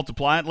going to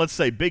multiply it. Let's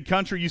say Big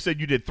Country, you said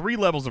you did 3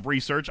 levels of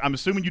research. I'm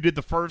assuming you did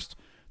the first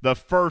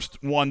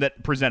one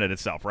that presented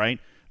itself, right?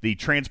 The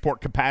transport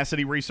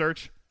capacity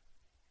research.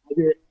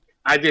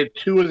 I did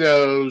 2 of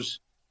those,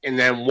 and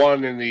then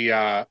 1 in the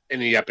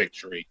Epic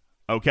tree.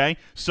 Okay,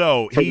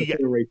 so he got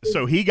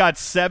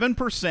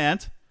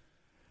 7%.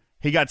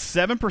 He got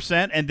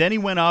 7%, and then he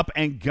went up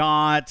and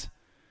got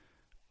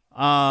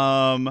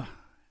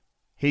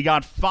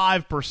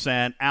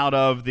 5% out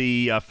of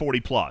the 40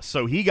 plus.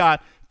 So he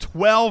got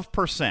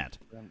 12%.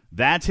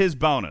 That's his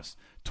bonus,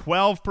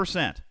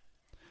 12%.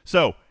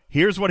 So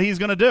here's what he's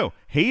going to do.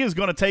 He is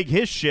going to take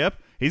his ship.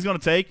 He's going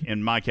to take,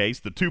 in my case,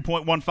 the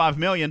 2.15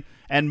 million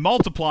and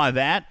multiply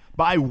that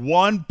by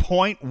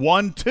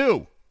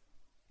 1.12.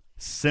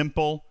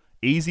 Simple,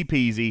 easy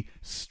peasy,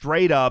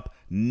 straight up,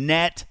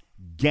 net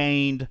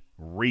gained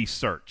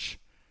research.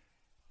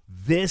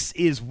 This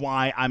is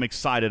why I'm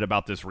excited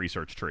about this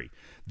research tree.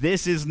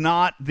 This is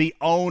not the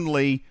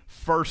only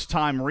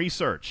first-time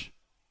research.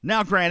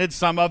 Now, granted,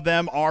 some of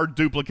them are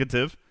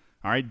duplicative.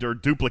 All right, they're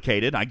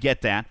duplicated. I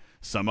get that.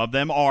 Some of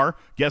them are.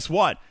 Guess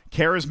what?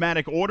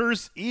 Charismatic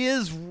Orders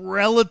is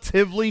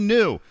relatively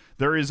new.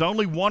 There is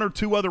only 1 or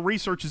 2 other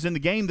researches in the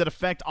game that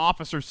affect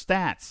officer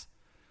stats.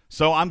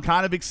 So I'm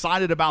kind of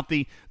excited about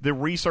the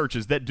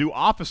researches that do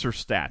officer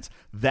stats.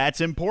 That's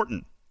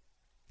important,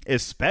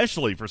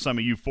 especially for some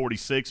of you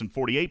 46 and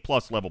 48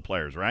 plus level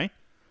players, right?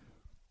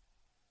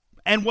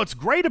 And what's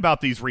great about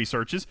these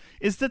researches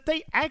is that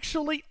they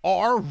actually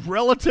are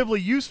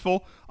relatively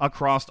useful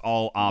across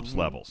all ops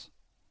levels.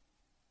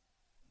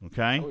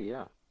 Okay? Oh,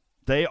 yeah.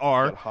 They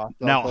are.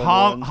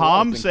 Now,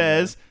 Ham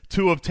says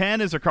 2 of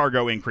 10 is a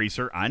cargo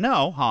increaser. I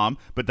know, Ham,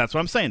 but that's what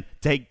I'm saying.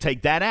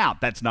 Take that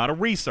out. That's not a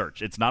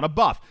research. It's not a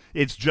buff.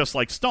 It's just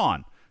like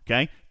Stone.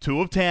 Okay?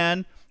 2 of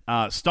 10,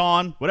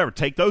 Stone, whatever.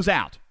 Take those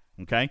out.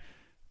 Okay?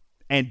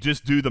 And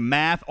just do the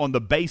math on the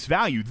base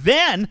value.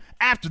 Then,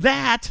 after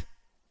that,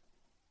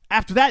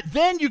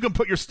 then you can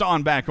put your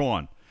Stone back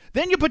on.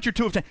 Then you put your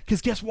 2 of 10.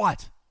 Because guess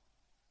what?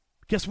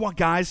 Guess what,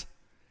 guys?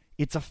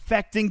 It's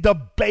affecting the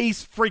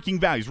base freaking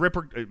values.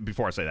 Ripper,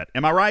 before I say that,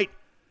 am I right?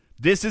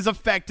 This is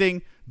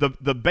affecting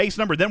the base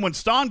number. Then when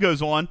Stone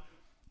goes on,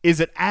 is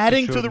it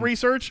adding to the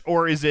research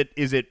or is it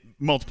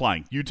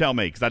multiplying? You tell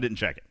me, because I didn't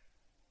check it.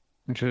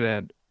 It should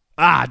add.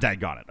 Ah,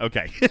 daggone it.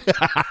 Okay.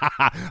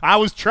 I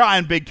was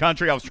trying, Big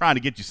Country. I was trying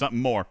to get you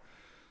something more.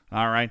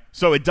 All right.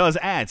 So it does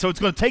add. So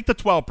it's going to take the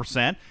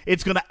 12%.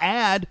 It's going to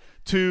add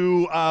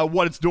to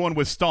what it's doing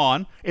with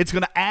Stone. It's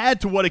going to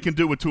add to what it can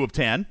do with 2 of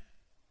 10.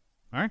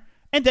 All right.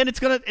 And then it's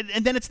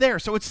there.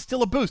 So it's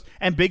still a boost.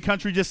 And Big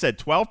Country just said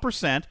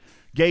 12%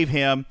 gave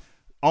him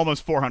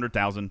almost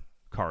 400,000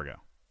 cargo.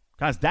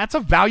 Guys, that's a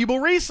valuable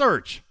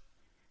research.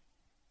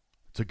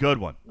 It's a good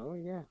one. Oh,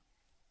 yeah.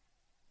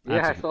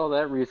 Yeah, I saw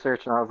that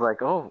research and I was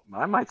like, oh,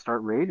 I might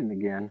start raiding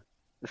again.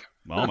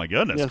 Oh, my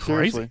goodness. Yeah, crazy.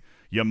 seriously.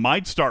 You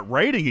might start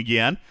raiding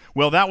again.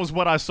 Well, that was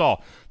what I saw.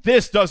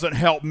 This doesn't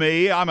help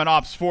me. I'm an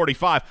Ops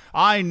 45.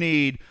 I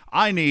need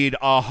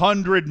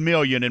 100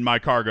 million in my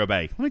cargo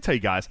bay. Let me tell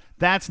you guys,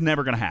 that's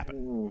never going to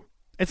happen.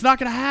 It's not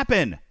going to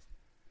happen.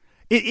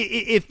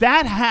 If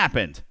that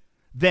happened,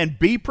 then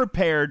be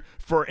prepared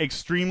for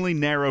extremely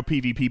narrow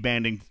PvP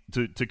banding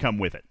to come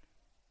with it.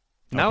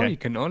 Now Okay. you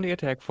can only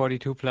attack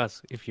 42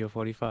 plus if you're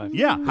 45.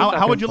 Yeah, Just how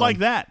having would you fun. like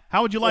that?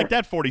 How would you like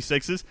that,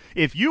 46s?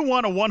 If you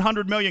want a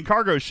 100 million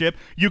cargo ship,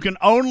 you can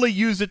only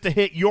use it to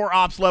hit your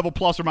ops level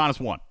plus or minus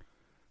 1.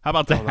 How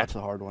about that? Oh, that's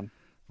a hard one.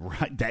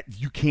 Right, that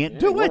you can't You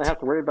do wouldn't it. have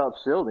to worry about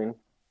shielding.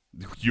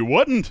 You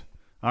wouldn't.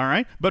 All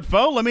right, but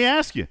Fo, let me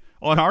ask you: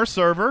 on our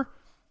server,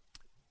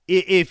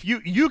 if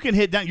you can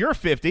hit down, you're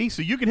 50,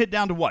 so you can hit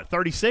down to what?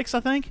 36, I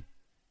think.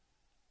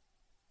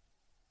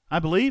 I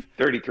believe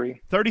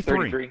 33.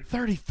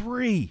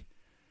 33.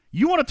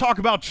 You want to talk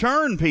about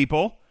churn,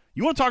 people?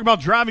 You want to talk about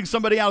driving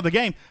somebody out of the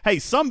game? Hey,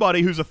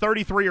 somebody who's a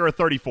 33 or a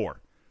 34.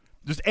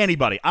 Just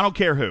anybody. I don't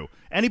care who.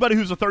 Anybody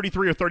who's a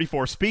 33 or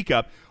 34, speak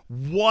up.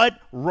 What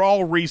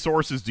raw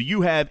resources do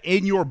you have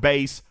in your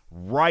base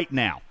right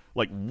now?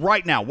 Like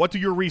right now, what do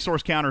your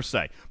resource counters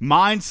say?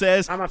 Mine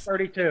says I'm a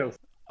 32.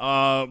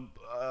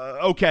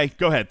 Okay,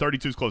 go ahead.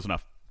 32 is close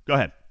enough. Go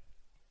ahead.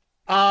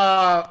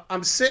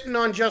 I'm sitting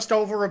on just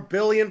over 1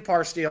 billion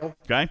par steel.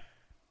 Okay.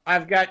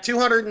 I've got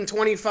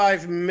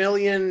 225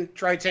 million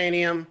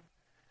tritanium,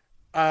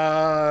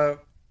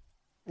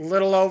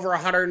 little over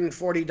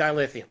 140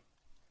 dilithium.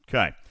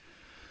 Okay.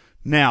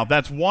 Now,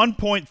 that's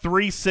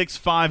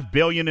 1.365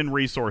 billion in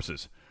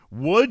resources.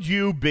 Would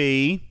you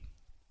be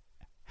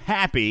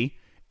happy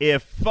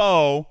if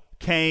Foe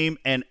came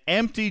and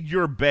emptied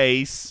your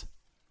base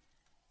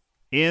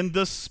in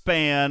the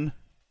span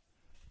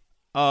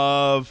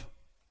of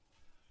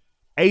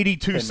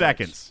 82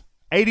 seconds?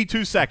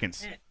 82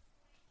 seconds.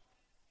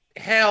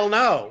 Hell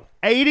no.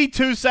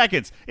 82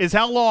 seconds is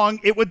how long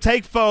it would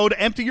take Foe to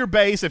empty your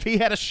base if he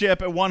had a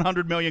ship at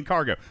 100 million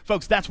cargo.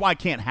 Folks, that's why it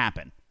can't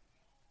happen.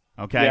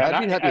 Okay? Yeah, I'd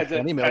And be happy with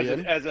 20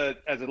 million. As a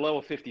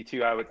level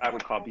 52, I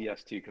would call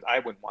BS2 because I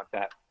wouldn't want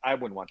that. I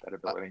wouldn't want that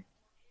ability.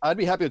 I'd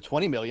be happy with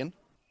 20 million.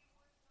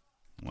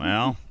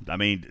 Well, I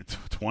mean,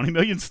 20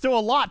 million's still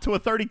a lot to a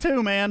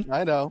 32, man.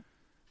 I know.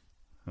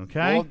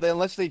 Okay? Well, then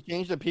unless they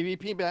change the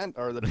PvP band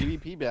or the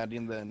PvP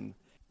banding, then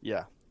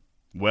yeah.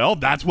 Well,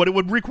 that's what it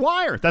would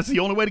require. That's the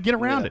only way to get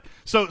around it.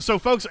 So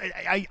folks,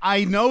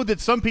 I know that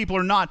some people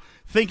are not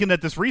thinking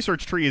that this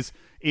research tree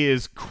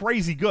is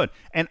crazy good.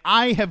 And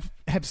I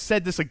have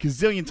said this a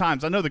gazillion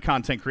times. I know the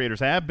content creators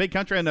have. Big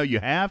Country, I know you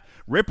have.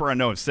 Ripper, I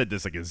know, have said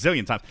this a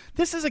gazillion times.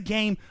 This is a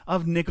game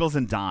of nickels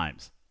and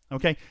dimes.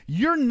 Okay?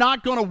 You're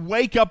not going to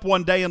wake up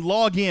one day and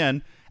log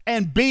in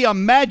and be a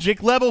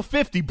magic level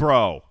 50,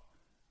 bro.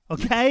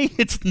 Okay?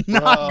 It's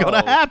not going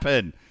to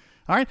happen.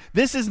 All right?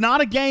 This is not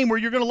a game where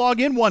you're going to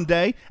log in one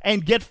day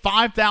and get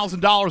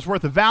 $5,000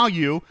 worth of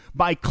value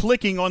by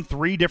clicking on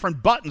 3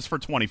 different buttons for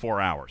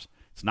 24 hours.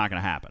 It's not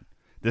going to happen.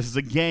 This is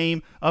a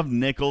game of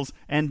nickels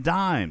and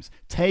dimes.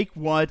 Take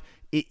what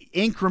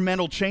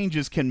incremental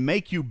changes can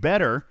make you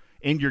better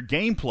in your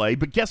gameplay,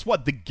 but guess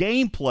what? The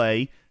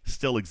gameplay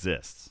still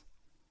exists.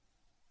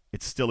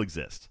 It still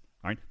exists.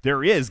 All right?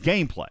 There is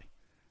gameplay.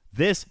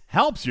 This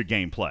helps your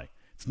gameplay.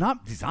 It's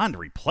not designed to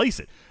replace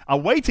it.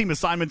 Away team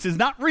assignments is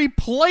not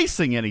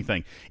replacing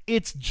anything.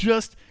 It's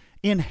just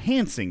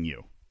enhancing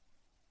you.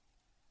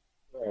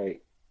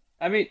 Right.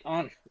 I mean,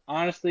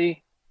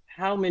 honestly,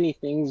 how many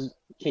things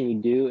can you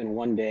do in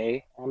one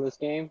day on this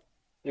game?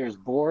 There's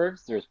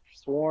boards, there's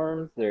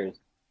swarms, there's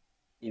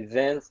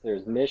events,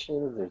 there's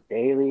missions, there's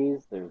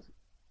dailies, there's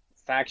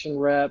faction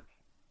rep.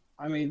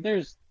 I mean,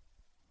 there's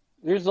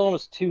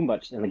almost too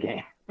much in the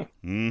game.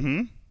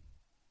 Mm-hmm.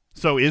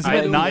 So isn't I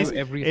it do nice?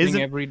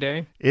 everything every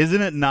day.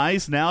 Isn't it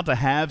nice now to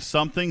have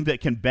something that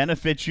can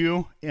benefit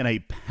you in a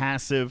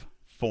passive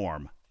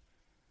form?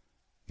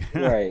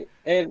 Right.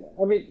 And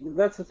I mean,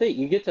 that's the thing.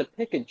 You get to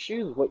pick and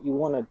choose what you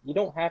want to. You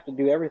don't have to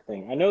do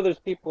everything. I know there's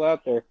people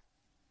out there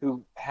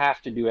who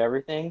have to do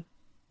everything,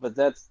 but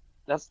that's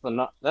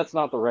not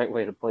the right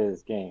way to play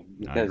this game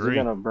because you're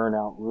going to burn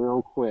out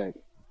real quick.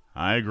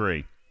 I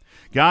agree.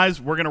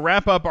 Guys, we're going to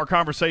wrap up our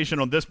conversation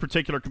on this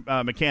particular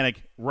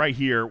mechanic right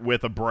here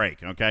with a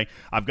break, okay?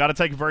 I've got to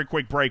take a very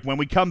quick break. When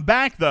we come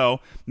back,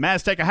 though,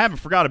 Maztec, I haven't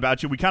forgot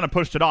about you. We kind of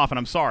pushed it off, and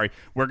I'm sorry.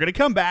 We're going to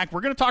come back.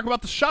 We're going to talk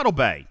about the Shuttle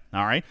Bay,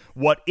 all right?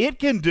 What it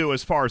can do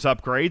as far as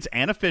upgrades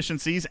and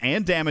efficiencies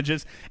and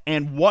damages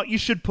and what you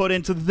should put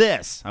into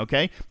this,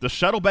 okay? The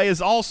Shuttle Bay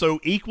is also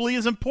equally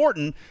as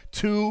important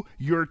to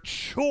your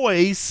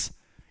choice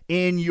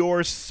in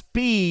your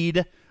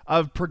speed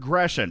of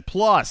progression,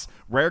 plus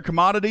rare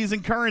commodities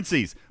and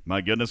currencies.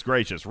 My goodness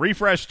gracious.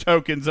 Refresh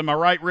tokens, am I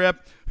right,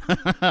 Rip?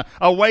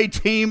 Away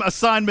team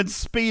assignment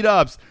speed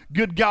ups.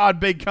 Good God,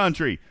 Big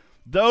Country.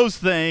 Those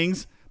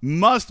things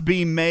must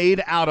be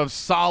made out of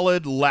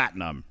solid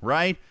latinum,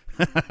 right?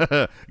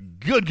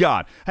 Good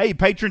God. Hey,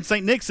 Patron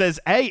St. Nick says,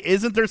 hey,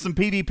 isn't there some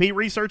PvP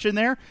research in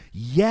there?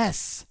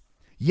 Yes.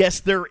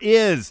 Yes, there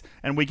is,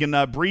 and we can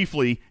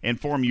briefly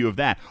inform you of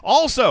that.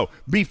 Also,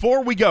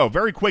 before we go,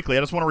 very quickly, I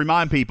just want to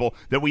remind people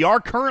that we are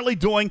currently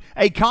doing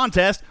a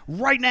contest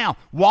right now.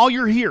 While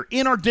you're here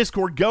in our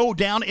Discord, go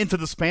down into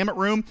the Spam It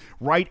room,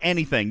 write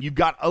anything. You've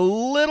got a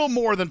little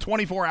more than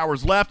 24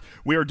 hours left.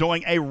 We are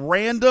doing a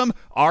random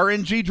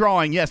RNG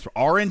drawing. Yes,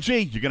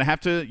 RNG. You're gonna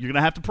have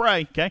to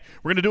pray. Okay,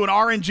 we're gonna do an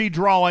RNG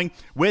drawing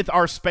with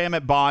our Spam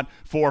It bot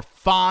for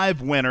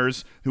 5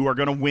 winners who are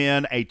gonna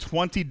win a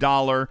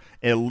 $20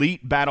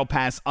 Elite Battle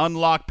Pass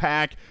unlock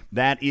pack.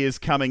 That is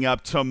coming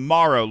up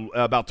tomorrow,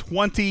 about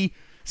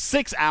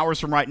 26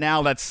 hours from right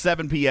now. That's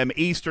 7 p.m.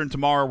 Eastern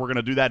tomorrow. We're going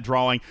to do that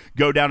drawing.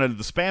 Go down into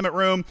the Spam It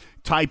room,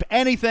 type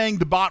anything.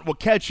 The bot will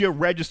catch you,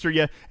 register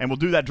you, and we'll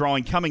do that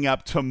drawing coming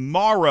up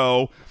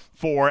tomorrow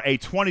for a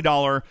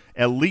 $20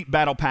 Elite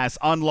Battle Pass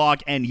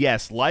unlock. And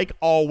yes, like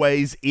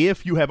always,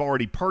 if you have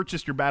already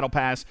purchased your Battle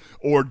Pass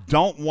or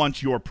don't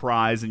want your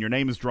prize and your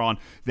name is drawn,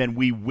 then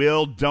we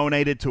will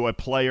donate it to a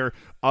player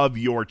of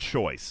your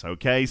choice,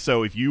 okay?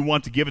 So if you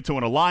want to give it to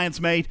an alliance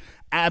mate,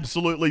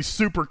 absolutely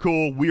super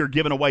cool. We are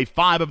giving away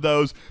 5 of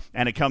those,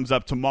 and it comes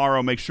up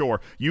tomorrow. Make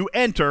sure you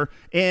enter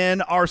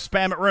in our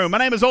Spam It room. My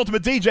name is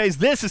Ultimate DJs.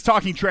 This is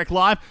Talking Trek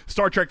Live,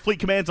 Star Trek Fleet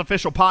Command's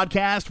official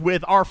podcast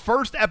with our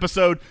first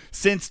episode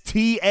since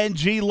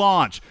TNG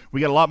launch. We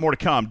got a lot more to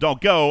come.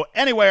 Don't go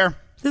anywhere.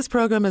 This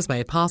program is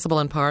made possible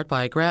in part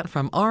by a grant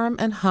from Arm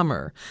 &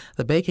 Hummer,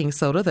 the baking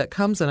soda that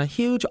comes in a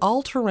huge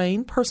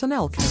all-terrain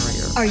personnel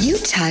carrier. Are you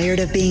tired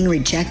of being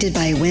rejected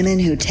by women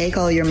who take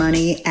all your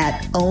money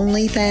at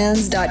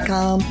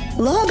OnlyFans.com?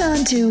 Log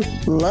on to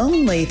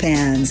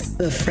LonelyFans,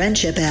 the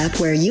friendship app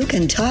where you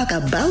can talk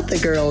about the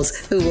girls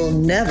who will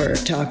never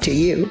talk to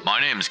you.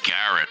 My name's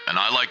Garrett, and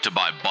I like to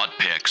buy butt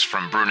pics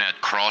from brunette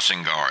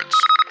crossing guards.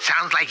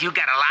 Sounds like you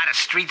got a lot of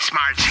street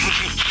smarts.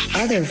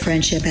 Other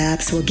friendship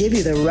apps will give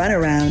you the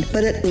runaround,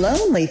 but at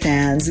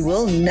LonelyFans,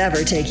 we'll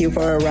never take you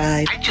for a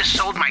ride. I just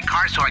sold my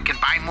car so I can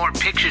buy more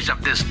pictures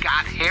of this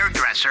goth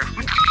hairdresser.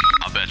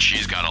 I'll bet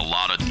she's got a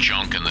lot of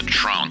junk in the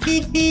trunk.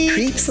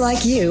 Creeps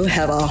like you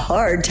have a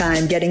hard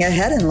time getting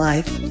ahead in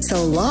life.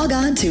 So log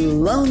on to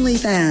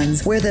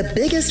LonelyFans, where the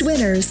biggest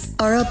winners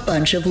are a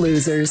bunch of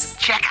losers.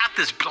 Check out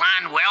this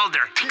blonde welder.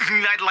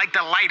 I'd like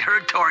to light her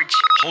torch.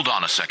 Hold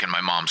on a second,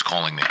 my mom's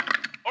calling me.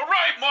 All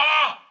right, Ma,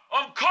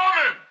 I'm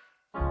coming.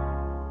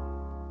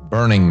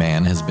 Burning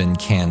Man has been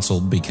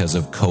canceled because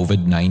of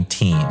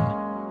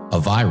COVID-19, a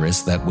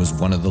virus that was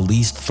one of the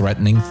least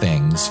threatening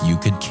things you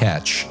could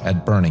catch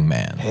at Burning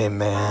Man. Hey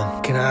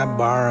man, can I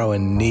borrow a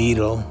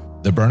needle?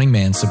 The Burning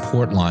Man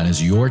support line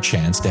is your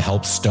chance to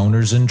help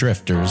stoners and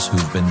drifters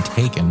who've been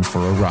taken for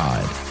a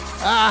ride.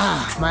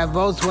 Ah, my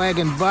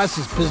Volkswagen bus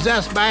is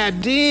possessed by a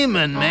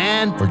demon,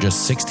 man. For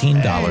just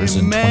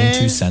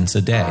 $16.22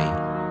 a day,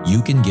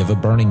 you can give a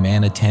Burning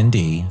Man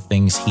attendee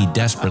things he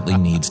desperately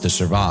needs to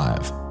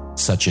survive,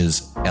 such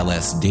as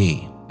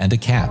LSD and a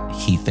cat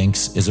he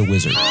thinks is a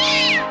wizard.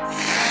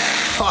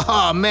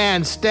 Oh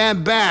man,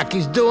 stand back.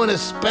 He's doing a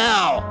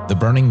spell. The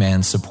Burning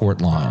Man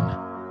support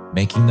line,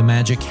 making the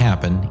magic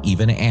happen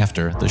even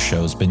after the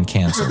show's been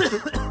canceled.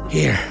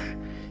 Here,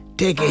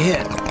 take a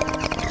hit.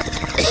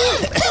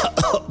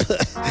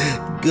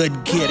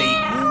 Good kitty.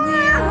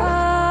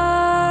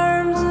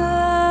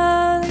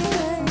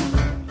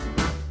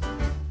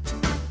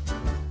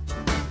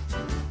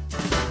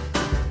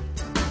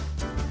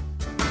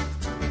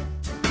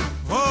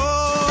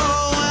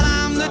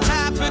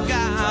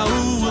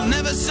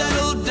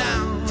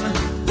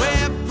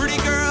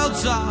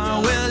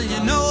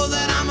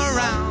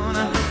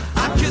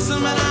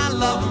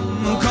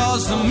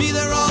 To me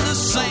they're all the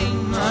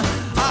same.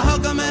 I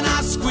hug them and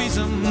I squeeze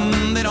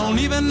them. They don't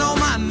even know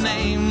my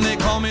name. They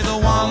call me the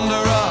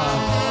Wanderer.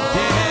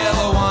 Yeah,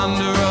 the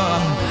Wanderer.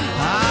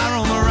 I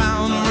roam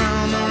around,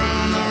 around,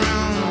 around,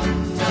 around.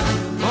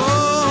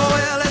 Oh,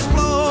 well, let's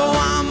blow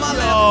on my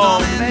left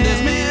arm and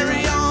there's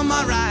Mary on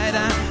my right.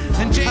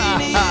 And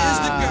Janie is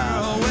the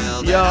girl.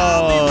 Well,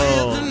 I'll be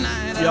with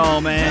tonight. Yo,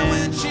 man. And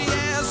when she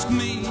asks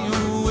me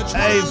which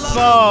Hey,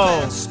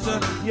 Foe.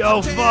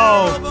 Yo,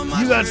 Foe,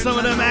 you got some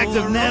of them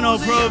active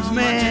nanoprobes,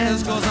 man.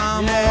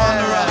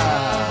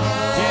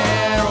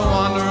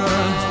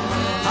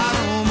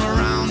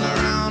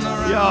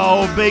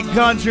 Yo, big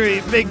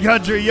country,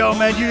 yo,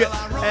 man. You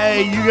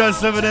got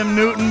some of them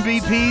Newton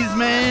BPs,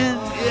 man.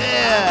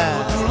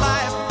 Yeah.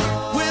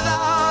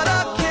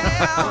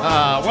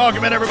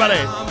 Welcome in, everybody.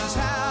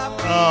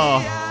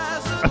 Oh,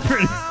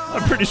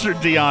 I'm pretty sure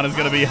Dion is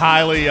going to be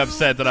highly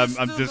upset that I'm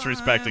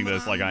disrespecting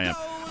this like I am.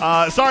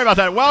 Sorry about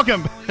that.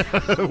 Welcome.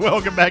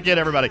 Welcome back in,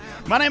 everybody.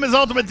 My name is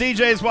Ultimate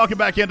DJs. Welcome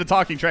back into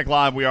Talking Trek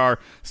Live. We are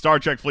Star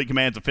Trek Fleet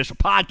Command's official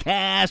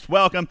podcast.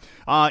 Welcome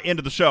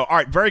into the show. All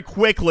right, very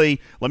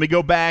quickly, let me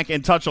go back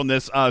and touch on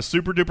this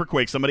super duper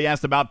quick. Somebody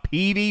asked about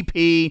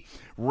PvP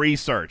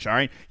research. All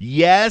right.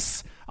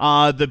 Yes,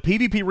 the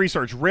PvP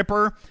research.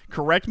 Ripper,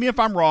 correct me if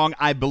I'm wrong.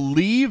 I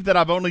believe that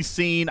I've only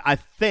seen, I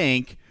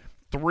think,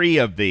 3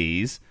 of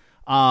these.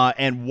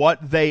 And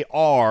what they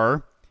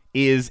are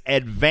is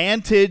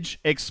Advantage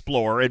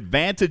Explorer,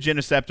 Advantage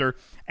Interceptor,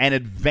 an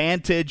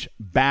advantage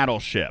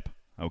battleship,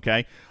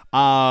 okay?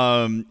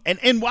 And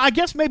I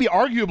guess maybe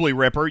arguably,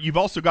 Ripper, you've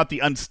also got the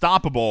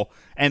unstoppable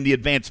and the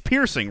advanced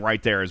piercing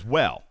right there as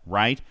well,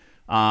 right?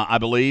 I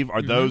believe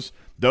are those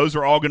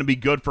are all going to be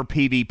good for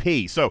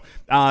PvP. So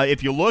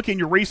if you look in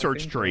your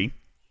research tree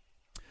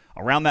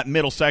around that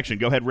middle section,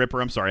 go ahead,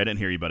 Ripper. I'm sorry, I didn't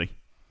hear you, buddy.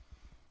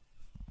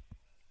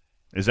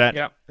 Is that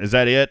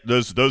it?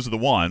 Those are the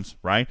ones,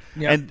 right?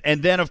 Yep.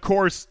 And then of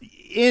course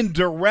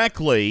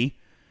indirectly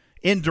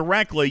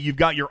you've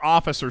got your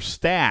officer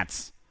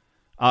stats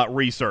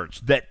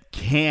research that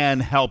can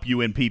help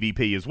you in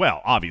PvP as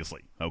well,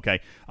 obviously,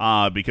 okay?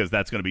 Because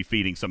that's going to be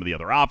feeding some of the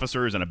other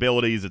officers and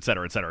abilities, et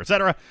cetera, et cetera, et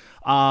cetera.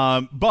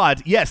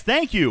 But, yes,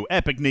 thank you,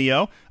 Epic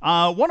Neo.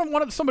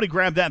 Somebody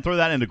grab that and throw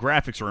that in the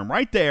graphics room.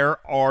 Right there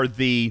are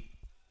the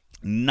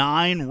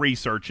 9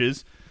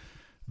 researches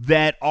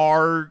that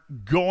are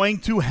going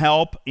to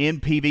help in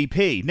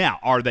PvP. Now,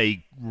 are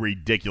they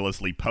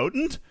ridiculously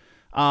potent?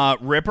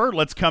 Ripper,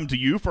 let's come to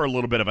you for a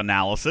little bit of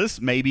analysis,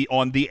 maybe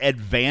on the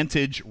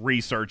advantage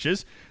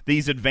researches.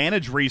 These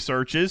advantage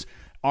researches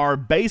are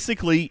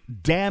basically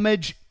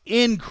damage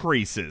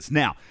increases.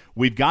 Now,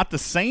 we've got the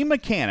same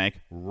mechanic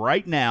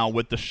right now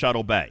with the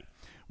Shuttle Bay.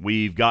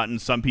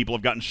 Some people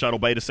have gotten Shuttle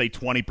Bay to say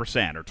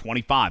 20% or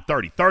 25,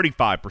 30,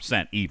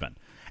 35% even.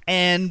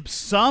 And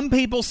some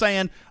people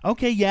saying,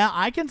 okay, yeah,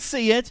 I can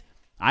see it.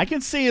 I can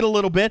see it a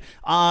little bit.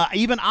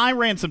 Even I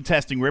ran some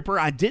testing, Ripper.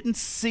 I didn't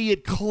see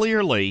it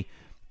clearly,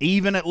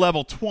 even at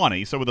level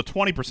 20, so with a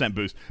 20%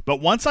 boost. But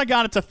once I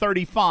got it to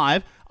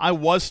 35, I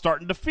was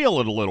starting to feel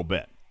it a little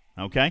bit,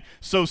 okay?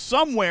 So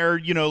somewhere,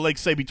 like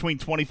say between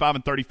 25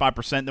 and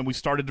 35%, then we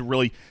started to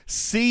really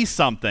see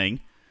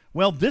something.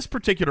 Well, this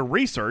particular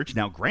research,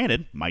 now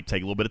granted, might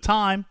take a little bit of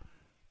time,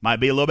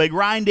 might be a little bit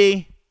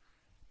grindy,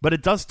 but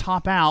it does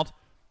top out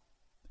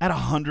at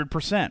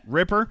 100%.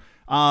 Ripper,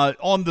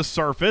 on the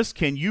surface,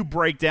 can you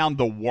break down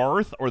the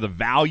worth or the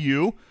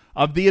value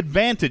of the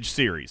Advantage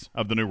series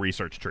of the new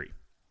research tree?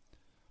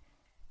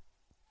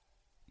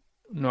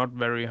 Not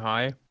very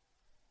high.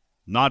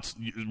 Not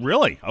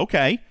really?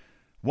 Okay.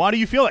 Why do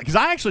you feel that? Because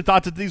I actually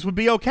thought that these would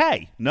be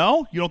okay.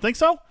 No? You don't think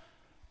so?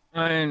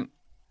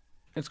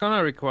 It's going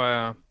to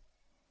require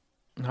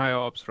higher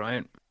ops,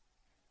 right?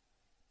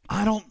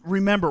 I don't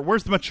remember.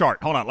 Where's my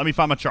chart? Hold on. Let me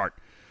find my chart.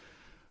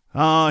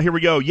 Here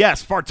we go.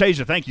 Yes,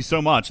 Fartasia, thank you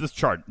so much. This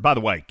chart, by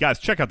the way, guys,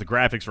 check out the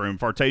graphics room.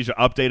 Fartasia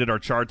updated our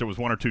chart. There was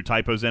 1 or 2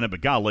 typos in it,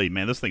 but golly,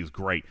 man, this thing is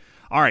great.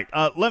 All right,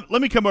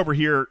 let me come over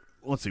here.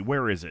 Let's see,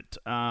 where is it?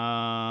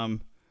 No,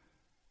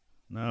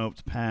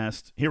 it's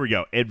past. Here we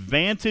go.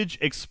 Advantage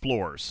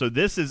Explorers. So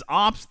this is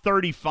Ops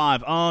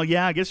 35. Oh,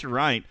 yeah, I guess you're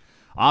right.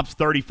 Ops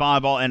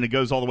 35, and it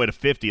goes all the way to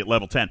 50 at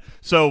level 10.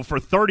 So for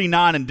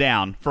 39 and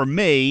down, for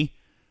me,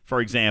 for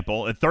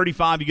example, at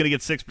 35, you're going to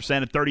get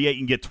 6%. At 38, you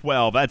can get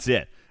 12. That's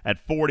it. At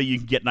 40, you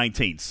can get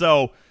 19.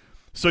 So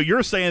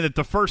you're saying that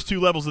the first 2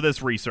 levels of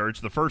this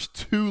research, the first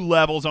 2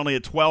 levels only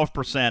at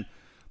 12%,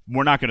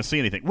 we're not going to see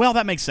anything. Well,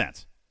 that makes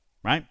sense,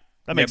 right?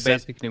 That makes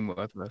sense. Basically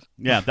worthless.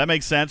 Yeah, that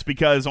makes sense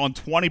because on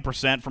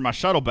 20% for my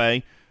Shuttle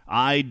Bay,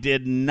 I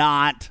did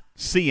not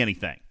see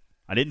anything.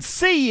 I didn't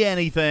see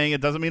anything.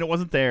 It doesn't mean it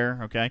wasn't there,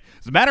 okay?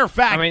 As a matter of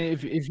fact... I mean,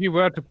 if you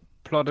were to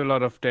plot a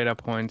lot of data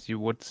points, you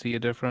would see a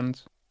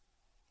difference.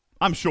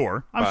 I'm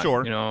sure. But,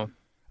 sure.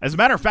 As a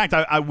matter of fact,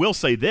 I will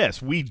say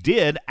this. We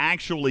did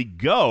actually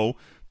go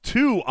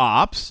to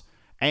Ops,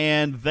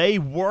 and they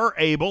were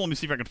able... Let me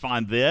see if I can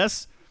find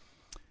this.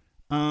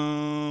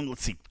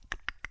 Let's see.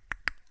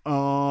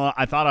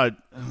 I thought I'd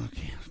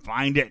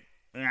find it.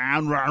 I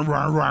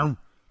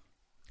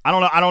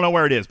don't know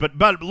where it is.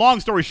 But long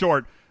story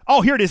short...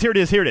 Oh, here it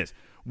is.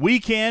 We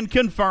can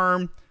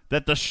confirm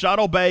that the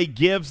Shuttle Bay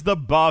gives the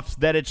buffs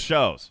that it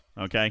shows,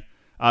 okay?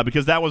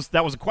 Because that was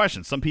a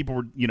question. Some people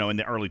were, in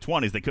the early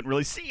 20s, they couldn't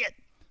really see it,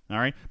 all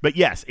right? But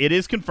yes, it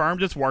is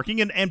confirmed it's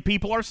working, and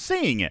people are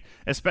seeing it,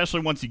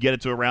 especially once you get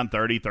it to around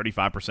 30,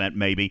 35%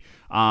 maybe.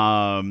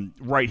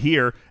 Right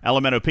here,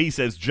 Elemento P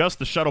says, just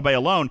the Shuttle Bay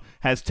alone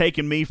has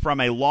taken me from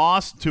a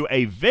loss to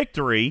a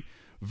victory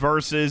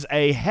versus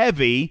a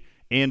heavy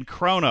in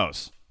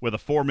Kronos with a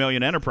 4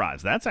 million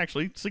enterprise. That's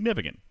actually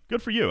significant.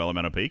 Good for you,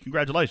 Elemento P.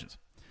 Congratulations.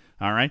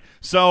 All right.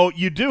 So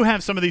you do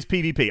have some of these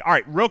PvP. All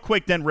right, real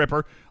quick then,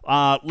 Ripper,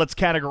 let's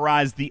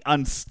categorize the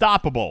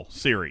Unstoppable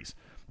series.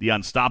 The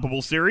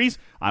Unstoppable series,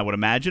 I would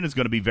imagine, is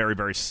going to be very,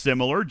 very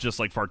similar, just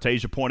like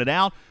Fartasia pointed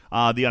out.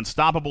 The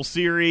Unstoppable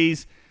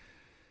series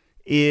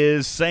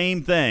is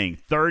same thing,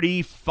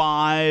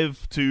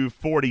 35 to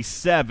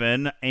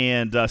 47,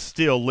 and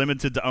still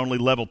limited to only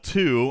level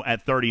 2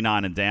 at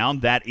 39 and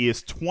down. That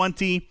is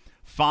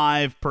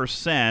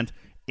 25%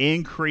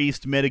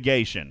 increased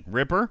mitigation.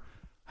 Ripper,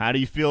 how do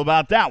you feel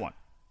about that one?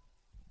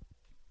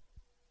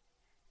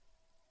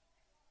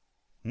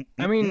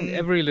 I mean,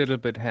 every little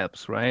bit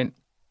helps, right?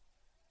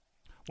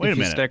 Wait a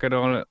minute. If you stack it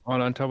all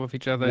on top of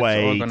each other, it's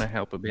all going to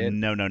help a bit.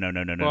 No.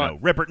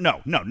 Ripper,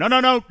 no,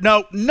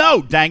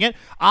 dang it.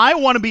 I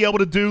want to be able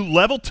to do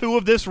level 2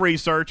 of this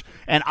research,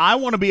 and I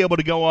want to be able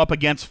to go up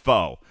against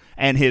foe.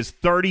 and his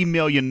 30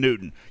 million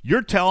Newton.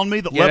 You're telling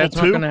me that Yeah, level that's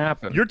not 2? gonna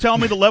happen. You're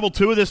telling me the level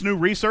 2 of this new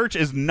research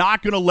is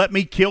not going to let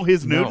me kill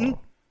his Newton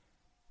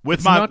with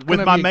It's my not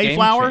gonna my be a game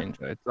Mayflower?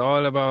 changer. It's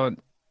all about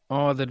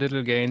all the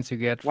little gains you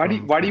get. Why do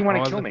you want to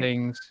all kill the me?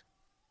 Things.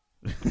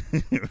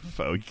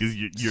 Because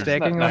you're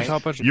Stacking on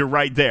top of you're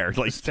right there.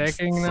 Like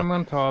stacking them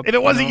on top. If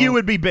it wasn't know. you,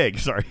 it'd be big.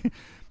 Sorry.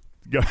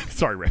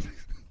 Sorry, Rick.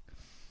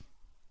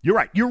 You're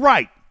right. You're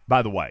right,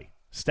 by the way.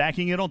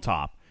 Stacking it on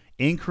top,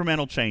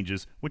 incremental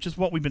changes, which is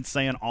what we've been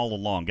saying all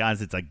along.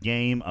 Guys, it's a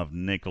game of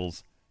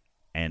nickels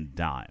and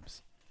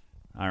dimes.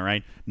 All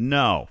right?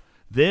 No,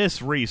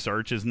 this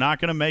research is not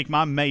going to make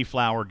my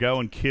Mayflower go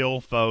and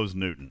kill foes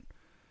Newton.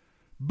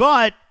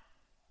 But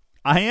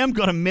I am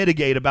going to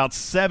mitigate about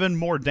 7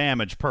 more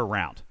damage per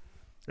round.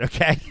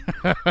 Okay?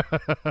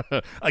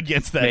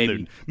 Against that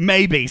Newton.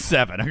 Maybe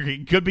 7.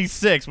 It could be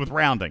 6 with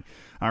rounding.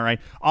 All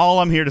right? All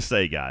I'm here to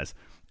say, guys,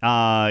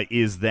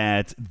 is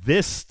that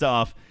this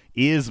stuff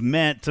is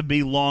meant to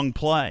be long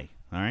play.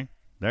 All right?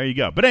 There you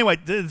go. But anyway,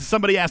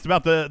 somebody asked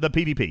about the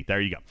PvP.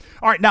 There you go.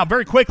 All right, now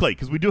very quickly,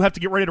 because we do have to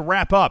get ready to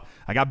wrap up.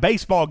 I got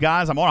baseball,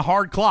 guys. I'm on a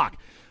hard clock.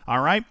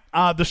 All right?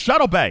 The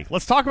Shuttle Bay.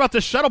 Let's talk about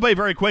this Shuttle Bay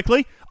very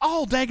quickly.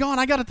 Oh, daggone,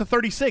 I got it to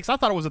 36. I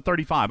thought it was at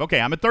 35.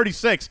 Okay, I'm at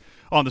 36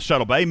 on the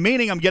Shuttle Bay,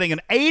 meaning I'm getting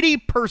an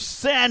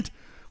 80%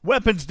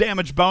 weapons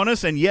damage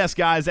bonus. And yes,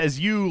 guys, as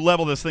you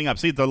level this thing up,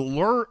 see, at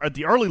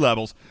the early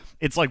levels,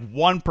 it's like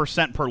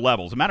 1% per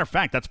level. As a matter of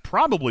fact, that's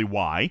probably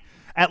why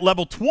at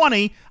level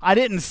 20, I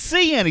didn't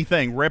see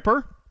anything,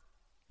 Ripper.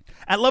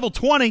 At level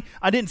 20,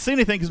 I didn't see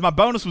anything because my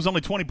bonus was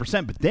only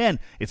 20%, but then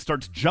it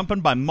starts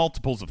jumping by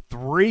multiples of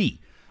 3.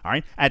 All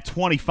right? At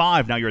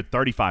 25, now you're at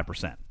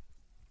 35%.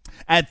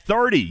 At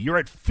 30, you're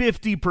at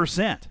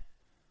 50%.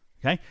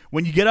 Okay?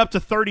 When you get up to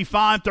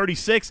 35,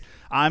 36,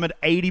 I'm at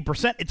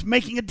 80%. It's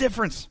making a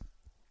difference.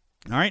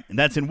 All right? And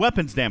that's in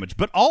weapons damage.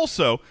 But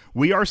also,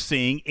 we are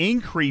seeing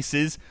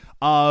increases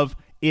of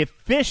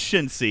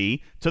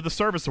efficiency to the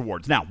service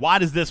awards. Now, why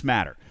does this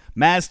matter?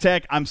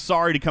 Maztec, I'm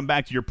sorry to come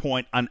back to your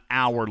point an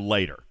hour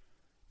later,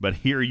 but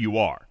here you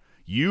are.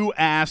 You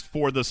asked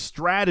for the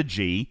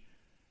strategy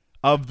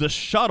of the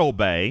Shuttle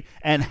Bay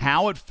and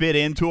how it fit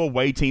into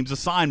away team's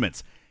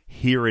assignments.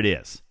 Here it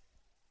is.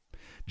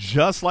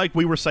 Just like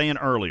we were saying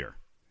earlier,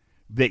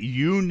 that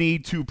you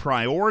need to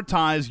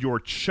prioritize your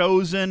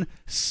chosen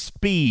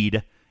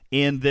speed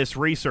in this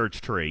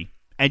research tree,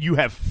 and you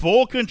have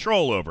full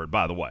control over it,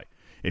 by the way.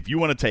 If you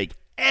want to take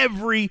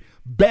every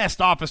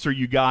best officer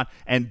you got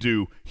and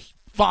do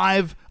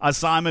 5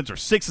 assignments or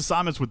 6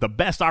 assignments with the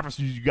best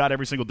officers you got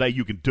every single day,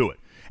 you can do it.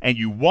 And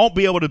you won't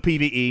be able to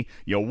PvE.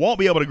 You won't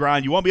be able to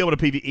grind. You won't be able to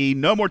PvE.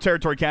 No more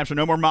territory capture.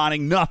 No more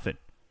mining. Nothing.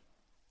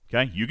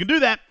 Okay? You can do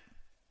that.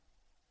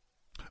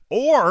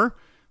 Or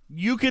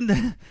you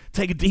can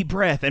take a deep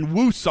breath and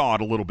woo-saw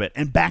it a little bit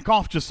and back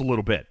off just a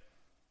little bit.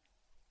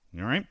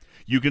 All right?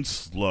 You can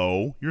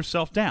slow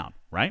yourself down,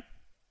 right?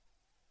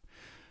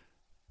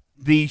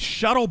 The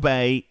Shuttle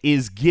Bay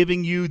is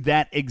giving you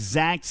that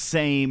exact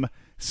same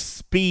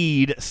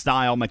speed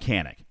style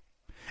mechanic.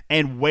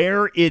 And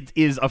where it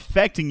is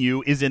affecting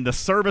you is in the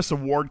service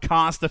award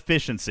cost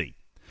efficiency.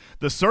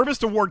 The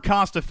service award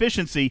cost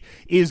efficiency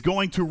is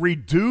going to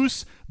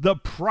reduce the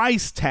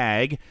price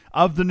tag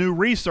of the new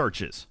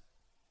researches.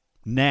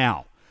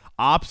 Now,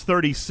 Ops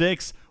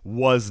 36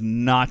 was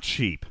not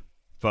cheap,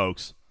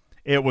 folks.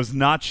 It was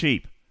not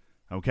cheap,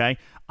 okay?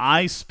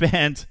 I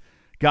spent,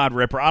 God,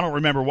 Ripper, I don't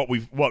remember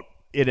what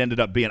it ended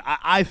up being.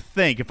 I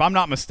think, if I'm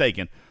not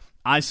mistaken,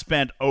 I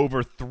spent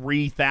over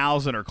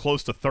 3,000 or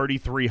close to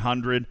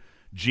 3,300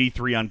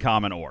 G3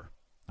 uncommon ore.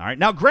 All right.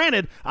 Now,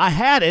 granted, I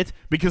had it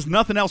because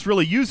nothing else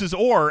really uses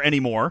ore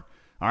anymore.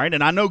 All right.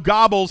 And I know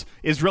Gobbles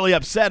is really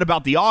upset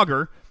about the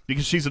auger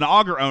because she's an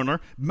auger owner.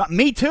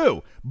 Me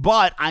too.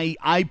 But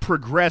I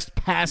progressed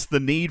past the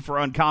need for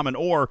uncommon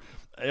ore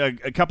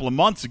a couple of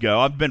months ago.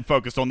 I've been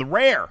focused on the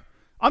rare.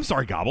 I'm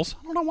sorry, Gobbles.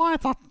 I don't know why I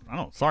thought.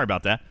 Sorry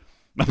about that.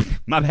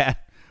 My bad.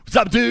 What's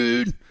up,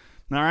 dude?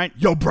 All right.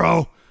 Yo,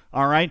 bro.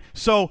 All right.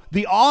 So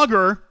the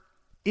auger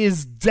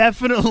is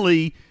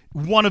definitely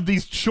one of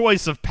these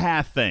choice of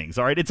path things.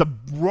 All right. It's a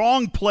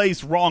wrong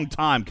place, wrong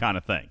time kind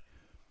of thing.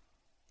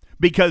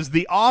 Because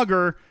the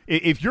auger,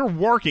 if you're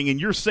working and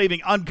you're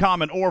saving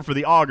uncommon ore for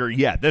the auger,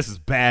 yeah, this is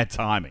bad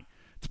timing.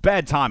 It's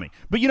bad timing.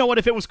 But you know what?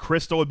 If it was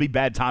crystal, it'd be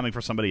bad timing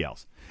for somebody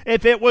else.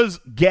 If it was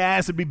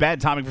gas, it'd be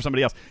bad timing for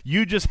somebody else.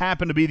 You just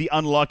happen to be the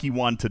unlucky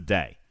one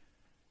today.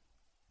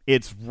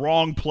 It's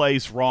wrong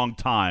place, wrong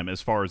time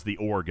as far as the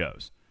ore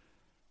goes.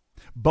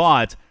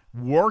 But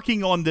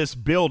working on this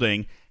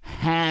building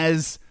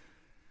has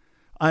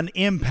an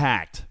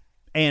impact.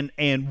 And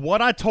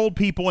what I told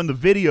people in the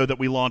video that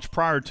we launched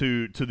prior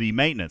to the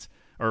maintenance,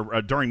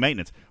 or during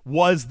maintenance,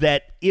 was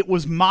that it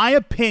was my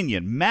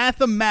opinion,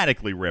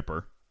 mathematically,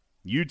 Ripper,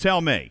 you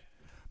tell me,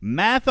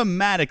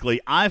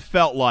 mathematically, I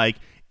felt like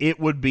it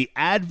would be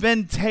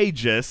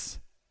advantageous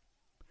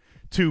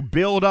to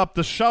build up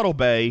the Shuttle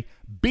Bay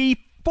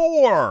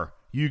before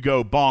you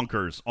go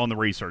bonkers on the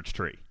research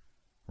tree.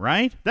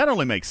 Right? That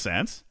only makes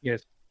sense.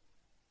 Yes.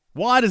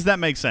 Why does that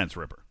make sense,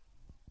 Ripper?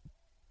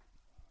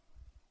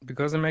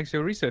 Because it makes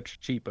your research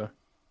cheaper.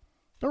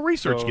 The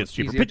research So gets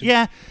cheaper. easier But to-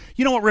 yeah,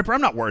 you know what, Ripper?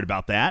 I'm not worried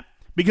about that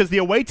because the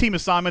away team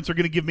assignments are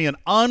going to give me an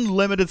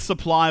unlimited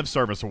supply of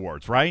service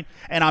awards, right?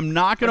 And I'm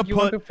not going But to you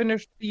put. want to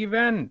finish the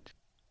event.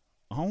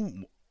 Oh,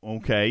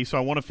 okay. So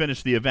I want to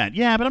finish the event.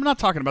 Yeah, but I'm not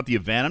talking about the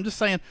event. I'm just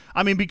saying.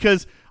 I mean,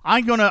 because I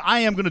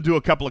am gonna do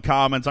a couple of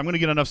comments. I'm gonna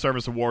get enough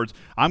service awards.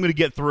 I'm gonna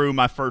get through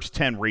my first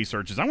 10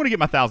 researches. I'm gonna get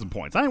my 1,000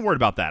 points. I ain't worried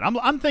about that.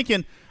 I'm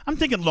thinking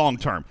long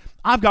term.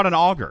 I've got an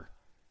auger,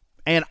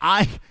 and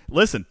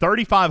listen.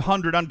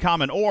 3,500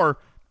 uncommon ore.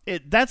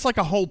 That's like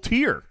a whole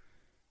tier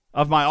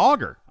of my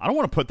auger. I don't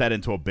want to put that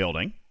into a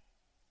building,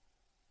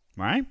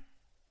 right?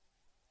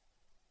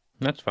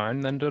 That's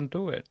fine. Then don't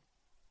do it.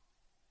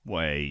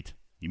 Wait.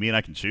 You mean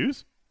I can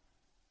choose?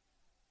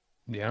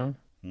 Yeah.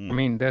 I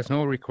mean, there's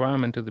no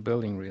requirement to the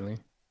building, really.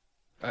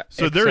 So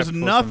Except there's for some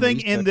nothing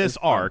in this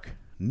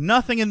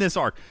researches.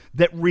 arc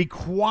that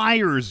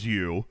requires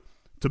you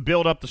to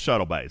build up the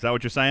shuttle bay. Is that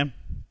what you're saying?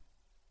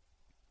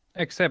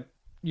 Except,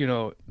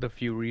 the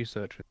few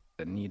researchers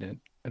that need it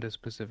at a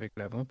specific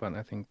level, but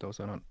I think those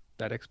are not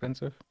that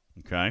expensive.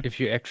 Okay. If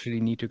you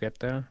actually need to get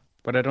there.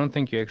 But I don't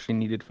think you actually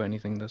need it for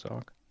anything this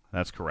arc.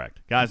 That's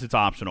correct. Guys, it's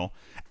optional.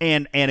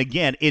 And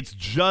again, it's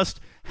just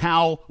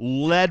how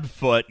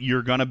leadfoot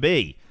you're going to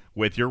be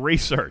with your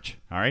research,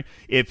 all right?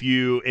 If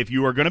you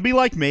are going to be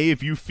like me,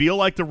 if you feel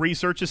like the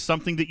research is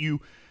something that you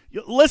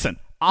listen,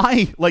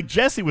 like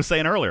Jesse was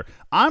saying earlier,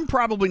 I'm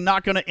probably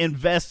not going to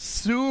invest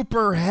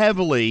super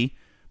heavily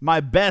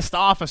my best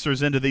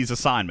officers into these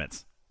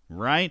assignments,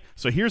 right?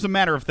 So here's a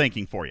matter of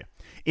thinking for you.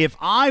 If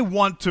I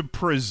want to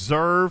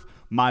preserve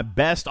my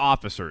best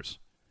officers,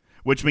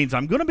 which means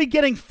I'm going to be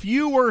getting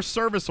fewer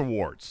service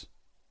awards,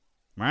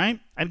 right?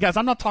 And guys,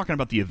 I'm not talking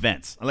about the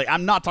events.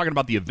 I'm not talking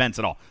about the events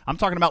at all. I'm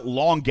talking about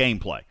long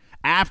gameplay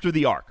after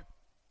the arc.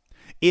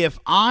 If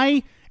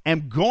I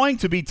am going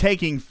to be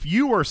taking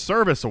fewer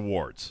service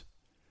awards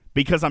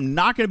because I'm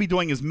not going to be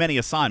doing as many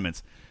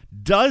assignments,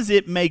 does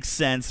it make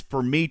sense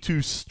for me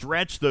to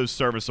stretch those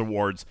service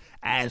awards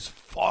as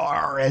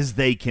far as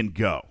they can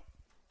go?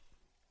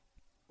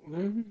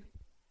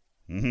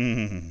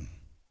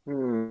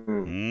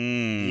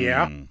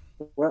 Yeah.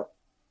 Well,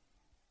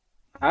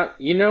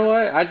 you know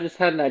what? I just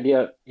had an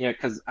idea,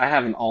 because I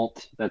have an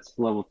alt that's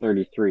level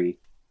 33,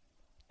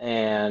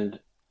 and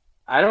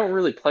I don't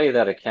really play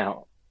that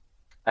account.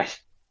 I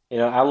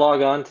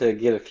log on to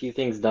get a few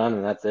things done,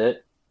 and that's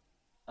it.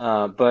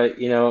 But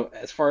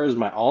as far as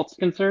my alt's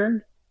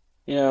concerned,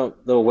 the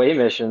away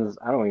missions,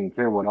 I don't even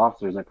care what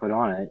officers I put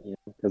on it,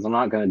 because I'm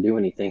not going to do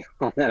anything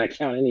on that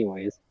account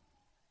anyways.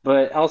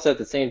 But also at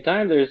the same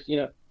time, there's,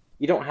 you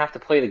don't have to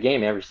play the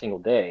game every single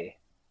day.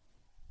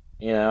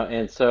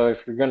 And so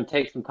if you're going to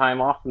take some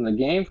time off from the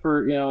game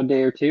for, a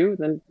day or two,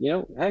 then,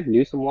 heck,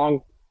 do some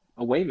long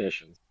away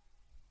missions.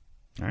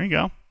 There you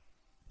go.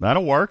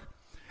 That'll work.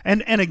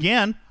 And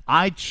again,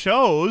 I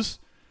chose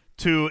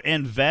to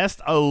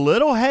invest a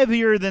little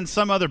heavier than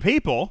some other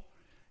people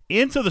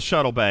into the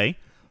shuttle bay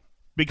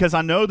because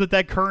I know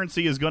that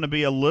currency is going to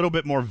be a little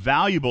bit more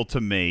valuable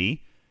to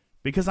me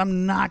because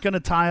I'm not going to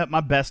tie up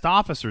my best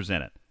officers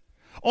in it.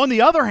 On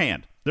the other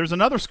hand, there's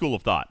another school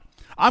of thought.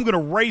 I'm going to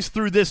race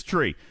through this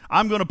tree.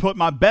 I'm going to put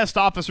my best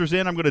officers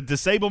in. I'm going to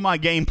disable my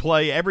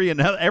gameplay,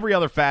 every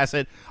other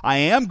facet. I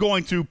am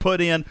going to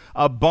put in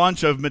a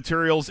bunch of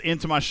materials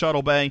into my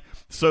shuttle bay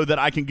so that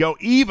I can go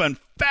even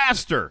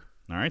faster.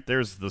 All right,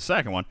 there's the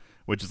second one,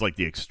 which is like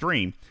the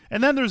extreme.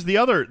 And then there's the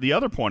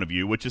other point of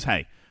view, which is,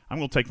 hey, I'm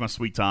going to take my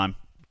sweet time.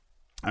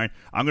 All right,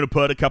 I'm going to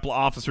put a couple of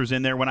officers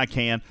in there when I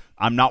can.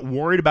 I'm not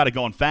worried about it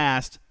going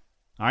fast.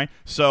 All right,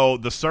 so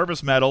the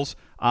service medals,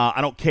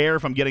 I don't care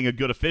if I'm getting a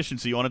good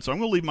efficiency on it, so I'm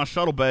going to leave my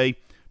shuttle bay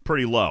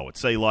pretty low. It's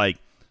say like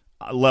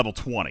level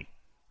 20.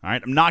 All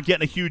right, I'm not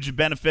getting a huge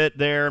benefit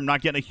there. I'm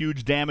not getting a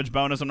huge damage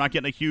bonus. I'm not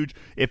getting a huge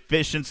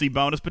efficiency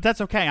bonus, but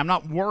that's okay. I'm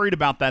not worried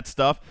about that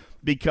stuff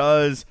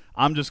because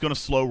I'm just going to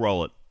slow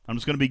roll it. I'm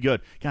just going to be good.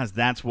 Guys,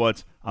 that's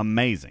what's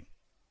amazing.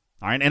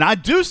 All right, and I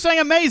do say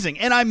amazing,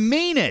 and I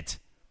mean it.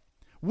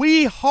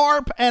 We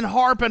harp and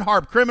harp and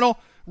harp. Criminal,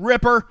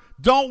 Ripper,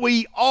 don't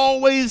we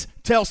always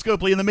tell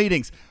Scopely in the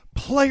meetings,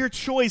 player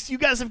choice. You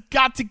guys have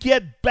got to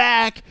get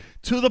back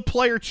to the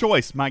player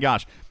choice. My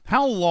gosh,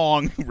 how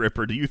long,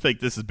 Ripper, do you think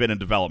this has been in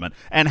development?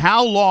 And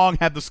how long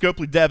have the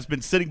Scopely devs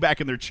been sitting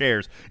back in their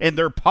chairs in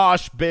their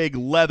posh, big,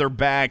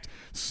 leather-backed,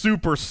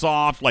 super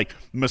soft, like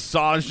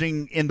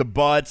massaging in the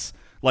butts,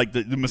 like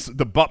the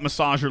butt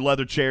massager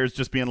leather chairs,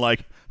 just being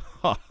like,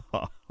 ha,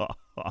 ha, ha,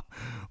 ha.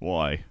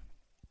 Boy,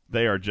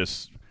 they are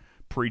just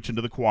preaching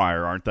to the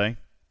choir, aren't they?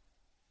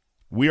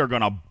 We are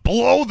going to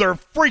blow their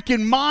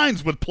freaking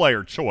minds with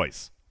player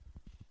choice.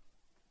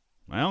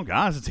 Well,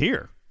 guys, it's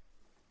here.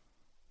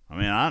 I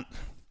mean,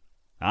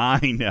 I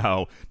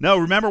know. No,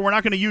 remember, we're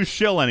not going to use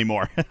shill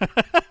anymore.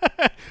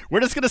 We're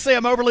just going to say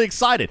I'm overly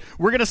excited.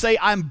 We're going to say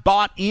I'm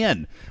bought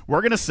in.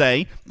 We're going to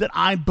say that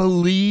I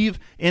believe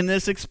in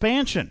this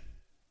expansion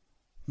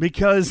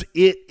because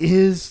it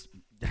is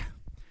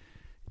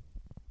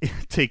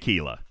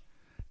tequila.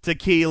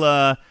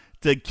 Tequila,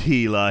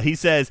 Tequila. He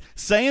says,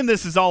 saying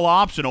this is all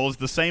optional is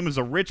the same as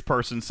a rich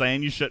person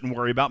saying you shouldn't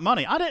worry about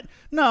money.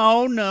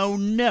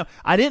 No.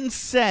 I didn't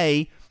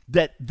say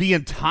that the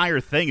entire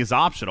thing is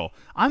optional.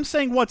 I'm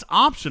saying what's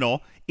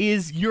optional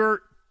is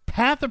your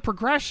path of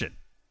progression.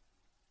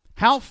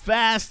 How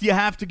fast you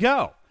have to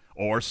go,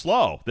 or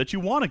slow that you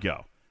want to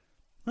go.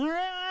 All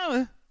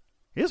right,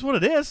 here's what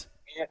it is.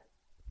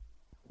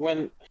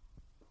 When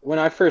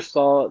I first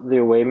saw the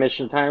away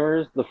mission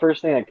timers, the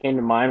first thing that came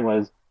to mind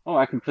was, oh,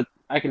 I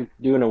can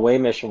do an away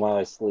mission while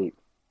I sleep.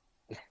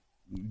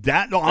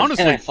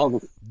 Honestly,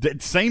 the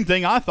same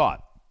thing I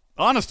thought.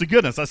 Honest to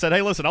goodness, I said,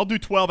 hey, listen, I'll do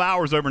 12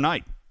 hours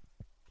overnight.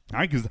 All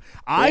right, because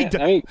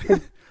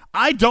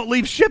I don't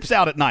leave ships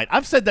out at night.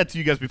 I've said that to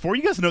you guys before.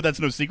 You guys know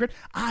that's no secret.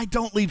 I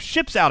don't leave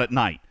ships out at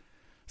night.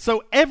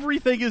 So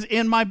everything is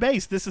in my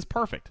base. This is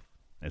perfect.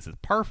 This is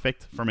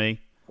perfect for me.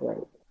 Right.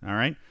 All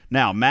right.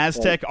 Now,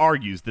 Maztec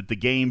argues that the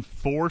game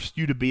forced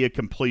you to be a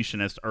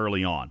completionist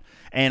early on.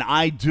 And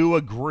I do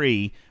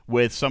agree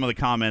with some of the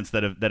comments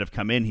that have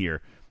come in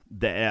here.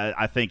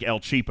 I think El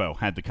Cheapo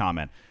had the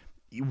comment.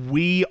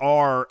 We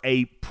are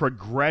a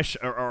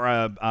progression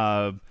or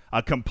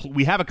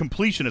we have a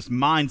completionist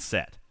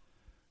mindset.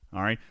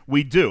 All right,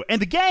 we do.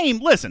 And the game,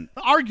 listen,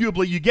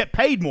 arguably you get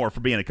paid more for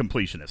being a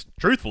completionist,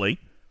 truthfully,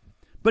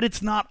 but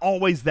it's not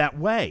always that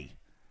way.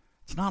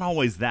 It's not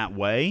always that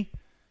way.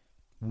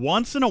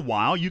 Once in a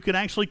while, you can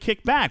actually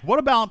kick back. What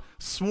about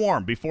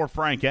Swarm before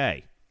Frank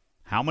A?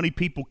 How many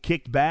people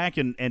kicked back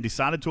and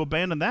decided to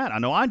abandon that? I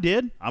know I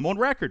did. I'm on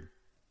record.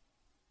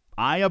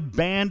 I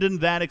abandoned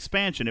that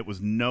expansion. It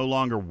was no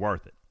longer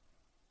worth it.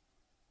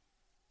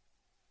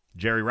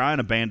 Jerry Ryan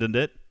abandoned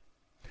it.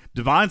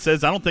 Divine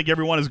says, I don't think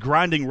everyone is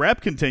grinding rep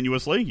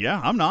continuously.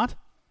 Yeah, I'm not.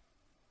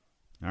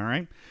 All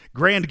right.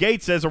 Grand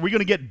Gate says, are we going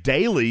to get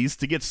dailies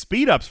to get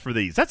speed ups for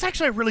these? That's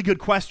actually a really good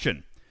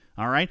question.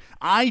 All right.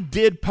 I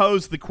did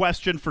pose the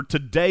question for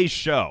today's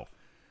show.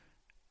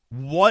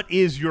 What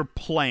is your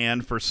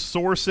plan for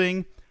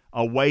sourcing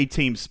away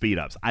team speed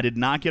ups? I did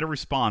not get a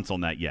response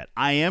on that yet.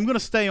 I am going to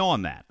stay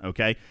on that,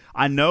 okay?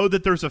 I know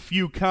that there's a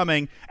few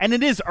coming, and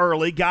it is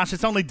early. Gosh,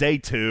 it's only day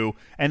 2,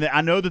 and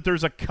I know that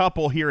there's a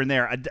couple here and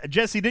there.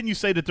 Jesse, didn't you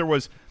say that there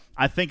was,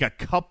 I think, a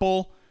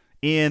couple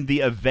in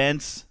the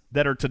events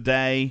that are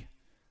today?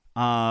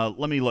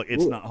 Let me look.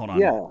 It's not, hold on.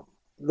 Yeah,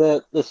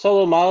 the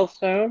solo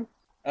milestone,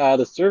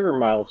 the server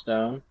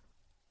milestone,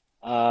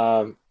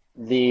 I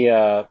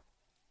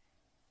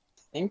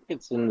think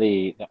it's in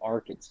the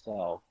Ark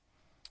itself.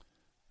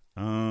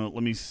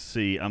 Let me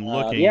see. I'm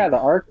looking. Yeah, the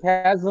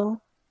Archasm.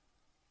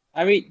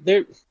 I mean,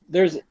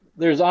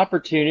 there's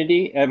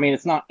opportunity. I mean,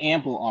 it's not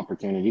ample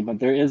opportunity, but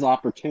there is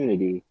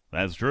opportunity.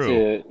 That's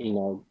true.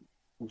 To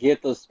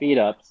get those speed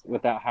ups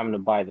without having to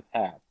buy the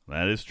pack.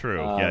 That is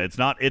true. Yeah, it's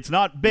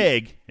not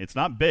big. It's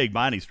not big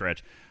by any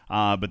stretch.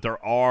 But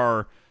there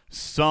are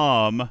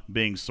some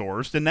being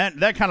sourced, and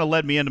that kind of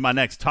led me into my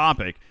next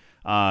topic.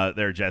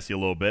 There, Jesse, a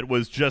little bit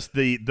was just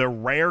the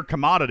rare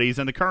commodities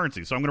and the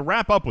currency. So I'm going to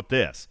wrap up with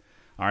this.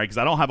 All right, because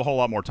I don't have a whole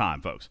lot more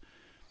time, folks.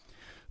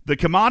 The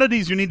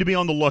commodities you need to be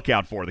on the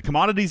lookout for. The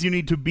commodities you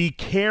need to be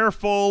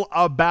careful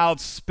about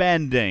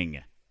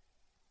spending.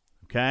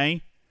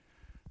 Okay?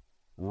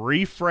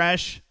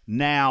 Refresh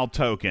now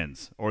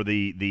tokens, or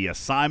the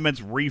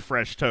assignments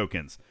refresh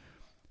tokens.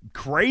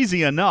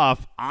 Crazy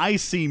enough, I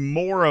see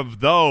more of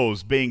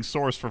those being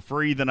sourced for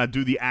free than I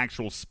do the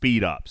actual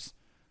speed ups.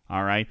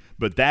 All right?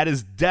 But that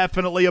is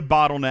definitely a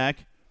bottleneck.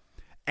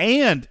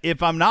 And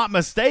if I'm not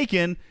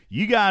mistaken,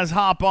 you guys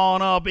hop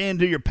on up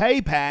into your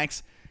pay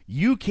packs,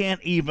 you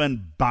can't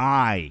even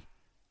buy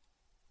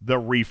the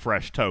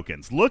refresh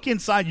tokens. Look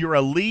inside your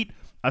elite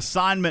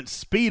assignment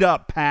speed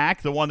up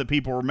pack, the one that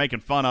people were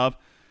making fun of,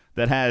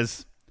 that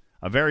has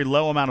a very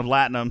low amount of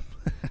Latinum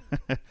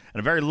and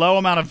a very low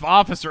amount of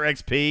officer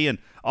XP and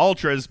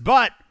ultras,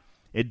 but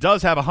it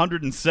does have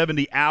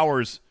 170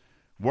 hours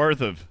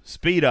worth of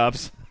speed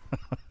ups.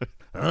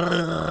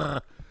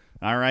 All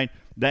right.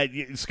 That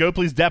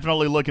Scopely's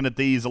definitely looking at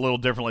these a little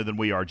differently than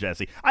we are,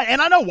 Jesse.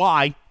 And I know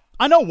why.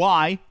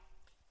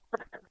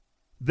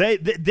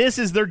 This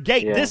is their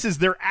gate. Yeah. This is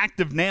their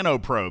active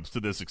nanoprobes to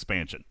this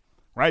expansion.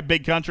 Right?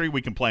 Big Country,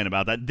 we complain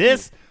about that.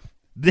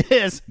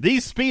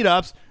 These speed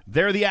ups,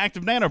 they're the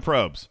active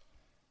nanoprobes.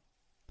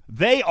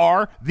 They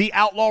are the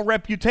outlaw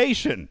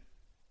reputation.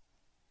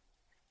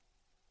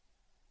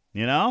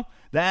 You know?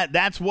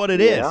 That's what it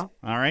is. All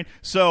right.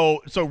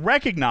 So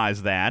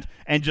recognize that,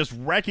 and just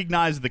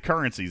recognize the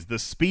currencies. The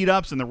speed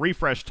ups and the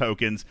refresh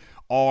tokens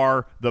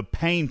are the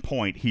pain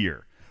point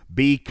here.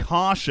 Be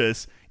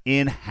cautious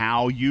in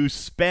how you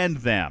spend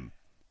them.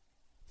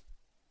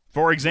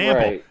 For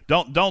example,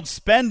 don't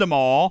spend them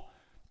all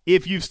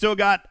if you've still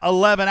got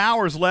 11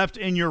 hours left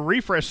in your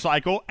refresh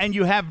cycle and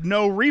you have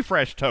no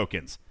refresh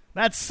tokens.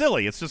 That's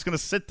silly. It's just going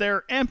to sit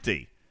there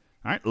empty.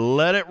 All right.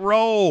 Let it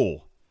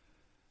roll.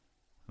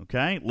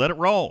 Okay, let it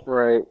roll.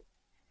 Right.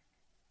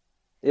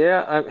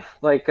 Yeah,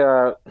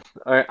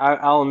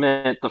 I'll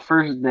admit, the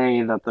first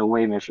day that the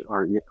away mission,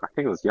 or I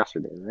think it was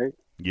yesterday, right?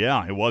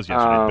 Yeah, it was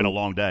yesterday. It's been a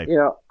long day. You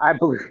know, I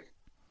believe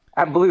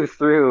I blew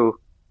through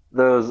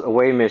those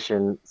away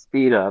mission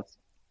speed ups.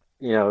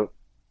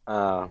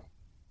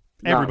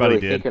 Everybody really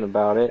did. Thinking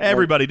about it.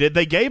 Everybody did.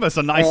 They gave us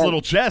a nice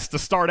little chest to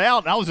start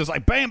out, and I was just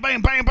like, bam,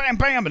 bam, bam, bam,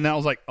 bam, and then I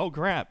was like, oh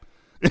crap.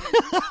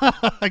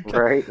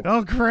 Right.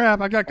 Oh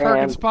crap! I got Kirk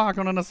and Spock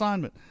on an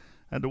assignment.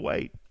 Had to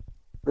wait.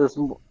 This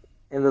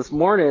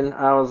morning,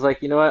 I was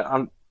like, you know what?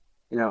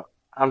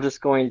 I'm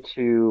just going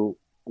to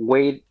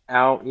wait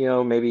out,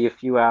 maybe a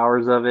few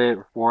hours of it,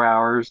 4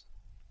 hours,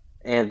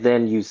 and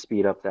then use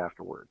speed ups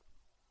afterward.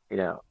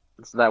 So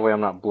that way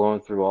I'm not blowing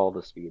through all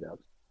the speed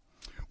ups.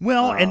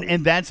 Well,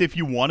 and that's if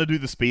you want to do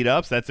the speed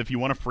ups. That's if you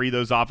want to free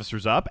those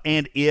officers up.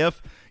 And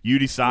if you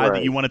decide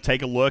that you want to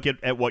take a look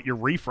at what your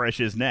refresh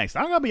is next.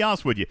 I'm going to be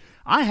honest with you.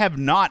 I have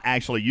not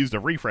actually used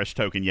a refresh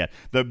token yet.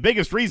 The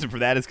biggest reason for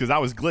that is because I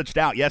was glitched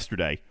out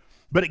yesterday.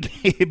 But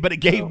it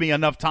gave me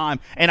enough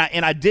time. And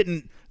I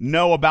didn't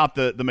know about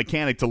the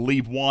mechanic to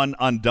leave one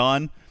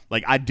undone.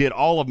 Like, I did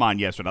all of mine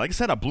yesterday. Like I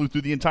said, I blew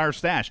through the entire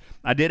stash.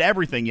 I did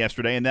everything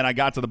yesterday, and then I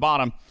got to the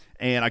bottom,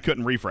 and I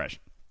couldn't refresh.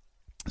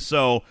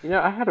 So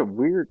I had a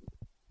weird.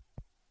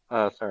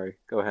 Sorry,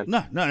 go ahead.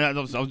 No. I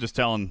was just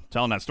telling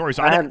that story.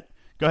 So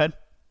go ahead.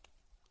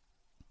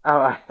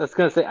 I was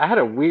gonna say I had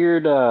a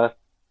weird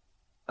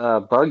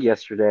bug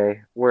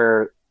yesterday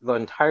where the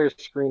entire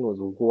screen was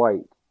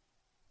white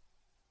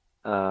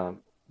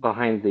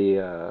behind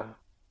the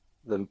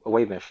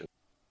away mission.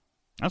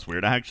 That's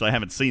weird. I actually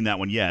haven't seen that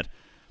one yet.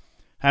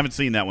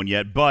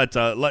 But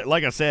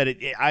like I said,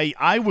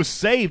 I was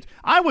saved.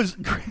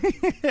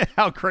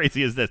 How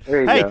crazy is this?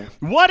 Hey, go.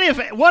 What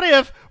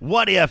if?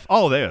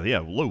 Oh, there, yeah.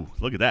 Lou,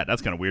 look at that.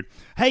 That's kind of weird.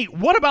 Hey,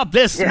 what about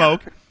this,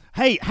 Smoke?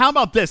 Hey, how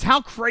about this?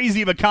 How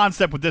crazy of a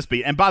concept would this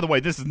be? And by the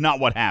way, this is not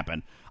what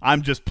happened.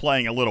 I'm just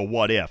playing a little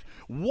what if.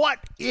 What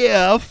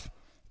if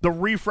the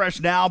refresh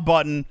now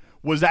button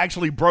was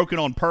actually broken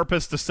on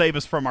purpose to save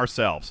us from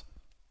ourselves?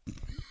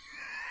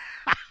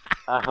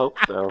 I hope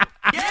so.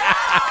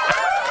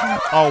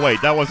 Oh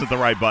wait, that wasn't the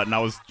right button. I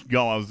was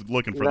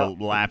looking for the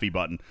laughy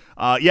button.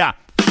 Yeah.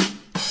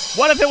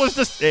 What if it was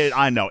just?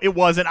 I know it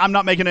wasn't. I'm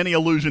not making any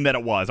illusion that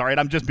it was. All right,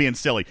 I'm just being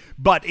silly.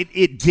 But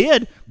it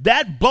did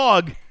that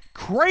bug.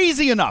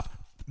 Crazy enough,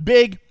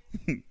 Big.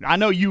 I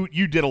know you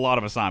did a lot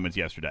of assignments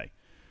yesterday.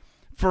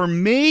 For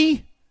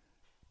me,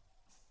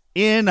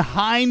 in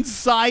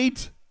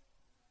hindsight,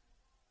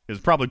 it was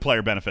probably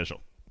player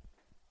beneficial.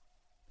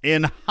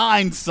 In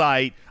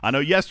hindsight, I know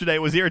yesterday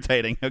was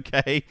irritating,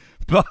 okay?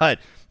 But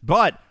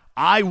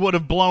I would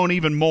have blown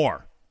even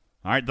more.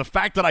 All right? The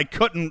fact that I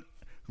couldn't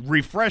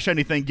refresh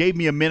anything gave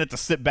me a minute to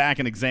sit back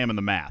and examine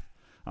the math.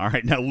 All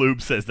right, now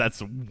Lube says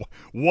that's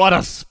what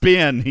a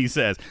spin, he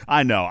says.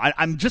 I know.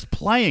 I'm just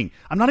playing.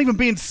 I'm not even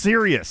being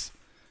serious,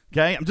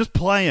 okay? I'm just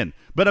playing.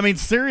 But, I mean,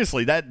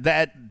 seriously,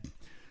 that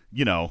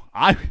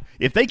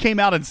if they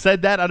came out and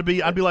said that, I'd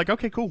be like,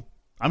 okay, cool.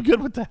 I'm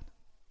good with that.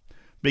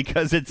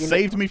 Because it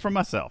saved me from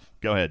myself.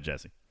 Go ahead,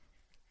 Jesse.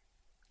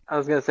 I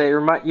was going to say, you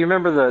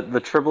remember the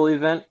Tribble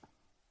event?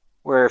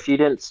 Where if you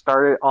didn't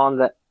start it on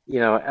that,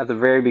 at the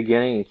very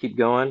beginning and keep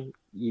going,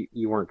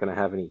 you weren't going to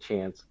have any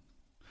chance.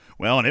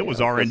 Well, and it was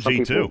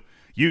RNG too.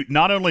 You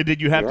not only did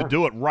you have to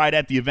do it right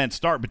at the event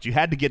start, but you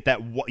had to get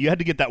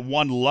that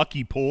one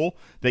lucky pull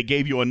that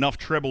gave you enough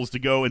tribbles to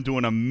go and do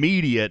an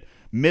immediate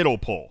middle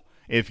pull.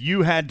 If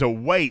you had to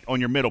wait on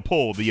your middle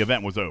pull, the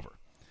event was over.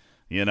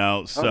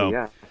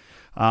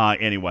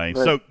 Anyway,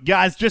 so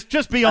guys,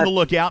 just be on the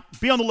lookout.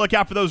 Be on the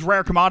lookout for those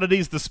rare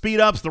commodities, the speed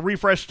ups, the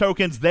refresh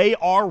tokens. They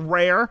are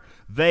rare.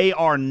 They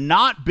are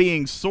not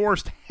being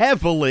sourced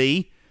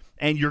heavily,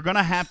 and you're going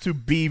to have to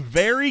be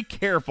very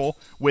careful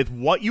with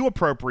what you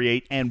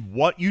appropriate and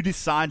what you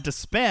decide to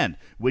spend,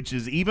 which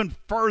is even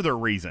further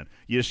reason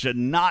you should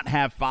not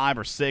have 5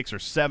 or 6 or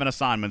 7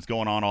 assignments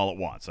going on all at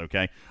once,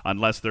 okay?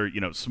 Unless they're,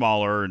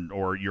 smaller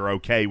or you're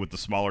okay with the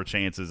smaller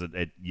chances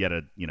at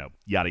yada,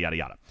 yada,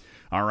 yada.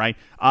 All right.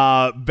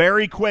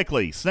 Very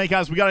quickly, Snake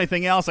Eyes, we got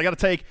anything else? I got to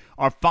take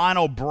our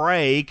final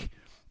break.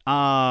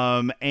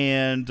 Genius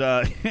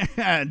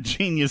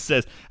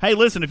says, hey,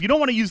 listen, if you don't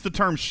want to use the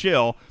term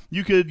shill,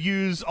 you could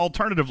use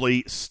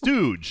alternatively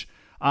stooge.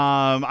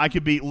 I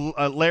could be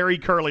Larry,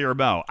 Curly, or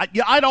Bo.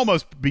 I'd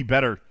almost be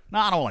better. No,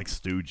 I don't like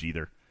stooge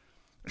either.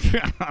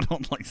 I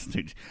don't like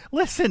stooge.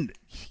 Listen,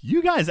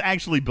 you guys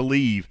actually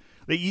believe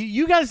that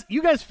you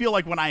guys feel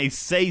like when I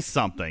say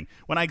something,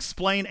 when I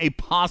explain a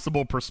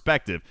possible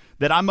perspective,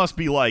 that I must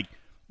be like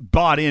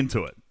bought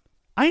into it.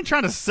 I ain't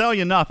trying to sell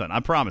you nothing,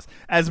 I promise.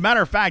 As a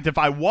matter of fact, if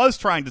I was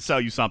trying to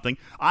sell you something,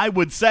 I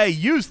would say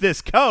use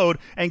this code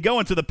and go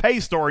into the Pay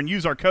Store and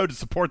use our code to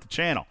support the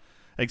channel.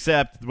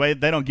 Except they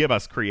don't give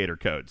us creator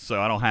codes,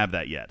 so I don't have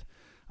that yet.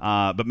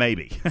 But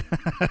maybe.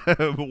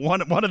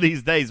 one of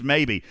these days,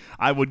 maybe,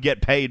 I would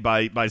get paid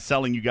by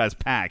selling you guys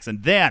packs.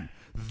 And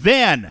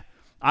then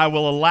I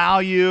will allow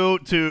you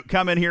to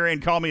come in here and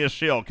call me a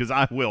shill, because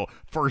I will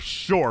for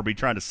sure be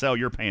trying to sell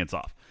your pants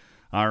off.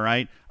 All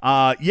right?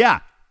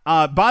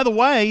 By the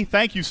way,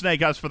 thank you,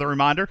 Snake Eyes, for the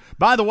reminder.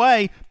 By the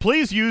way,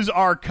 please use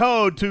our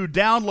code to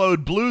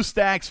download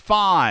BlueStacks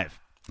 5.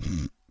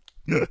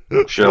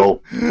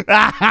 Chill.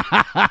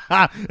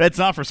 That's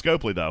not for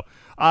Scopely, though.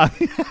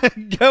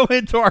 Go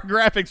into our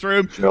graphics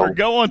room or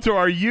go onto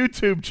our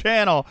YouTube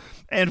channel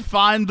and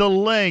find the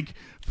link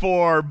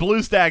for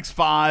BlueStacks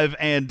 5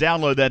 and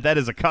download that. That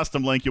is a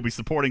custom link. You'll be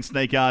supporting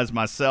Snake Eyes,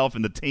 myself,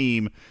 and the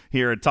team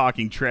here at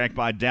Talking Trek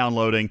by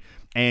downloading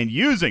and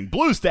using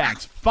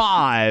BlueStacks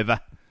 5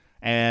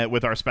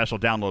 with our special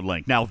download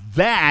link. Now,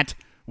 that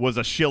was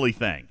a shilly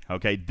thing,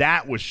 okay?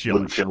 That was shilly.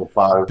 Blue Shill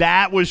 5.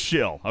 That was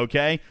shill,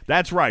 okay?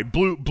 That's right.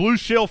 Blue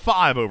Shill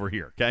 5 over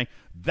here, okay?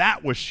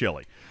 That was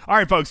shilly. All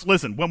right, folks,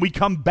 listen, when we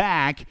come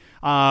back,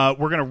 we're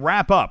going to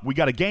wrap up. We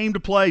got a game to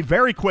play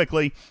very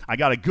quickly. I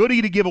got a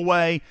goodie to give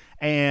away,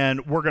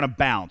 and we're going to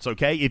bounce,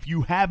 okay? If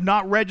you have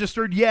not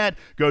registered yet,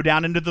 go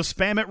down into the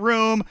Spam It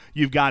room.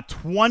 You've got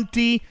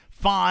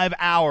 25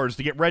 hours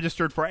to get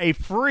registered for a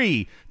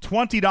free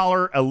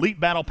 $20 Elite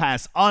Battle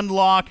Pass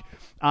unlock.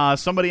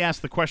 Somebody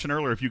asked the question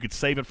earlier if you could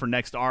save it for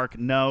next arc.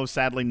 No,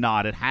 sadly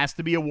not. It has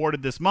to be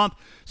awarded this month.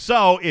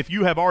 So if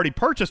you have already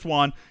purchased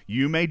one,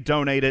 you may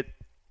donate it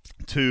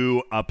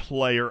to a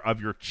player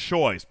of your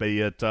choice, be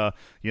it, a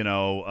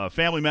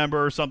family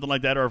member or something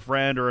like that, or a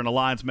friend or an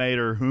alliance mate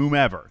or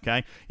whomever,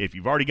 okay? If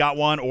you've already got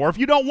one or if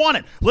you don't want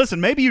it.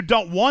 Listen, maybe you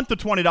don't want the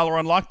 $20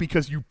 unlock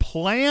because you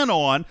plan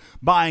on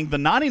buying the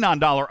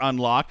 $99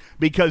 unlock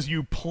because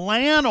you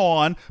plan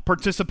on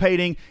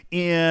participating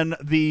in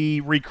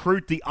the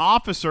Recruit the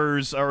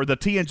Officers or the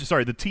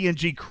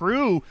TNG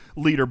crew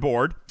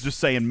leaderboard. Just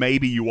saying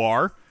maybe you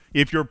are.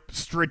 If you're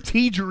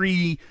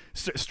strategizing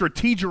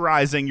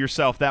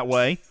yourself that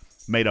way,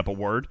 made up a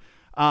word,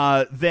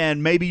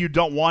 then maybe you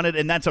don't want it,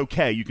 and that's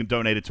okay. You can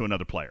donate it to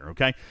another player,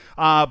 okay?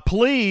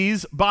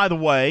 Please, by the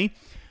way,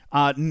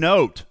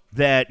 note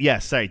that,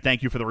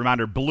 thank you for the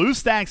reminder,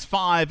 BlueStacks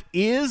 5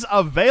 is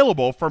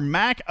available for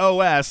Mac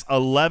OS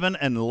 11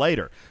 and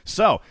later.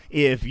 So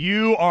if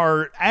you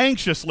are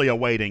anxiously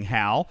awaiting,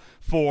 Hal,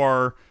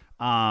 for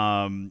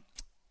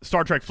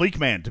Star Trek Fleet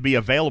Command to be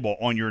available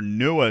on your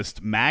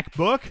newest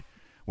MacBook,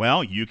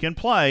 well, you can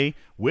play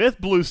with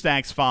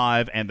BlueStacks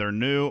 5 and their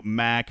new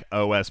Mac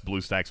OS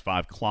BlueStacks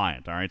 5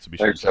 client. All right, so be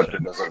sure. Except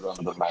it doesn't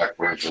run the Mac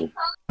version.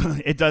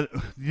 It does.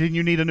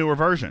 You need a newer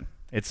version.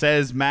 It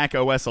says Mac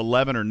OS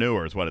 11 or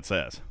newer is what it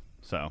says.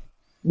 So.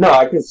 No,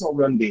 I can still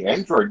run the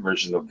Android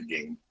version of the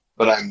game,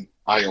 but I'm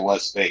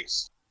iOS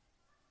based.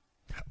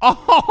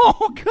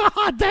 Oh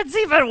God, that's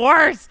even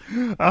worse.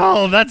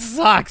 Oh, that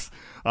sucks.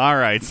 All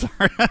right,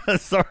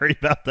 sorry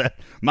about that.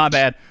 My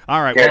bad.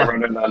 All right,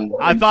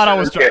 I thought I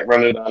was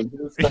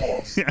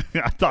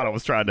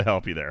trying to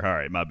help you there. All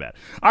right, my bad.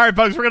 All right,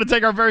 folks, we're going to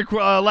take our very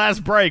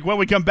last break. When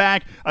we come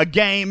back, a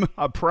game,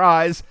 a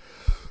prize,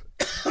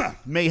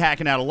 me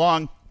hacking out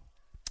along,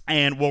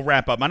 and we'll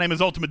wrap up. My name is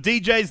Ultimate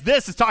DJs.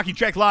 This is Talking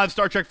Trek Live,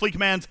 Star Trek Fleet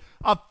Command's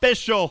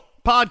official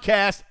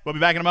podcast. We'll be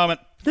back in a moment.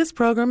 This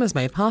program is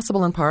made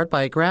possible in part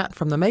by a grant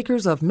from the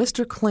makers of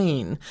Mr.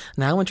 Clean.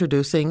 Now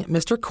introducing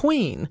Mr.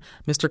 Queen,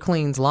 Mr.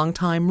 Clean's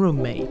longtime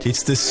roommate.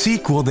 It's the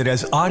sequel that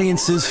has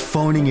audiences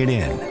phoning it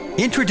in.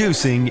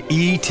 Introducing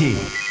E.T.,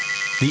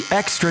 the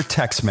extra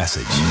text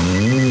message.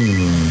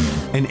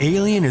 An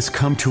alien has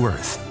come to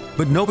Earth,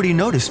 but nobody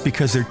noticed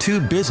because they're too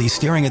busy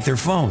staring at their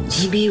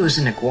phones. Maybe it was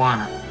an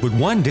iguana. But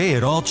one day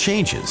it all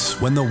changes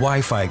when the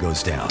Wi-Fi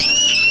goes down.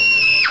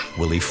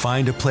 Will he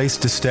find a place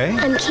to stay?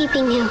 I'm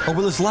keeping him. Or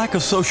will his lack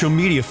of social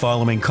media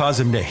following cause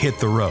him to hit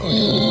the road?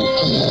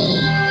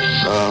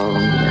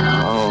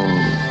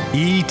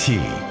 E.T.,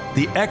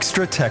 the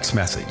extra text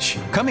message.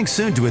 Coming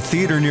soon to a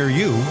theater near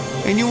you,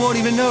 and you won't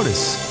even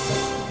notice.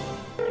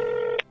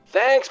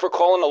 Thanks for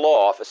calling the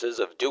law offices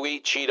of Dewey,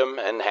 Cheatham,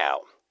 and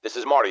Howe. This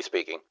is Marty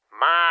speaking.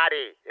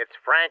 Marty, it's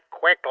Frank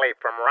Quickly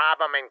from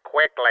Robham and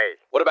Quickly.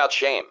 What about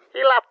shame? He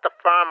left the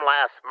firm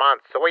last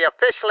month, so we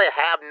officially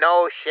have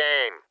no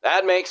shame.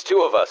 That makes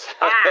two of us.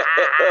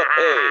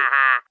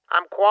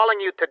 I'm calling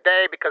you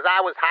today because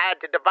I was hired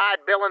to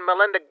divide Bill and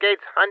Melinda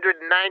Gates'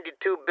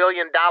 $192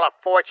 billion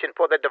fortune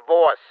for the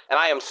divorce. And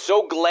I am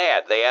so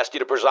glad they asked you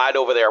to preside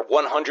over their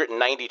 $192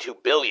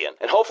 billion.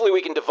 And hopefully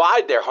we can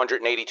divide their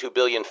 $182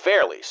 billion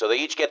fairly, so they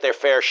each get their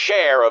fair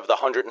share of the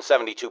 $172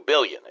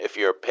 billion, if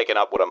you're picking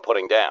up what I'm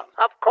putting down.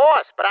 Of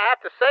course, but I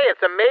have to say it's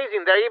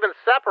amazing they're even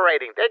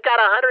separating. They got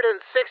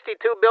 162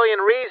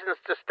 billion reasons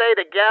to stay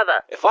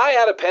together. If I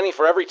had a penny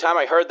for every time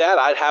I heard that,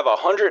 I'd have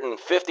 $152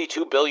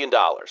 billion.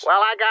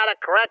 Well, I gotta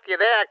correct you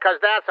there, because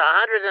that's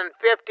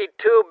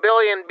 152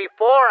 billion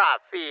before our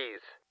fees.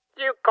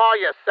 You call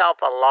yourself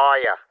a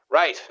lawyer.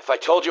 Right. If I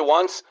told you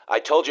once, I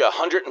told you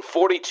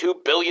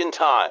 142 billion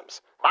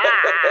times.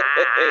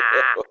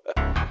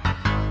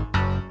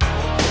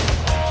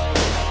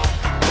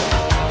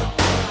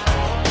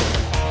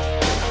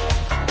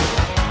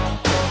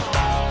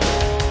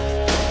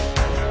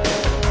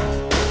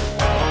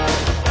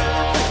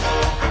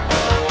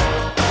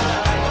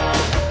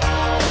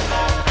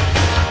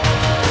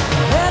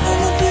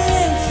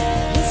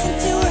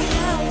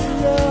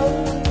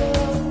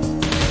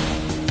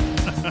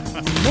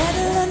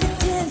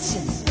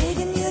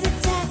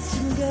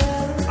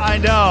 I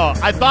know.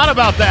 I thought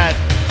about that.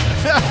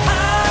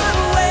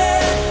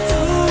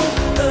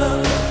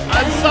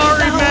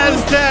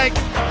 Maztec.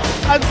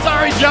 I'm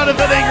sorry,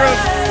 Jonathan Ingram.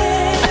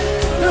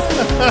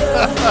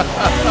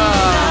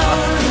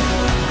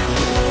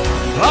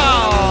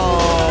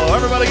 Oh,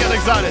 everybody get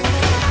excited.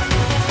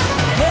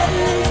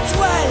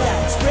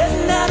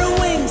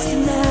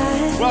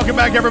 Welcome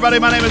back, everybody.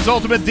 My name is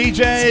Ultimate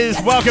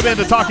DJs. Welcome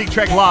into Talking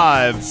Trek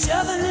Live,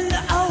 Star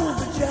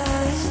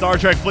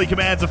Trek Fleet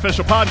Command's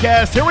official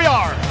podcast. Here we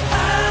are.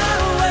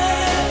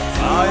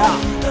 Oh,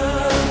 yeah.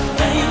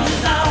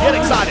 Get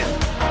excited.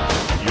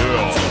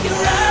 Yeah.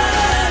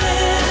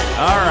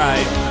 All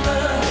right.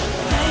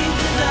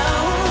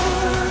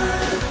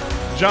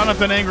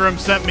 Jonathan Ingram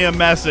sent me a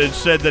message,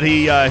 said that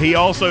he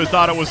also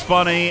thought it was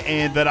funny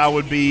and that I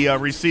would be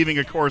receiving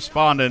a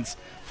correspondence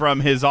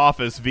from his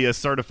office via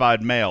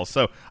certified mail.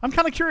 So I'm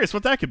kind of curious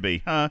what that could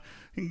be. I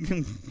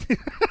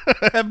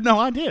have no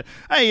idea.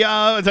 Hey,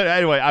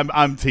 anyway,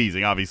 I'm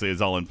teasing. Obviously,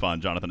 it's all in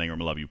fun. Jonathan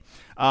Ingram, I love you.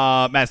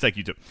 Maztec,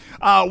 you too.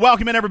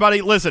 Welcome in,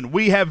 everybody. Listen,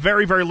 we have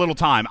very, very little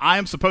time. I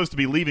am supposed to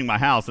be leaving my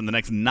house in the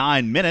next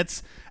 9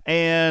 minutes,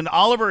 and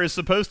Oliver is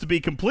supposed to be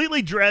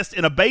completely dressed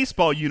in a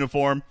baseball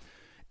uniform.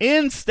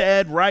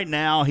 Instead, right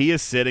now, he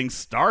is sitting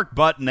stark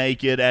butt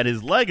naked at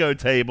his Lego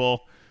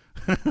table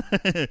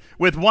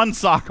with one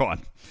sock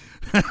on.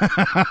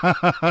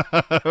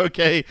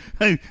 Okay.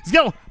 Let's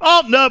go.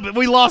 Oh, no, but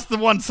we lost the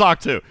one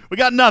sock, too. We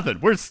got nothing.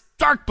 We're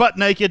stark butt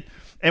naked,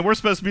 and we're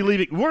supposed to be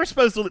leaving.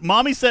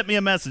 Mommy sent me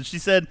a message. She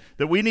said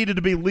that we needed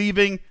to be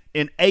leaving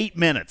in 8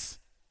 minutes.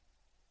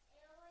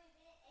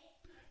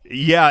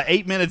 Yeah,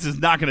 8 minutes is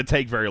not going to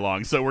take very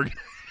long, so we're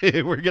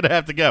going to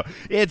have to go.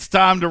 It's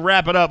time to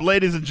wrap it up.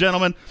 Ladies and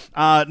gentlemen,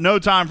 no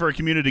time for a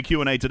community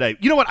Q&A today.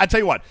 You know what? I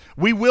tell you what.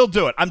 We will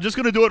do it. I'm just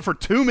going to do it for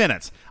 2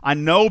 minutes. I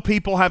know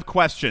people have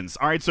questions.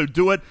 All right, so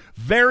do it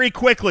very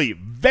quickly.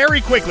 Very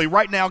quickly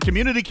right now.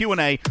 Community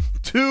Q&A,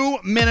 2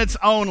 minutes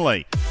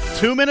only.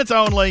 2 minutes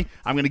only.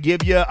 I'm going to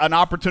give you an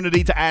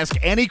opportunity to ask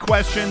any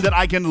question that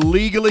I can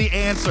legally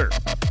answer.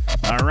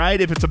 All right,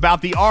 if it's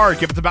about the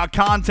arc, if it's about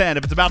content,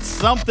 if it's about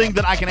something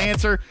that I can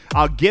answer,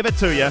 I'll give it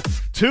to you.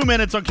 2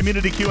 minutes on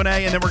community Q&A,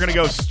 and then we're going to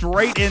go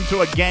straight into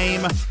a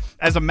game.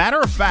 As a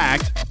matter of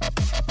fact,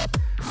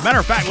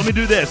 let me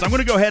do this. I'm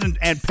going to go ahead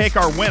and pick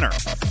our winner.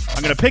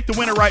 I'm going to pick the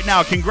winner right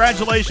now.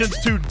 Congratulations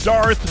to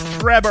Darth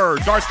Trevor.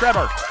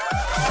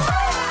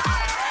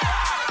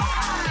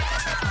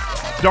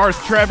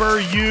 Darth Trevor,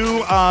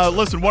 you,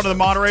 listen, one of the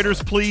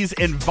moderators, please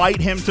invite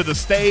him to the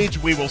stage.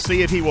 We will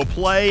see if he will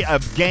play a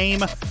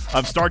game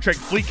of Star Trek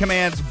Fleet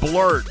Command's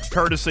Blurt,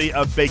 courtesy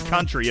of Big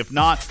Country. If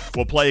not,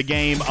 we'll play a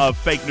game of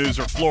Fake News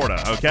or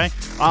Florida, okay?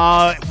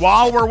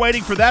 While we're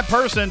waiting for that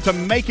person to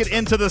make it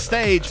into the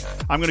stage,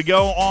 I'm going to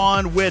go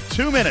on with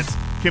 2 minutes.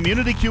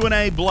 Community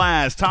Q&A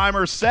blast.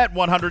 Timer set,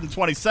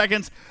 120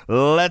 seconds.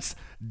 Let's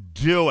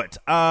do it.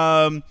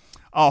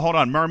 Oh, hold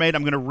on, Mermaid.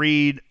 I'm going to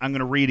read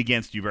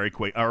against you very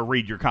quick, or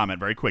read your comment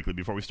very quickly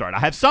before we start. I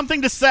have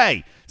something to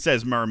say,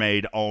 says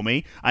Mermaid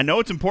Omi. I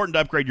know it's important to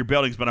upgrade your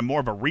buildings, but I'm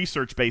more of a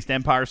research-based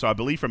empire, so I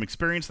believe from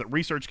experience that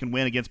research can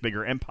win against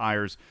bigger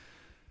empires.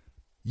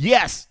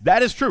 Yes,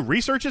 that is true.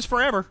 Research is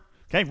forever.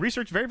 Okay,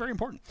 research very, very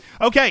important.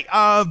 Okay,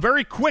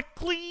 very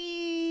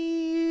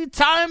quickly,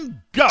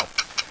 time go.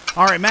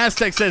 All right,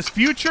 Maztec says,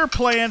 future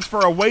plans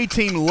for away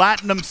team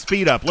Latinum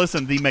speed up.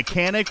 Listen, the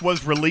mechanic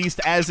was released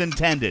as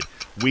intended.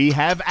 We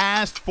have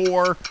asked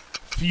for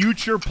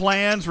future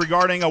plans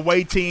regarding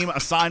away team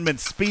assignment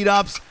speed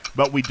ups,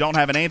 but we don't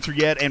have an answer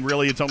yet, and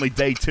really it's only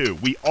day 2.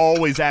 We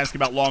always ask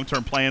about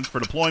long-term plans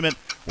for deployment.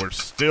 We're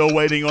still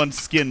waiting on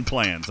skin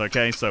plans,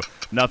 okay? So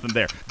nothing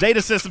there.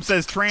 Data System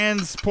says,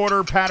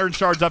 transporter pattern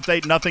shards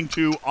update, nothing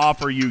to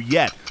offer you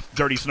yet.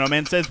 Dirty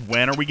Snowman says,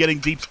 when are we getting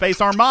Deep Space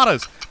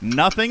Armadas?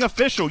 Nothing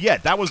official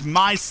yet. That was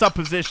my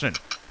supposition,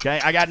 okay?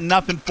 I got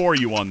nothing for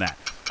you on that.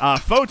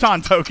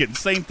 Photon Token,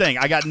 same thing.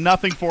 I got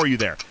nothing for you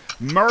there.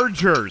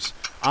 Mergers.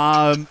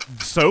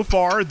 So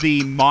far,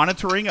 the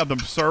monitoring of the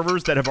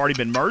servers that have already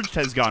been merged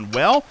has gone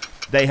well.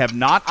 They have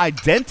not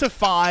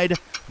identified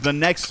the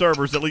next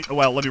servers, at least,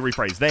 well, let me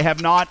rephrase. They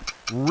have not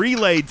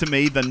relayed to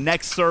me the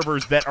next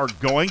servers that are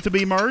going to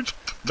be merged,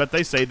 but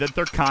they say that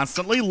they're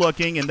constantly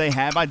looking and they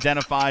have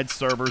identified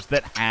servers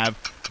that have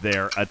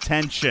their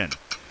attention.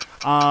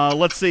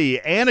 Let's see.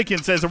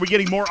 Anakin says, are we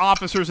getting more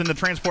officers in the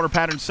transporter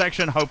pattern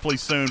section? Hopefully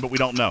soon, but we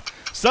don't know.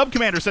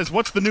 Sub-Commander says,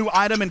 what's the new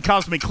item in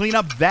Cosmic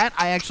Cleanup? That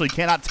I actually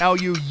cannot tell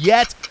you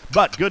yet,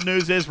 but good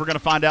news is we're going to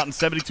find out in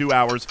 72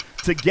 hours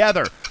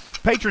together.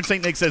 Patron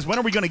St. Nick says, when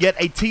are we going to get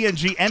a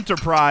TNG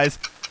Enterprise?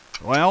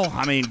 Well,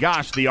 I mean,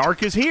 gosh, the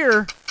Ark is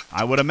here.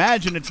 I would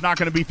imagine it's not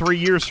going to be 3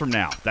 years from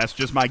now. That's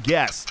just my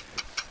guess.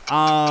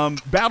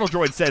 Battle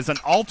Droid says, an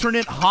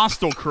alternate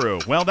hostile crew.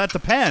 Well, that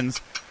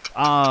depends.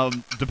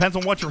 Depends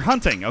on what you're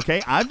hunting,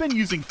 okay? I've been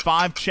using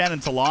 5 Chen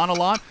and Talon a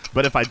lot,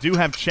 but if I do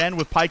have Chen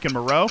with Pike and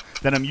Moreau,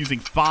 then I'm using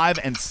 5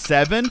 and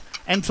 7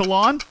 and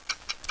Talon.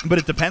 But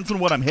it depends on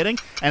what I'm hitting,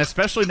 and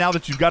especially now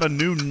that you've got a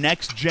new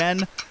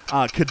next-gen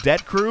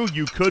cadet crew,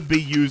 you could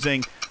be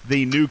using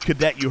the new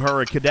Cadet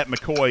Uhura, Cadet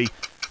McCoy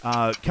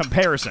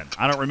comparison.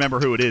 I don't remember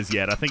who it is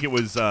yet. I think it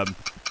was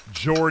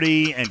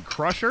Geordi and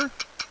Crusher.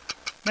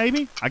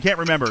 maybe? I can't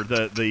remember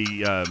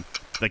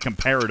the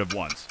comparative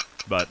ones,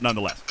 but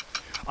nonetheless.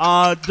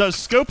 Does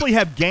Scopely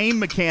have game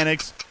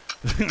mechanics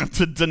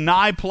to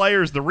deny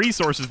players the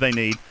resources they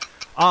need?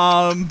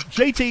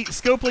 JT,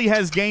 Scopely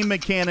has game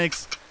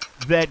mechanics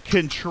that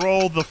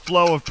control the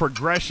flow of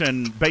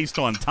progression based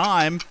on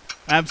time.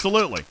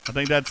 Absolutely. I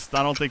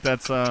don't think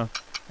that's a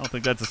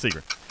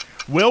secret.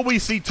 Will we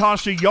see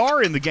Tasha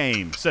Yar in the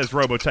game, says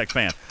Robotech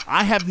fan.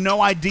 I have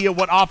no idea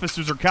what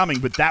officers are coming,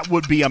 but that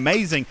would be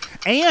amazing.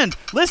 And,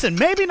 listen,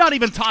 maybe not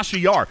even Tasha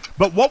Yar,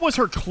 but what was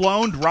her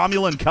cloned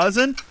Romulan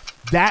cousin?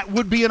 That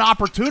would be an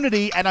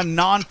opportunity at a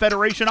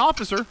non-Federation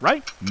officer,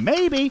 right?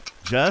 Maybe.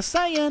 Just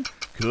saying.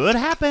 Could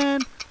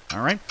happen.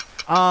 All right.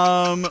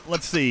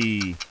 Let's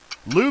see.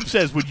 Lube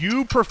says, would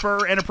you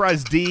prefer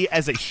Enterprise D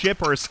as a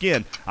ship or a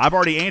skin? I've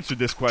already answered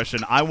this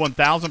question. I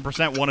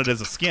 1,000% want it as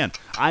a skin.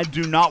 I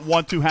do not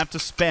want to have to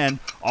spend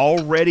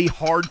already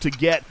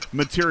hard-to-get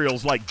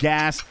materials like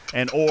gas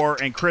and ore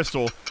and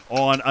crystal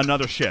on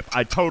another ship.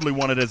 I totally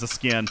want it as a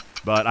skin,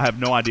 but I have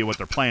no idea what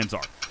their plans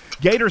are.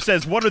 Gator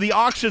says, what are the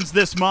auctions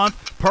this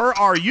month? Per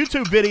our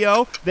YouTube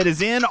video that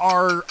is in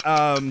our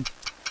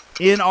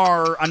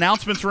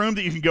announcements room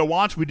that you can go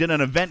watch. We did an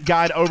event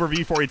guide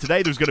overview for you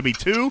today. There's going to be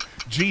 2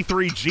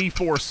 G3,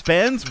 G4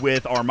 spins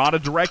with Armada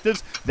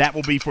directives. That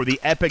will be for the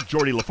Epic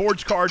Geordi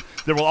LaForge card.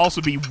 There will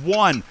also be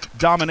 1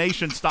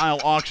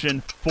 Domination-style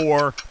auction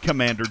for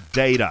Commander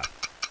Data.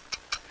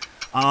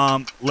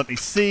 Let me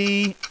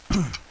see.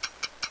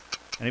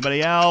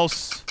 Anybody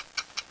else?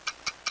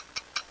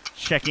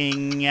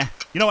 Checking.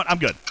 You know what? I'm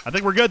good. I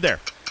think we're good there.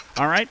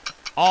 All right.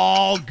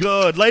 All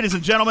good. Ladies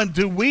and gentlemen,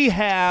 do we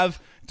have,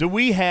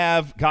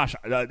 gosh,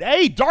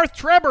 hey, Darth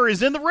Trevor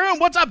is in the room.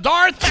 What's up,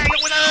 Darth? Hey,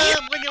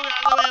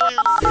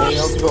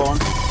 how's it going?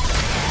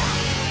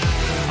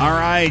 All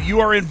right,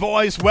 you are in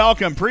voice.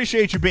 Welcome.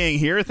 Appreciate you being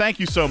here. Thank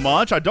you so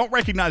much. I don't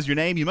recognize your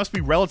name. You must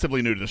be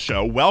relatively new to the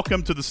show.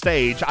 Welcome to the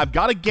stage. I've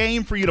got a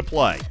game for you to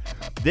play.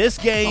 This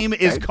game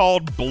is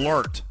called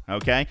Blurt,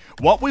 okay?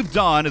 What we've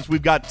done is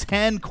we've got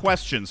 10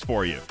 questions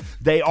for you.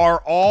 They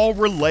are all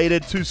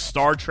related to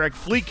Star Trek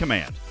Fleet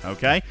Command,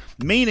 okay?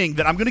 Meaning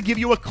that I'm going to give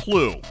you a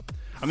clue.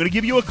 I'm going to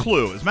give you a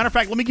clue. As a matter of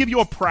fact, let me give you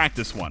a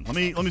practice one. Let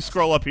me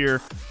scroll up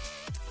here.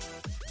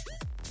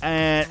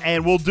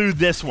 And we'll do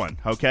this one,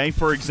 okay?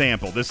 For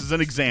example, this is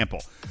an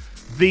example.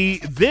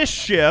 This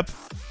ship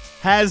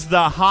has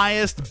the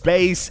highest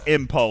base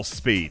impulse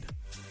speed.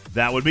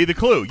 That would be the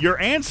clue. Your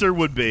answer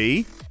would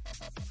be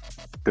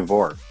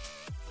Devore.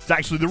 It's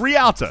actually the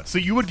Rialta, so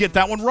you would get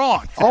that one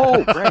wrong.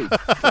 Oh, great.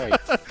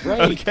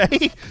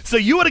 Okay, so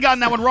you would have gotten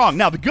that one wrong.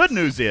 Now, the good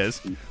news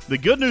is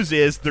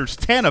there's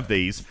 10 of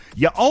these.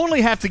 You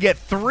only have to get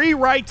 3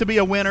 right to be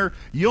a winner.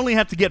 You only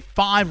have to get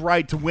 5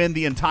 right to win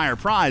the entire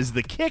prize.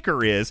 The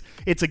kicker is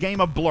it's a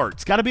game of Blurt.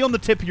 It's got to be on the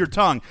tip of your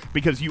tongue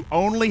because you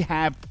only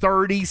have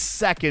 30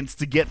 seconds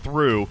to get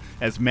through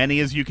as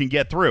many as you can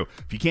get through.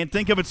 If you can't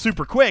think of it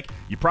super quick,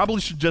 you probably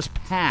should just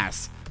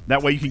pass.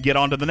 That way you can get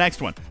on to the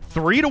next one.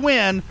 3 to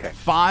win,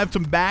 5 to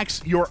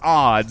max your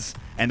odds,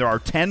 and there are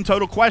 10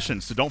 total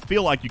questions, so don't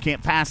feel like you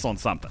can't pass on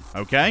something,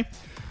 okay?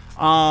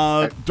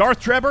 Darth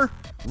Trevor,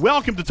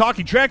 welcome to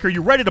Talking Trek. Are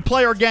you ready to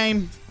play our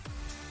game?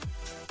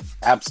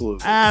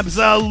 Absolutely.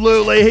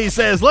 Absolutely, he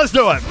says. Let's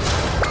do it.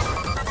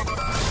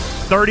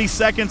 30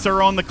 seconds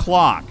are on the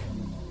clock.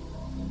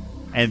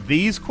 And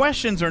these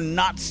questions are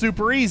not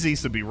super easy,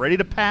 so be ready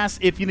to pass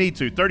if you need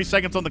to. 30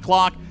 seconds on the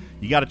clock.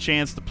 You got a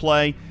chance to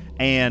play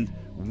and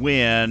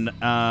win.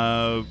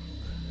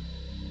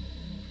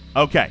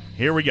 Okay,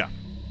 here we go.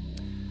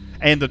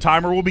 And the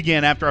timer will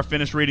begin after I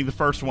finish reading the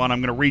first one. I'm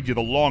going to read you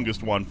the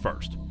longest one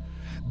first.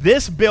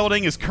 This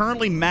building is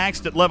currently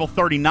maxed at level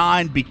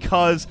 39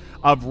 because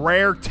of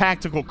rare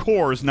tactical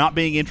cores not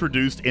being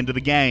introduced into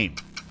the game.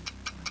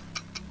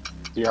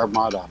 The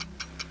Armada.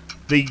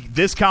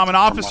 This common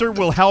officer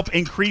will help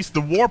increase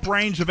the warp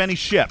range of any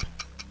ship.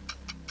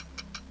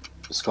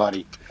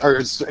 Scotty.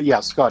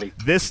 Scotty.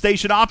 This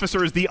station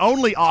officer is the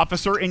only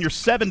officer in your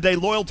 7-day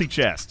loyalty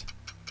chest.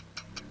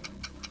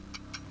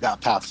 Yeah,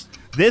 pass.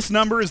 This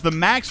number is the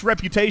max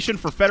reputation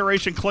for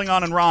Federation,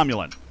 Klingon, and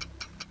Romulan.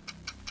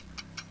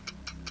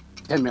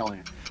 10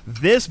 million.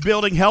 This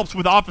building helps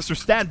with officer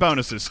stat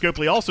bonuses.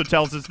 Scopely also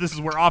tells us this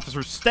is where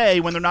officers stay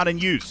when they're not in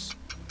use.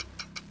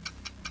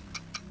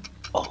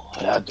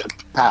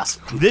 Pass.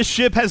 This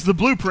ship has the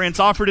blueprints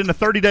offered in a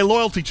 30-day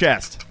loyalty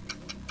chest.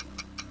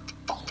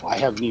 I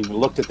haven't even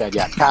looked at that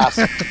yet. Pass.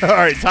 All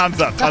right,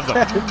 time's up.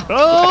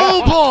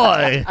 Oh,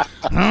 boy.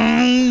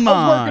 I'm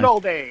working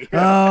all day.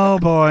 Oh,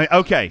 boy.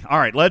 Okay, all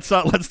right, let's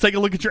take a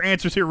look at your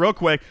answers here real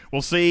quick.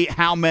 We'll see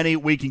how many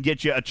we can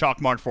get you a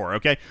chalk mark for,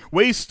 okay?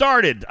 We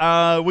started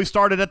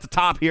at the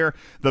top here.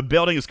 The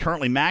building is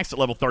currently maxed at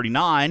level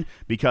 39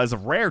 because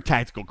of rare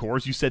tactical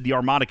cores. You said the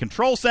Armada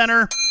Control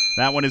Center.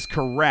 That one is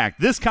correct.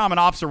 This common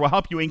officer will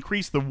help you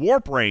increase the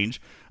warp range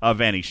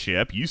of any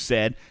ship. You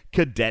said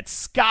Cadet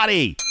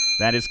Scotty.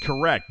 That is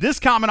correct. This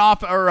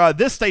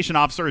this station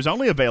officer is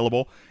only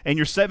available in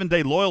your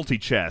 7-day loyalty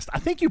chest. I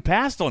think you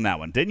passed on that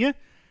one, didn't you?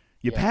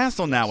 You passed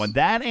on that one.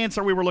 That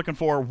answer we were looking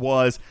for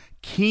was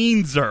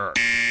Keenzer.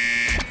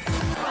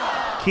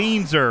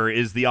 Keenzer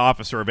is the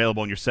officer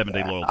available in your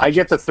 7-day loyalty. I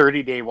get the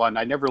 30-day one.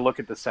 I never look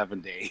at the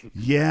 7-day.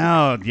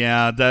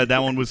 Yeah,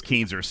 that one was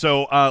Keenzer.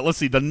 So let's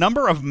see. The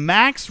number of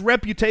max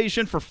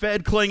reputation for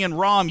Fed, Kling, and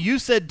Rom. You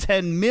said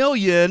 10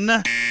 million.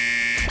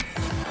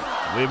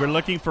 We were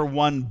looking for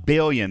 1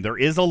 billion. There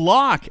is a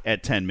lock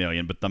at 10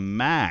 million, but the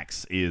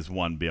max is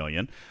 1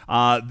 billion.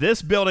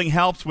 This building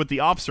helps with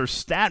the officer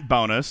stat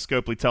bonus.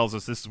 Scopely tells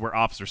us this is where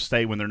officers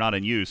stay when they're not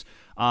in use.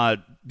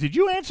 Did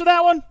you answer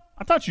that one?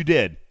 I thought you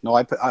did. No,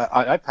 I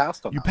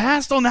passed on that. You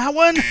passed on that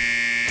one?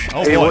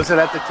 Oh, it wasn't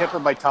at the tip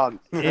of my tongue.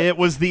 It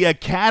was the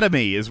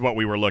Academy is what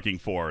we were looking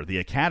for, the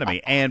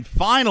Academy. And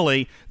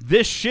finally,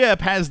 this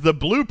ship has the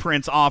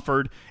blueprints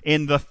offered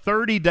in the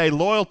 30-day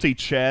loyalty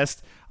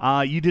chest.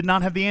 You did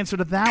not have the answer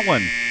to that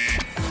one.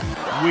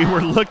 We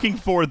were looking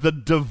for the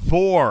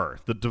Devore.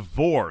 The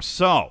Devore.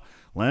 So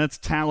let's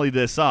tally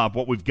this up.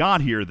 What we've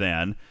got here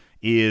then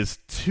is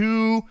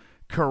 2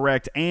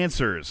 correct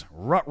answers.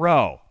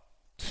 Ruh-roh.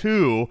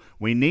 2.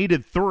 We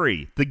needed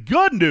 3. The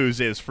good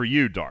news is for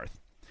you, Darth.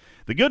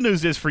 The good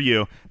news is for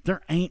you,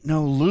 there ain't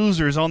no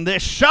losers on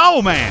this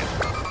show, man.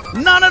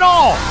 None at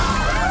all.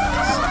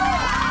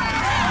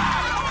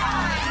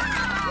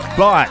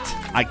 But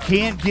I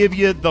can't give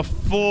you the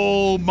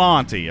full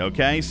Monty,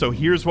 okay? So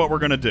here's what we're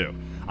going to do.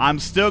 I'm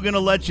still going to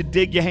let you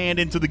dig your hand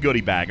into the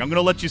goodie bag. I'm going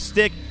to let you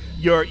stick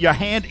your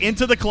hand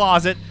into the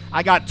closet.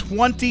 I got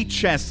 20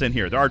 chests in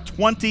here. There are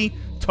 20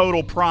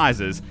 total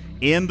prizes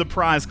in the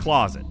prize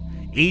closet.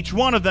 Each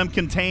one of them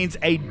contains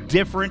a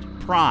different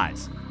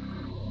prize.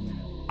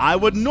 I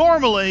would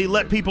normally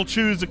let people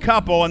choose a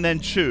couple and then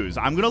choose.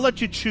 I'm going to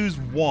let you choose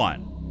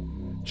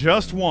one.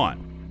 Just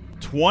one.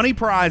 20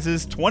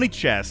 prizes, 20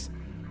 chests,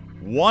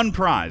 1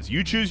 prize.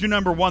 You choose your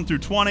number 1 through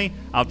 20.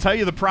 I'll tell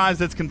you the prize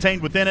that's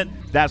contained within it.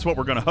 That's what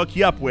we're going to hook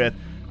you up with.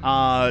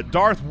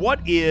 Darth, what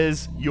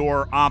is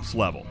your ops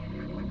level?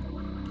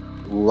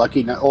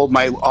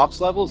 My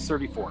ops level is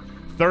 34.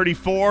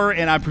 34,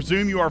 and I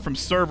presume you are from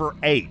server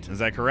 8. Is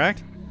that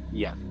correct?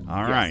 Yeah.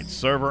 All right.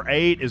 Server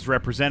 8 is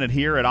represented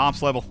here at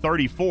ops level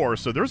 34,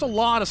 so there's a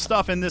lot of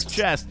stuff in this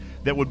chest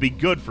that would be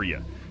good for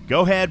you.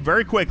 Go ahead,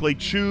 very quickly,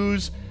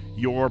 choose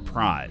your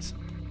prize.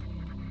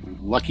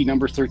 Lucky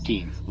number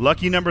 13.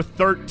 Lucky number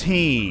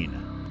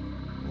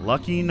 13.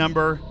 Lucky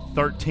number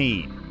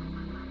 13.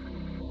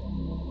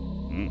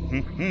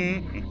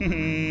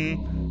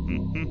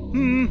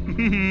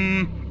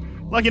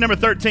 Lucky number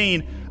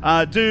 13.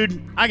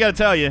 Dude, I got to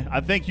tell you, I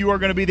think you are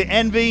going to be the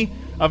envy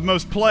of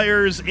most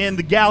players in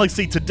the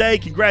galaxy today.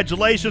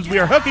 Congratulations. We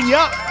are hooking you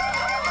up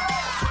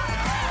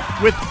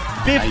with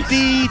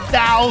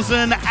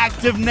 50,000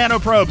 active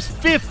nanoprobes.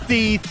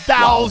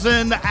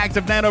 50,000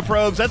 active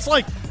nanoprobes.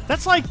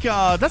 That's like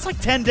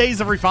 10 days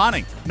of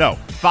refining. No,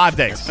 5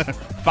 days.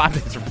 5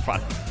 days of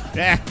refining.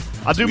 Yeah,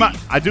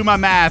 I do my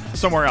math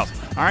somewhere else.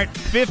 All right,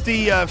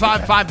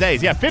 5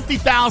 days. Yeah,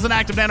 50,000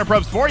 active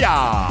nanoprobes for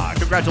ya.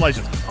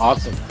 Congratulations.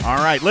 Awesome. All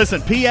right,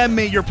 listen, PM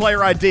me your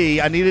player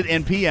ID. I need it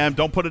in PM.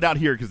 Don't put it out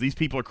here because these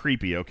people are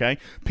creepy, okay?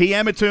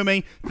 PM it to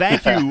me.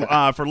 Thank you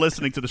for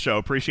listening to the show.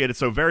 Appreciate it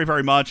so very,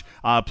 very much.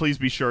 Please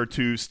be sure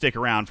to stick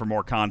around for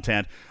more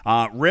content.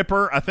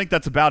 Ripper, I think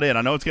that's about it.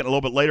 I know it's getting a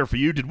little bit later for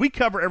you. Did we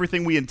cover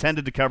everything we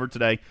intended to cover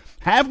today?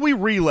 Have we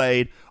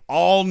relayed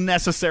all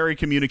necessary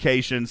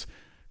communications?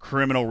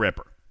 Criminal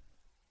Ripper.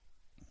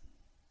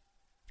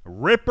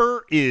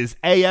 Ripper is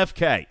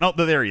AFK. Oh,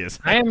 there he is.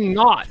 I am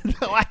not.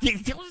 I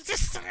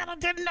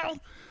didn't know.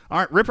 All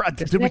right, Ripper.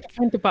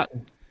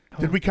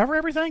 Did we cover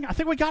everything? I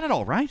think we got it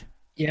all, right?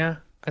 Yeah,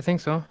 I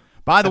think so.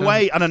 By the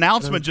way, an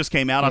announcement just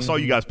came out. I saw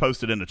you guys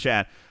posted in the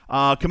chat.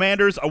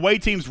 Commanders, away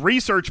teams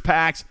research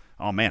packs.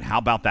 Oh, man, how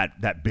about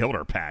that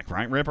builder pack,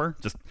 right, Ripper?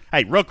 Just,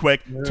 hey, real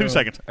quick, 2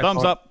 seconds.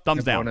 Thumbs up,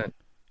 thumbs down.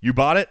 You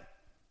bought it?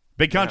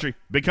 Big country.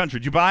 Big country.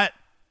 Did you buy it?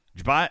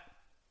 Did you buy it?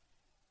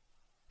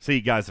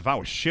 See, guys, if I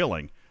was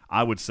shilling,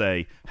 I would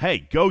say,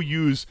 hey, go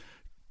use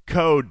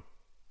code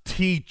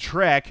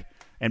TTREK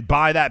and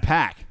buy that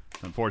pack.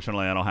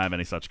 Unfortunately, I don't have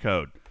any such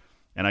code,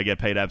 and I get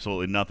paid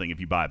absolutely nothing if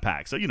you buy a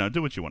pack. So,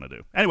 do what you want to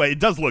do. Anyway, it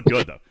does look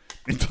good, though.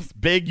 It's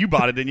big. You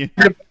bought it, didn't you?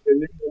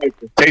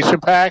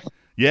 Station pack?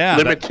 Yeah.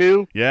 Limit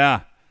 2?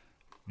 Yeah.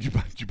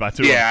 Did you buy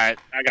 2? Yeah,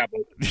 I got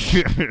both.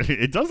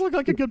 It does look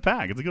like a good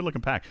pack. It's a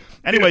good-looking pack.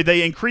 Anyway,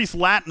 they increased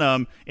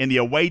Latinum in the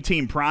away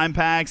team prime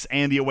packs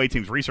and the away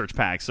team's research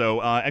pack. So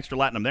extra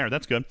Latinum there.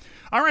 That's good.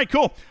 All right,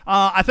 cool.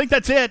 I think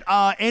that's it.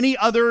 Any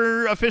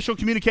other official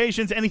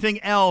communications,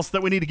 anything else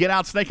that we need to get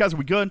out? Snake Eyes, are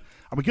we good?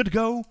 Are we good to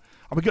go?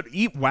 Are we good to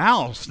eat?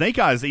 Wow, Snake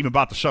Eyes even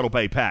bought the Shuttle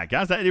Bay pack.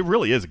 Guys, it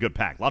really is a good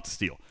pack. Lots of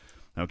steel.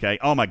 Okay.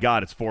 Oh, my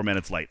God. It's 4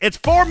 minutes late. It's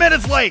 4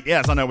 minutes late.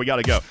 Yes, I know. We got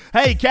to go.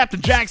 Hey,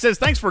 Captain Jack says,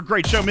 thanks for a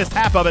great show. Missed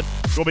half of it.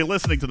 We'll be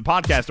listening to the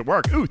podcast at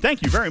work. Ooh,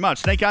 thank you very much.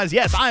 Snake Eyes,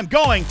 yes, I am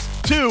going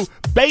to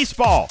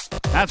baseball.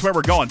 That's where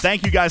we're going.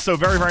 Thank you guys so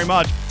very, very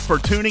much for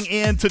tuning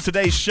in to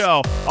today's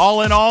show.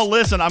 All in all,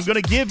 listen, I'm going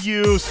to give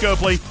you,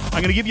 Scopely,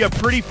 I'm going to give you a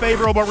pretty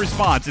favorable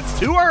response. It's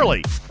too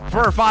early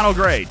for a final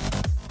grade.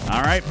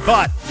 All right,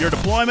 but your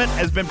deployment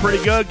has been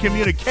pretty good.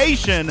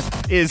 Communication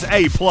is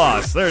A+.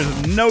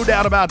 There's no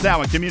doubt about that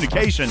one.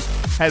 Communication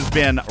has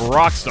been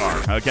rock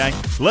star, okay?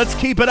 Let's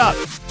keep it up.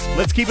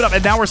 Let's keep it up.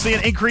 And now we're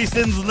seeing increased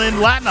in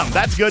Latinum.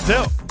 That's good,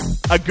 too.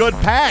 A good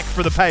pack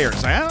for the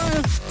payers.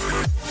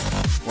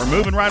 We're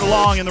moving right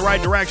along in the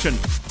right direction.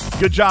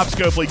 Good job,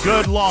 Scopely.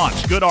 Good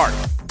launch. Good art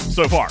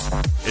so far.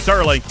 It's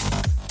early,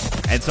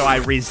 and so I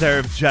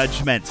reserve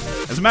judgment.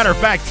 As a matter of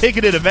fact,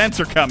 ticketed events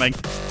are coming.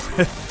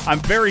 I'm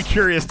very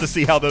curious to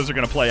see how those are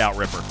going to play out,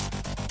 Ripper.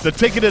 The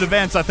ticketed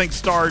events, I think,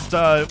 start,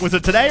 was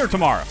it today or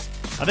tomorrow?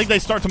 I think they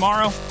start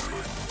tomorrow.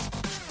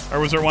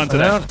 Or was there one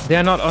today?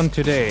 They're not on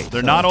today.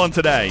 They're not on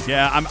today.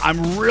 Yeah,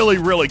 I'm really,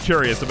 really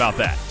curious about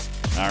that.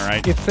 All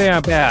right. If they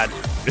are bad,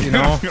 you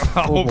know.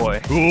 Oh,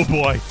 boy. Oh,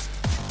 boy.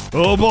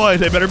 Oh, boy.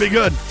 They better be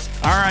good.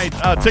 All right,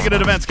 ticketed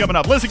events coming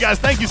up. Listen, guys,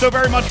 thank you so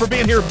very much for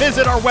being here.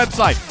 Visit our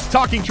website,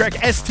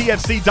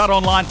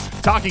 TalkingTrekSTFC.online,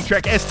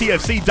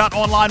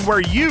 TalkingTrekSTFC.online, where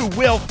you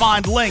will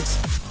find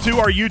links to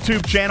our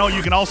YouTube channel.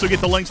 You can also get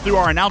the links through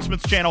our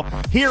announcements channel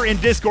here in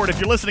Discord. If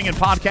you're listening in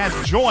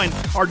podcast, join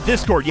our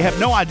Discord. You have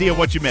no idea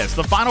what you missed.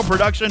 The final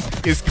production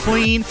is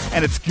clean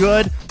and it's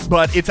good,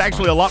 but it's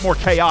actually a lot more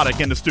chaotic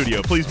in the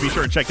studio. Please be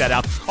sure to check that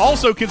out.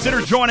 Also,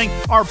 consider joining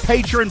our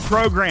Patreon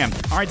program.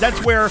 All right,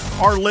 that's where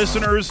our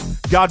listeners,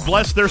 God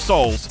bless their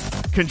souls,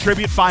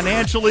 contribute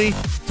financially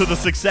to the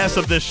success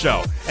of this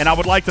show. And I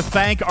would like to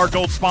thank our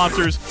gold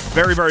sponsors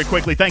very, very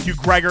quickly. Thank you,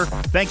 Gregor.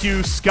 Thank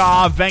you,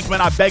 Ska, Venkman,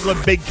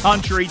 Ibegla, Big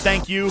Country.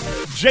 Thank you,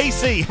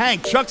 JC,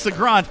 Hank, Chuck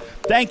Segrunt.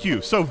 Thank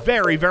you so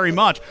very, very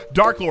much.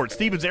 Dark Lord,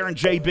 Stevens, Aaron,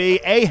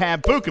 JB,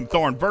 Ahab, Bukum,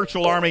 Thorn,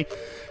 Virtual Army,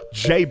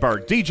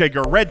 J-Bird, DJ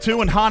Gur, Red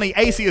 2 and Hani,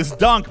 Acius,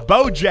 Dunk,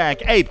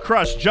 Bojack, Ape,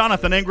 Crush,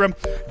 Jonathan Ingram,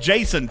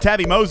 Jason,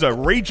 Tabby Moza,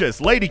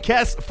 Regis, Lady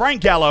Kess,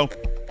 Frank Gallo,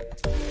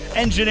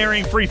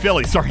 Engineering Free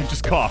Philly. Sorry, I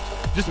just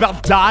coughed. Just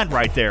about died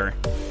right there,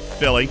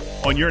 Philly,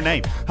 on your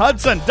name.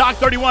 Hudson, Doc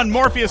 31,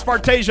 Morpheus,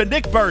 Fartasia,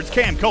 Nick Birds,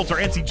 Cam Coulter,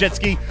 NC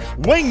Jetski,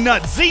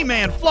 Wingnut,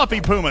 Z-Man, Fluffy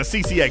Puma,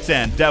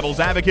 CCXN, Devil's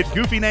Advocate,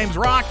 Goofy Names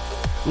Rock,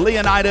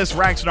 Leonidas,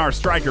 Raxnar,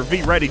 Striker,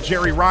 V Ready,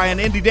 Jerry Ryan,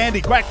 Indy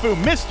Dandy, Quackfoo,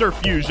 Mr.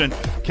 Fusion,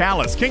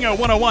 Callus, Kingo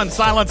 101,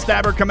 Silent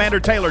Stabber, Commander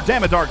Taylor,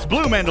 Damadarks,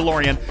 Blue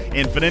Mandalorian,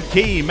 Infinite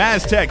Key,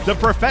 Maztec, The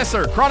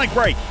Professor, Chronic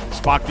Break,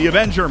 Spock the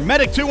Avenger,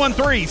 Medic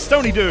 213,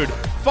 Stony Dude,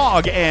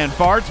 Fog and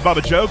Farts,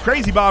 Bubba Joe,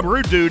 Crazy Bob,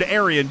 Rude Dude,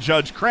 Arian,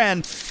 Judge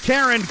Kren,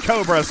 Karen,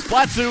 Cobra,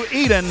 Splatsu,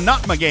 Eden,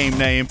 not my game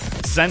name,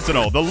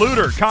 Sentinel, The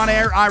Looter,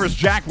 Conair, Iris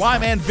Jack,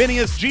 Wyman,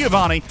 Vinius,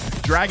 Giovanni,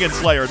 Dragon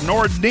Slayer,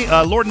 Lord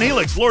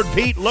Neelix, Lord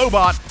Pete,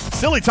 Lobot,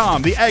 Silly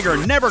Tom, The Egger,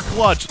 Never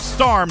Clutch,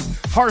 Starm,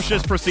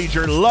 Harshest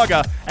Procedure,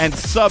 Lugga, and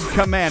Sub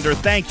Commander.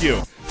 Thank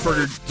you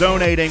for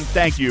donating.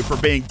 Thank you for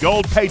being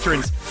gold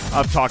patrons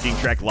of Talking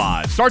Trek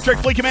Live. Star Trek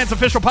Fleet Command's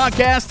official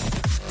podcast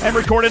and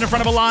recorded in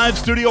front of a live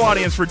studio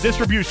audience for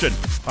distribution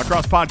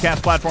across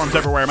podcast platforms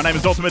everywhere. My name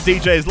is Ultimate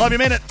DJs. Love you,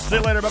 minute. See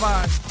you later.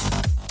 Bye-bye.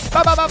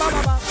 Bye-bye. Bye-bye.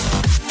 Bye-bye.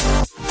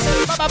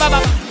 Bye-bye.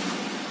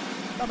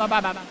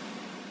 Bye-bye. Bye-bye.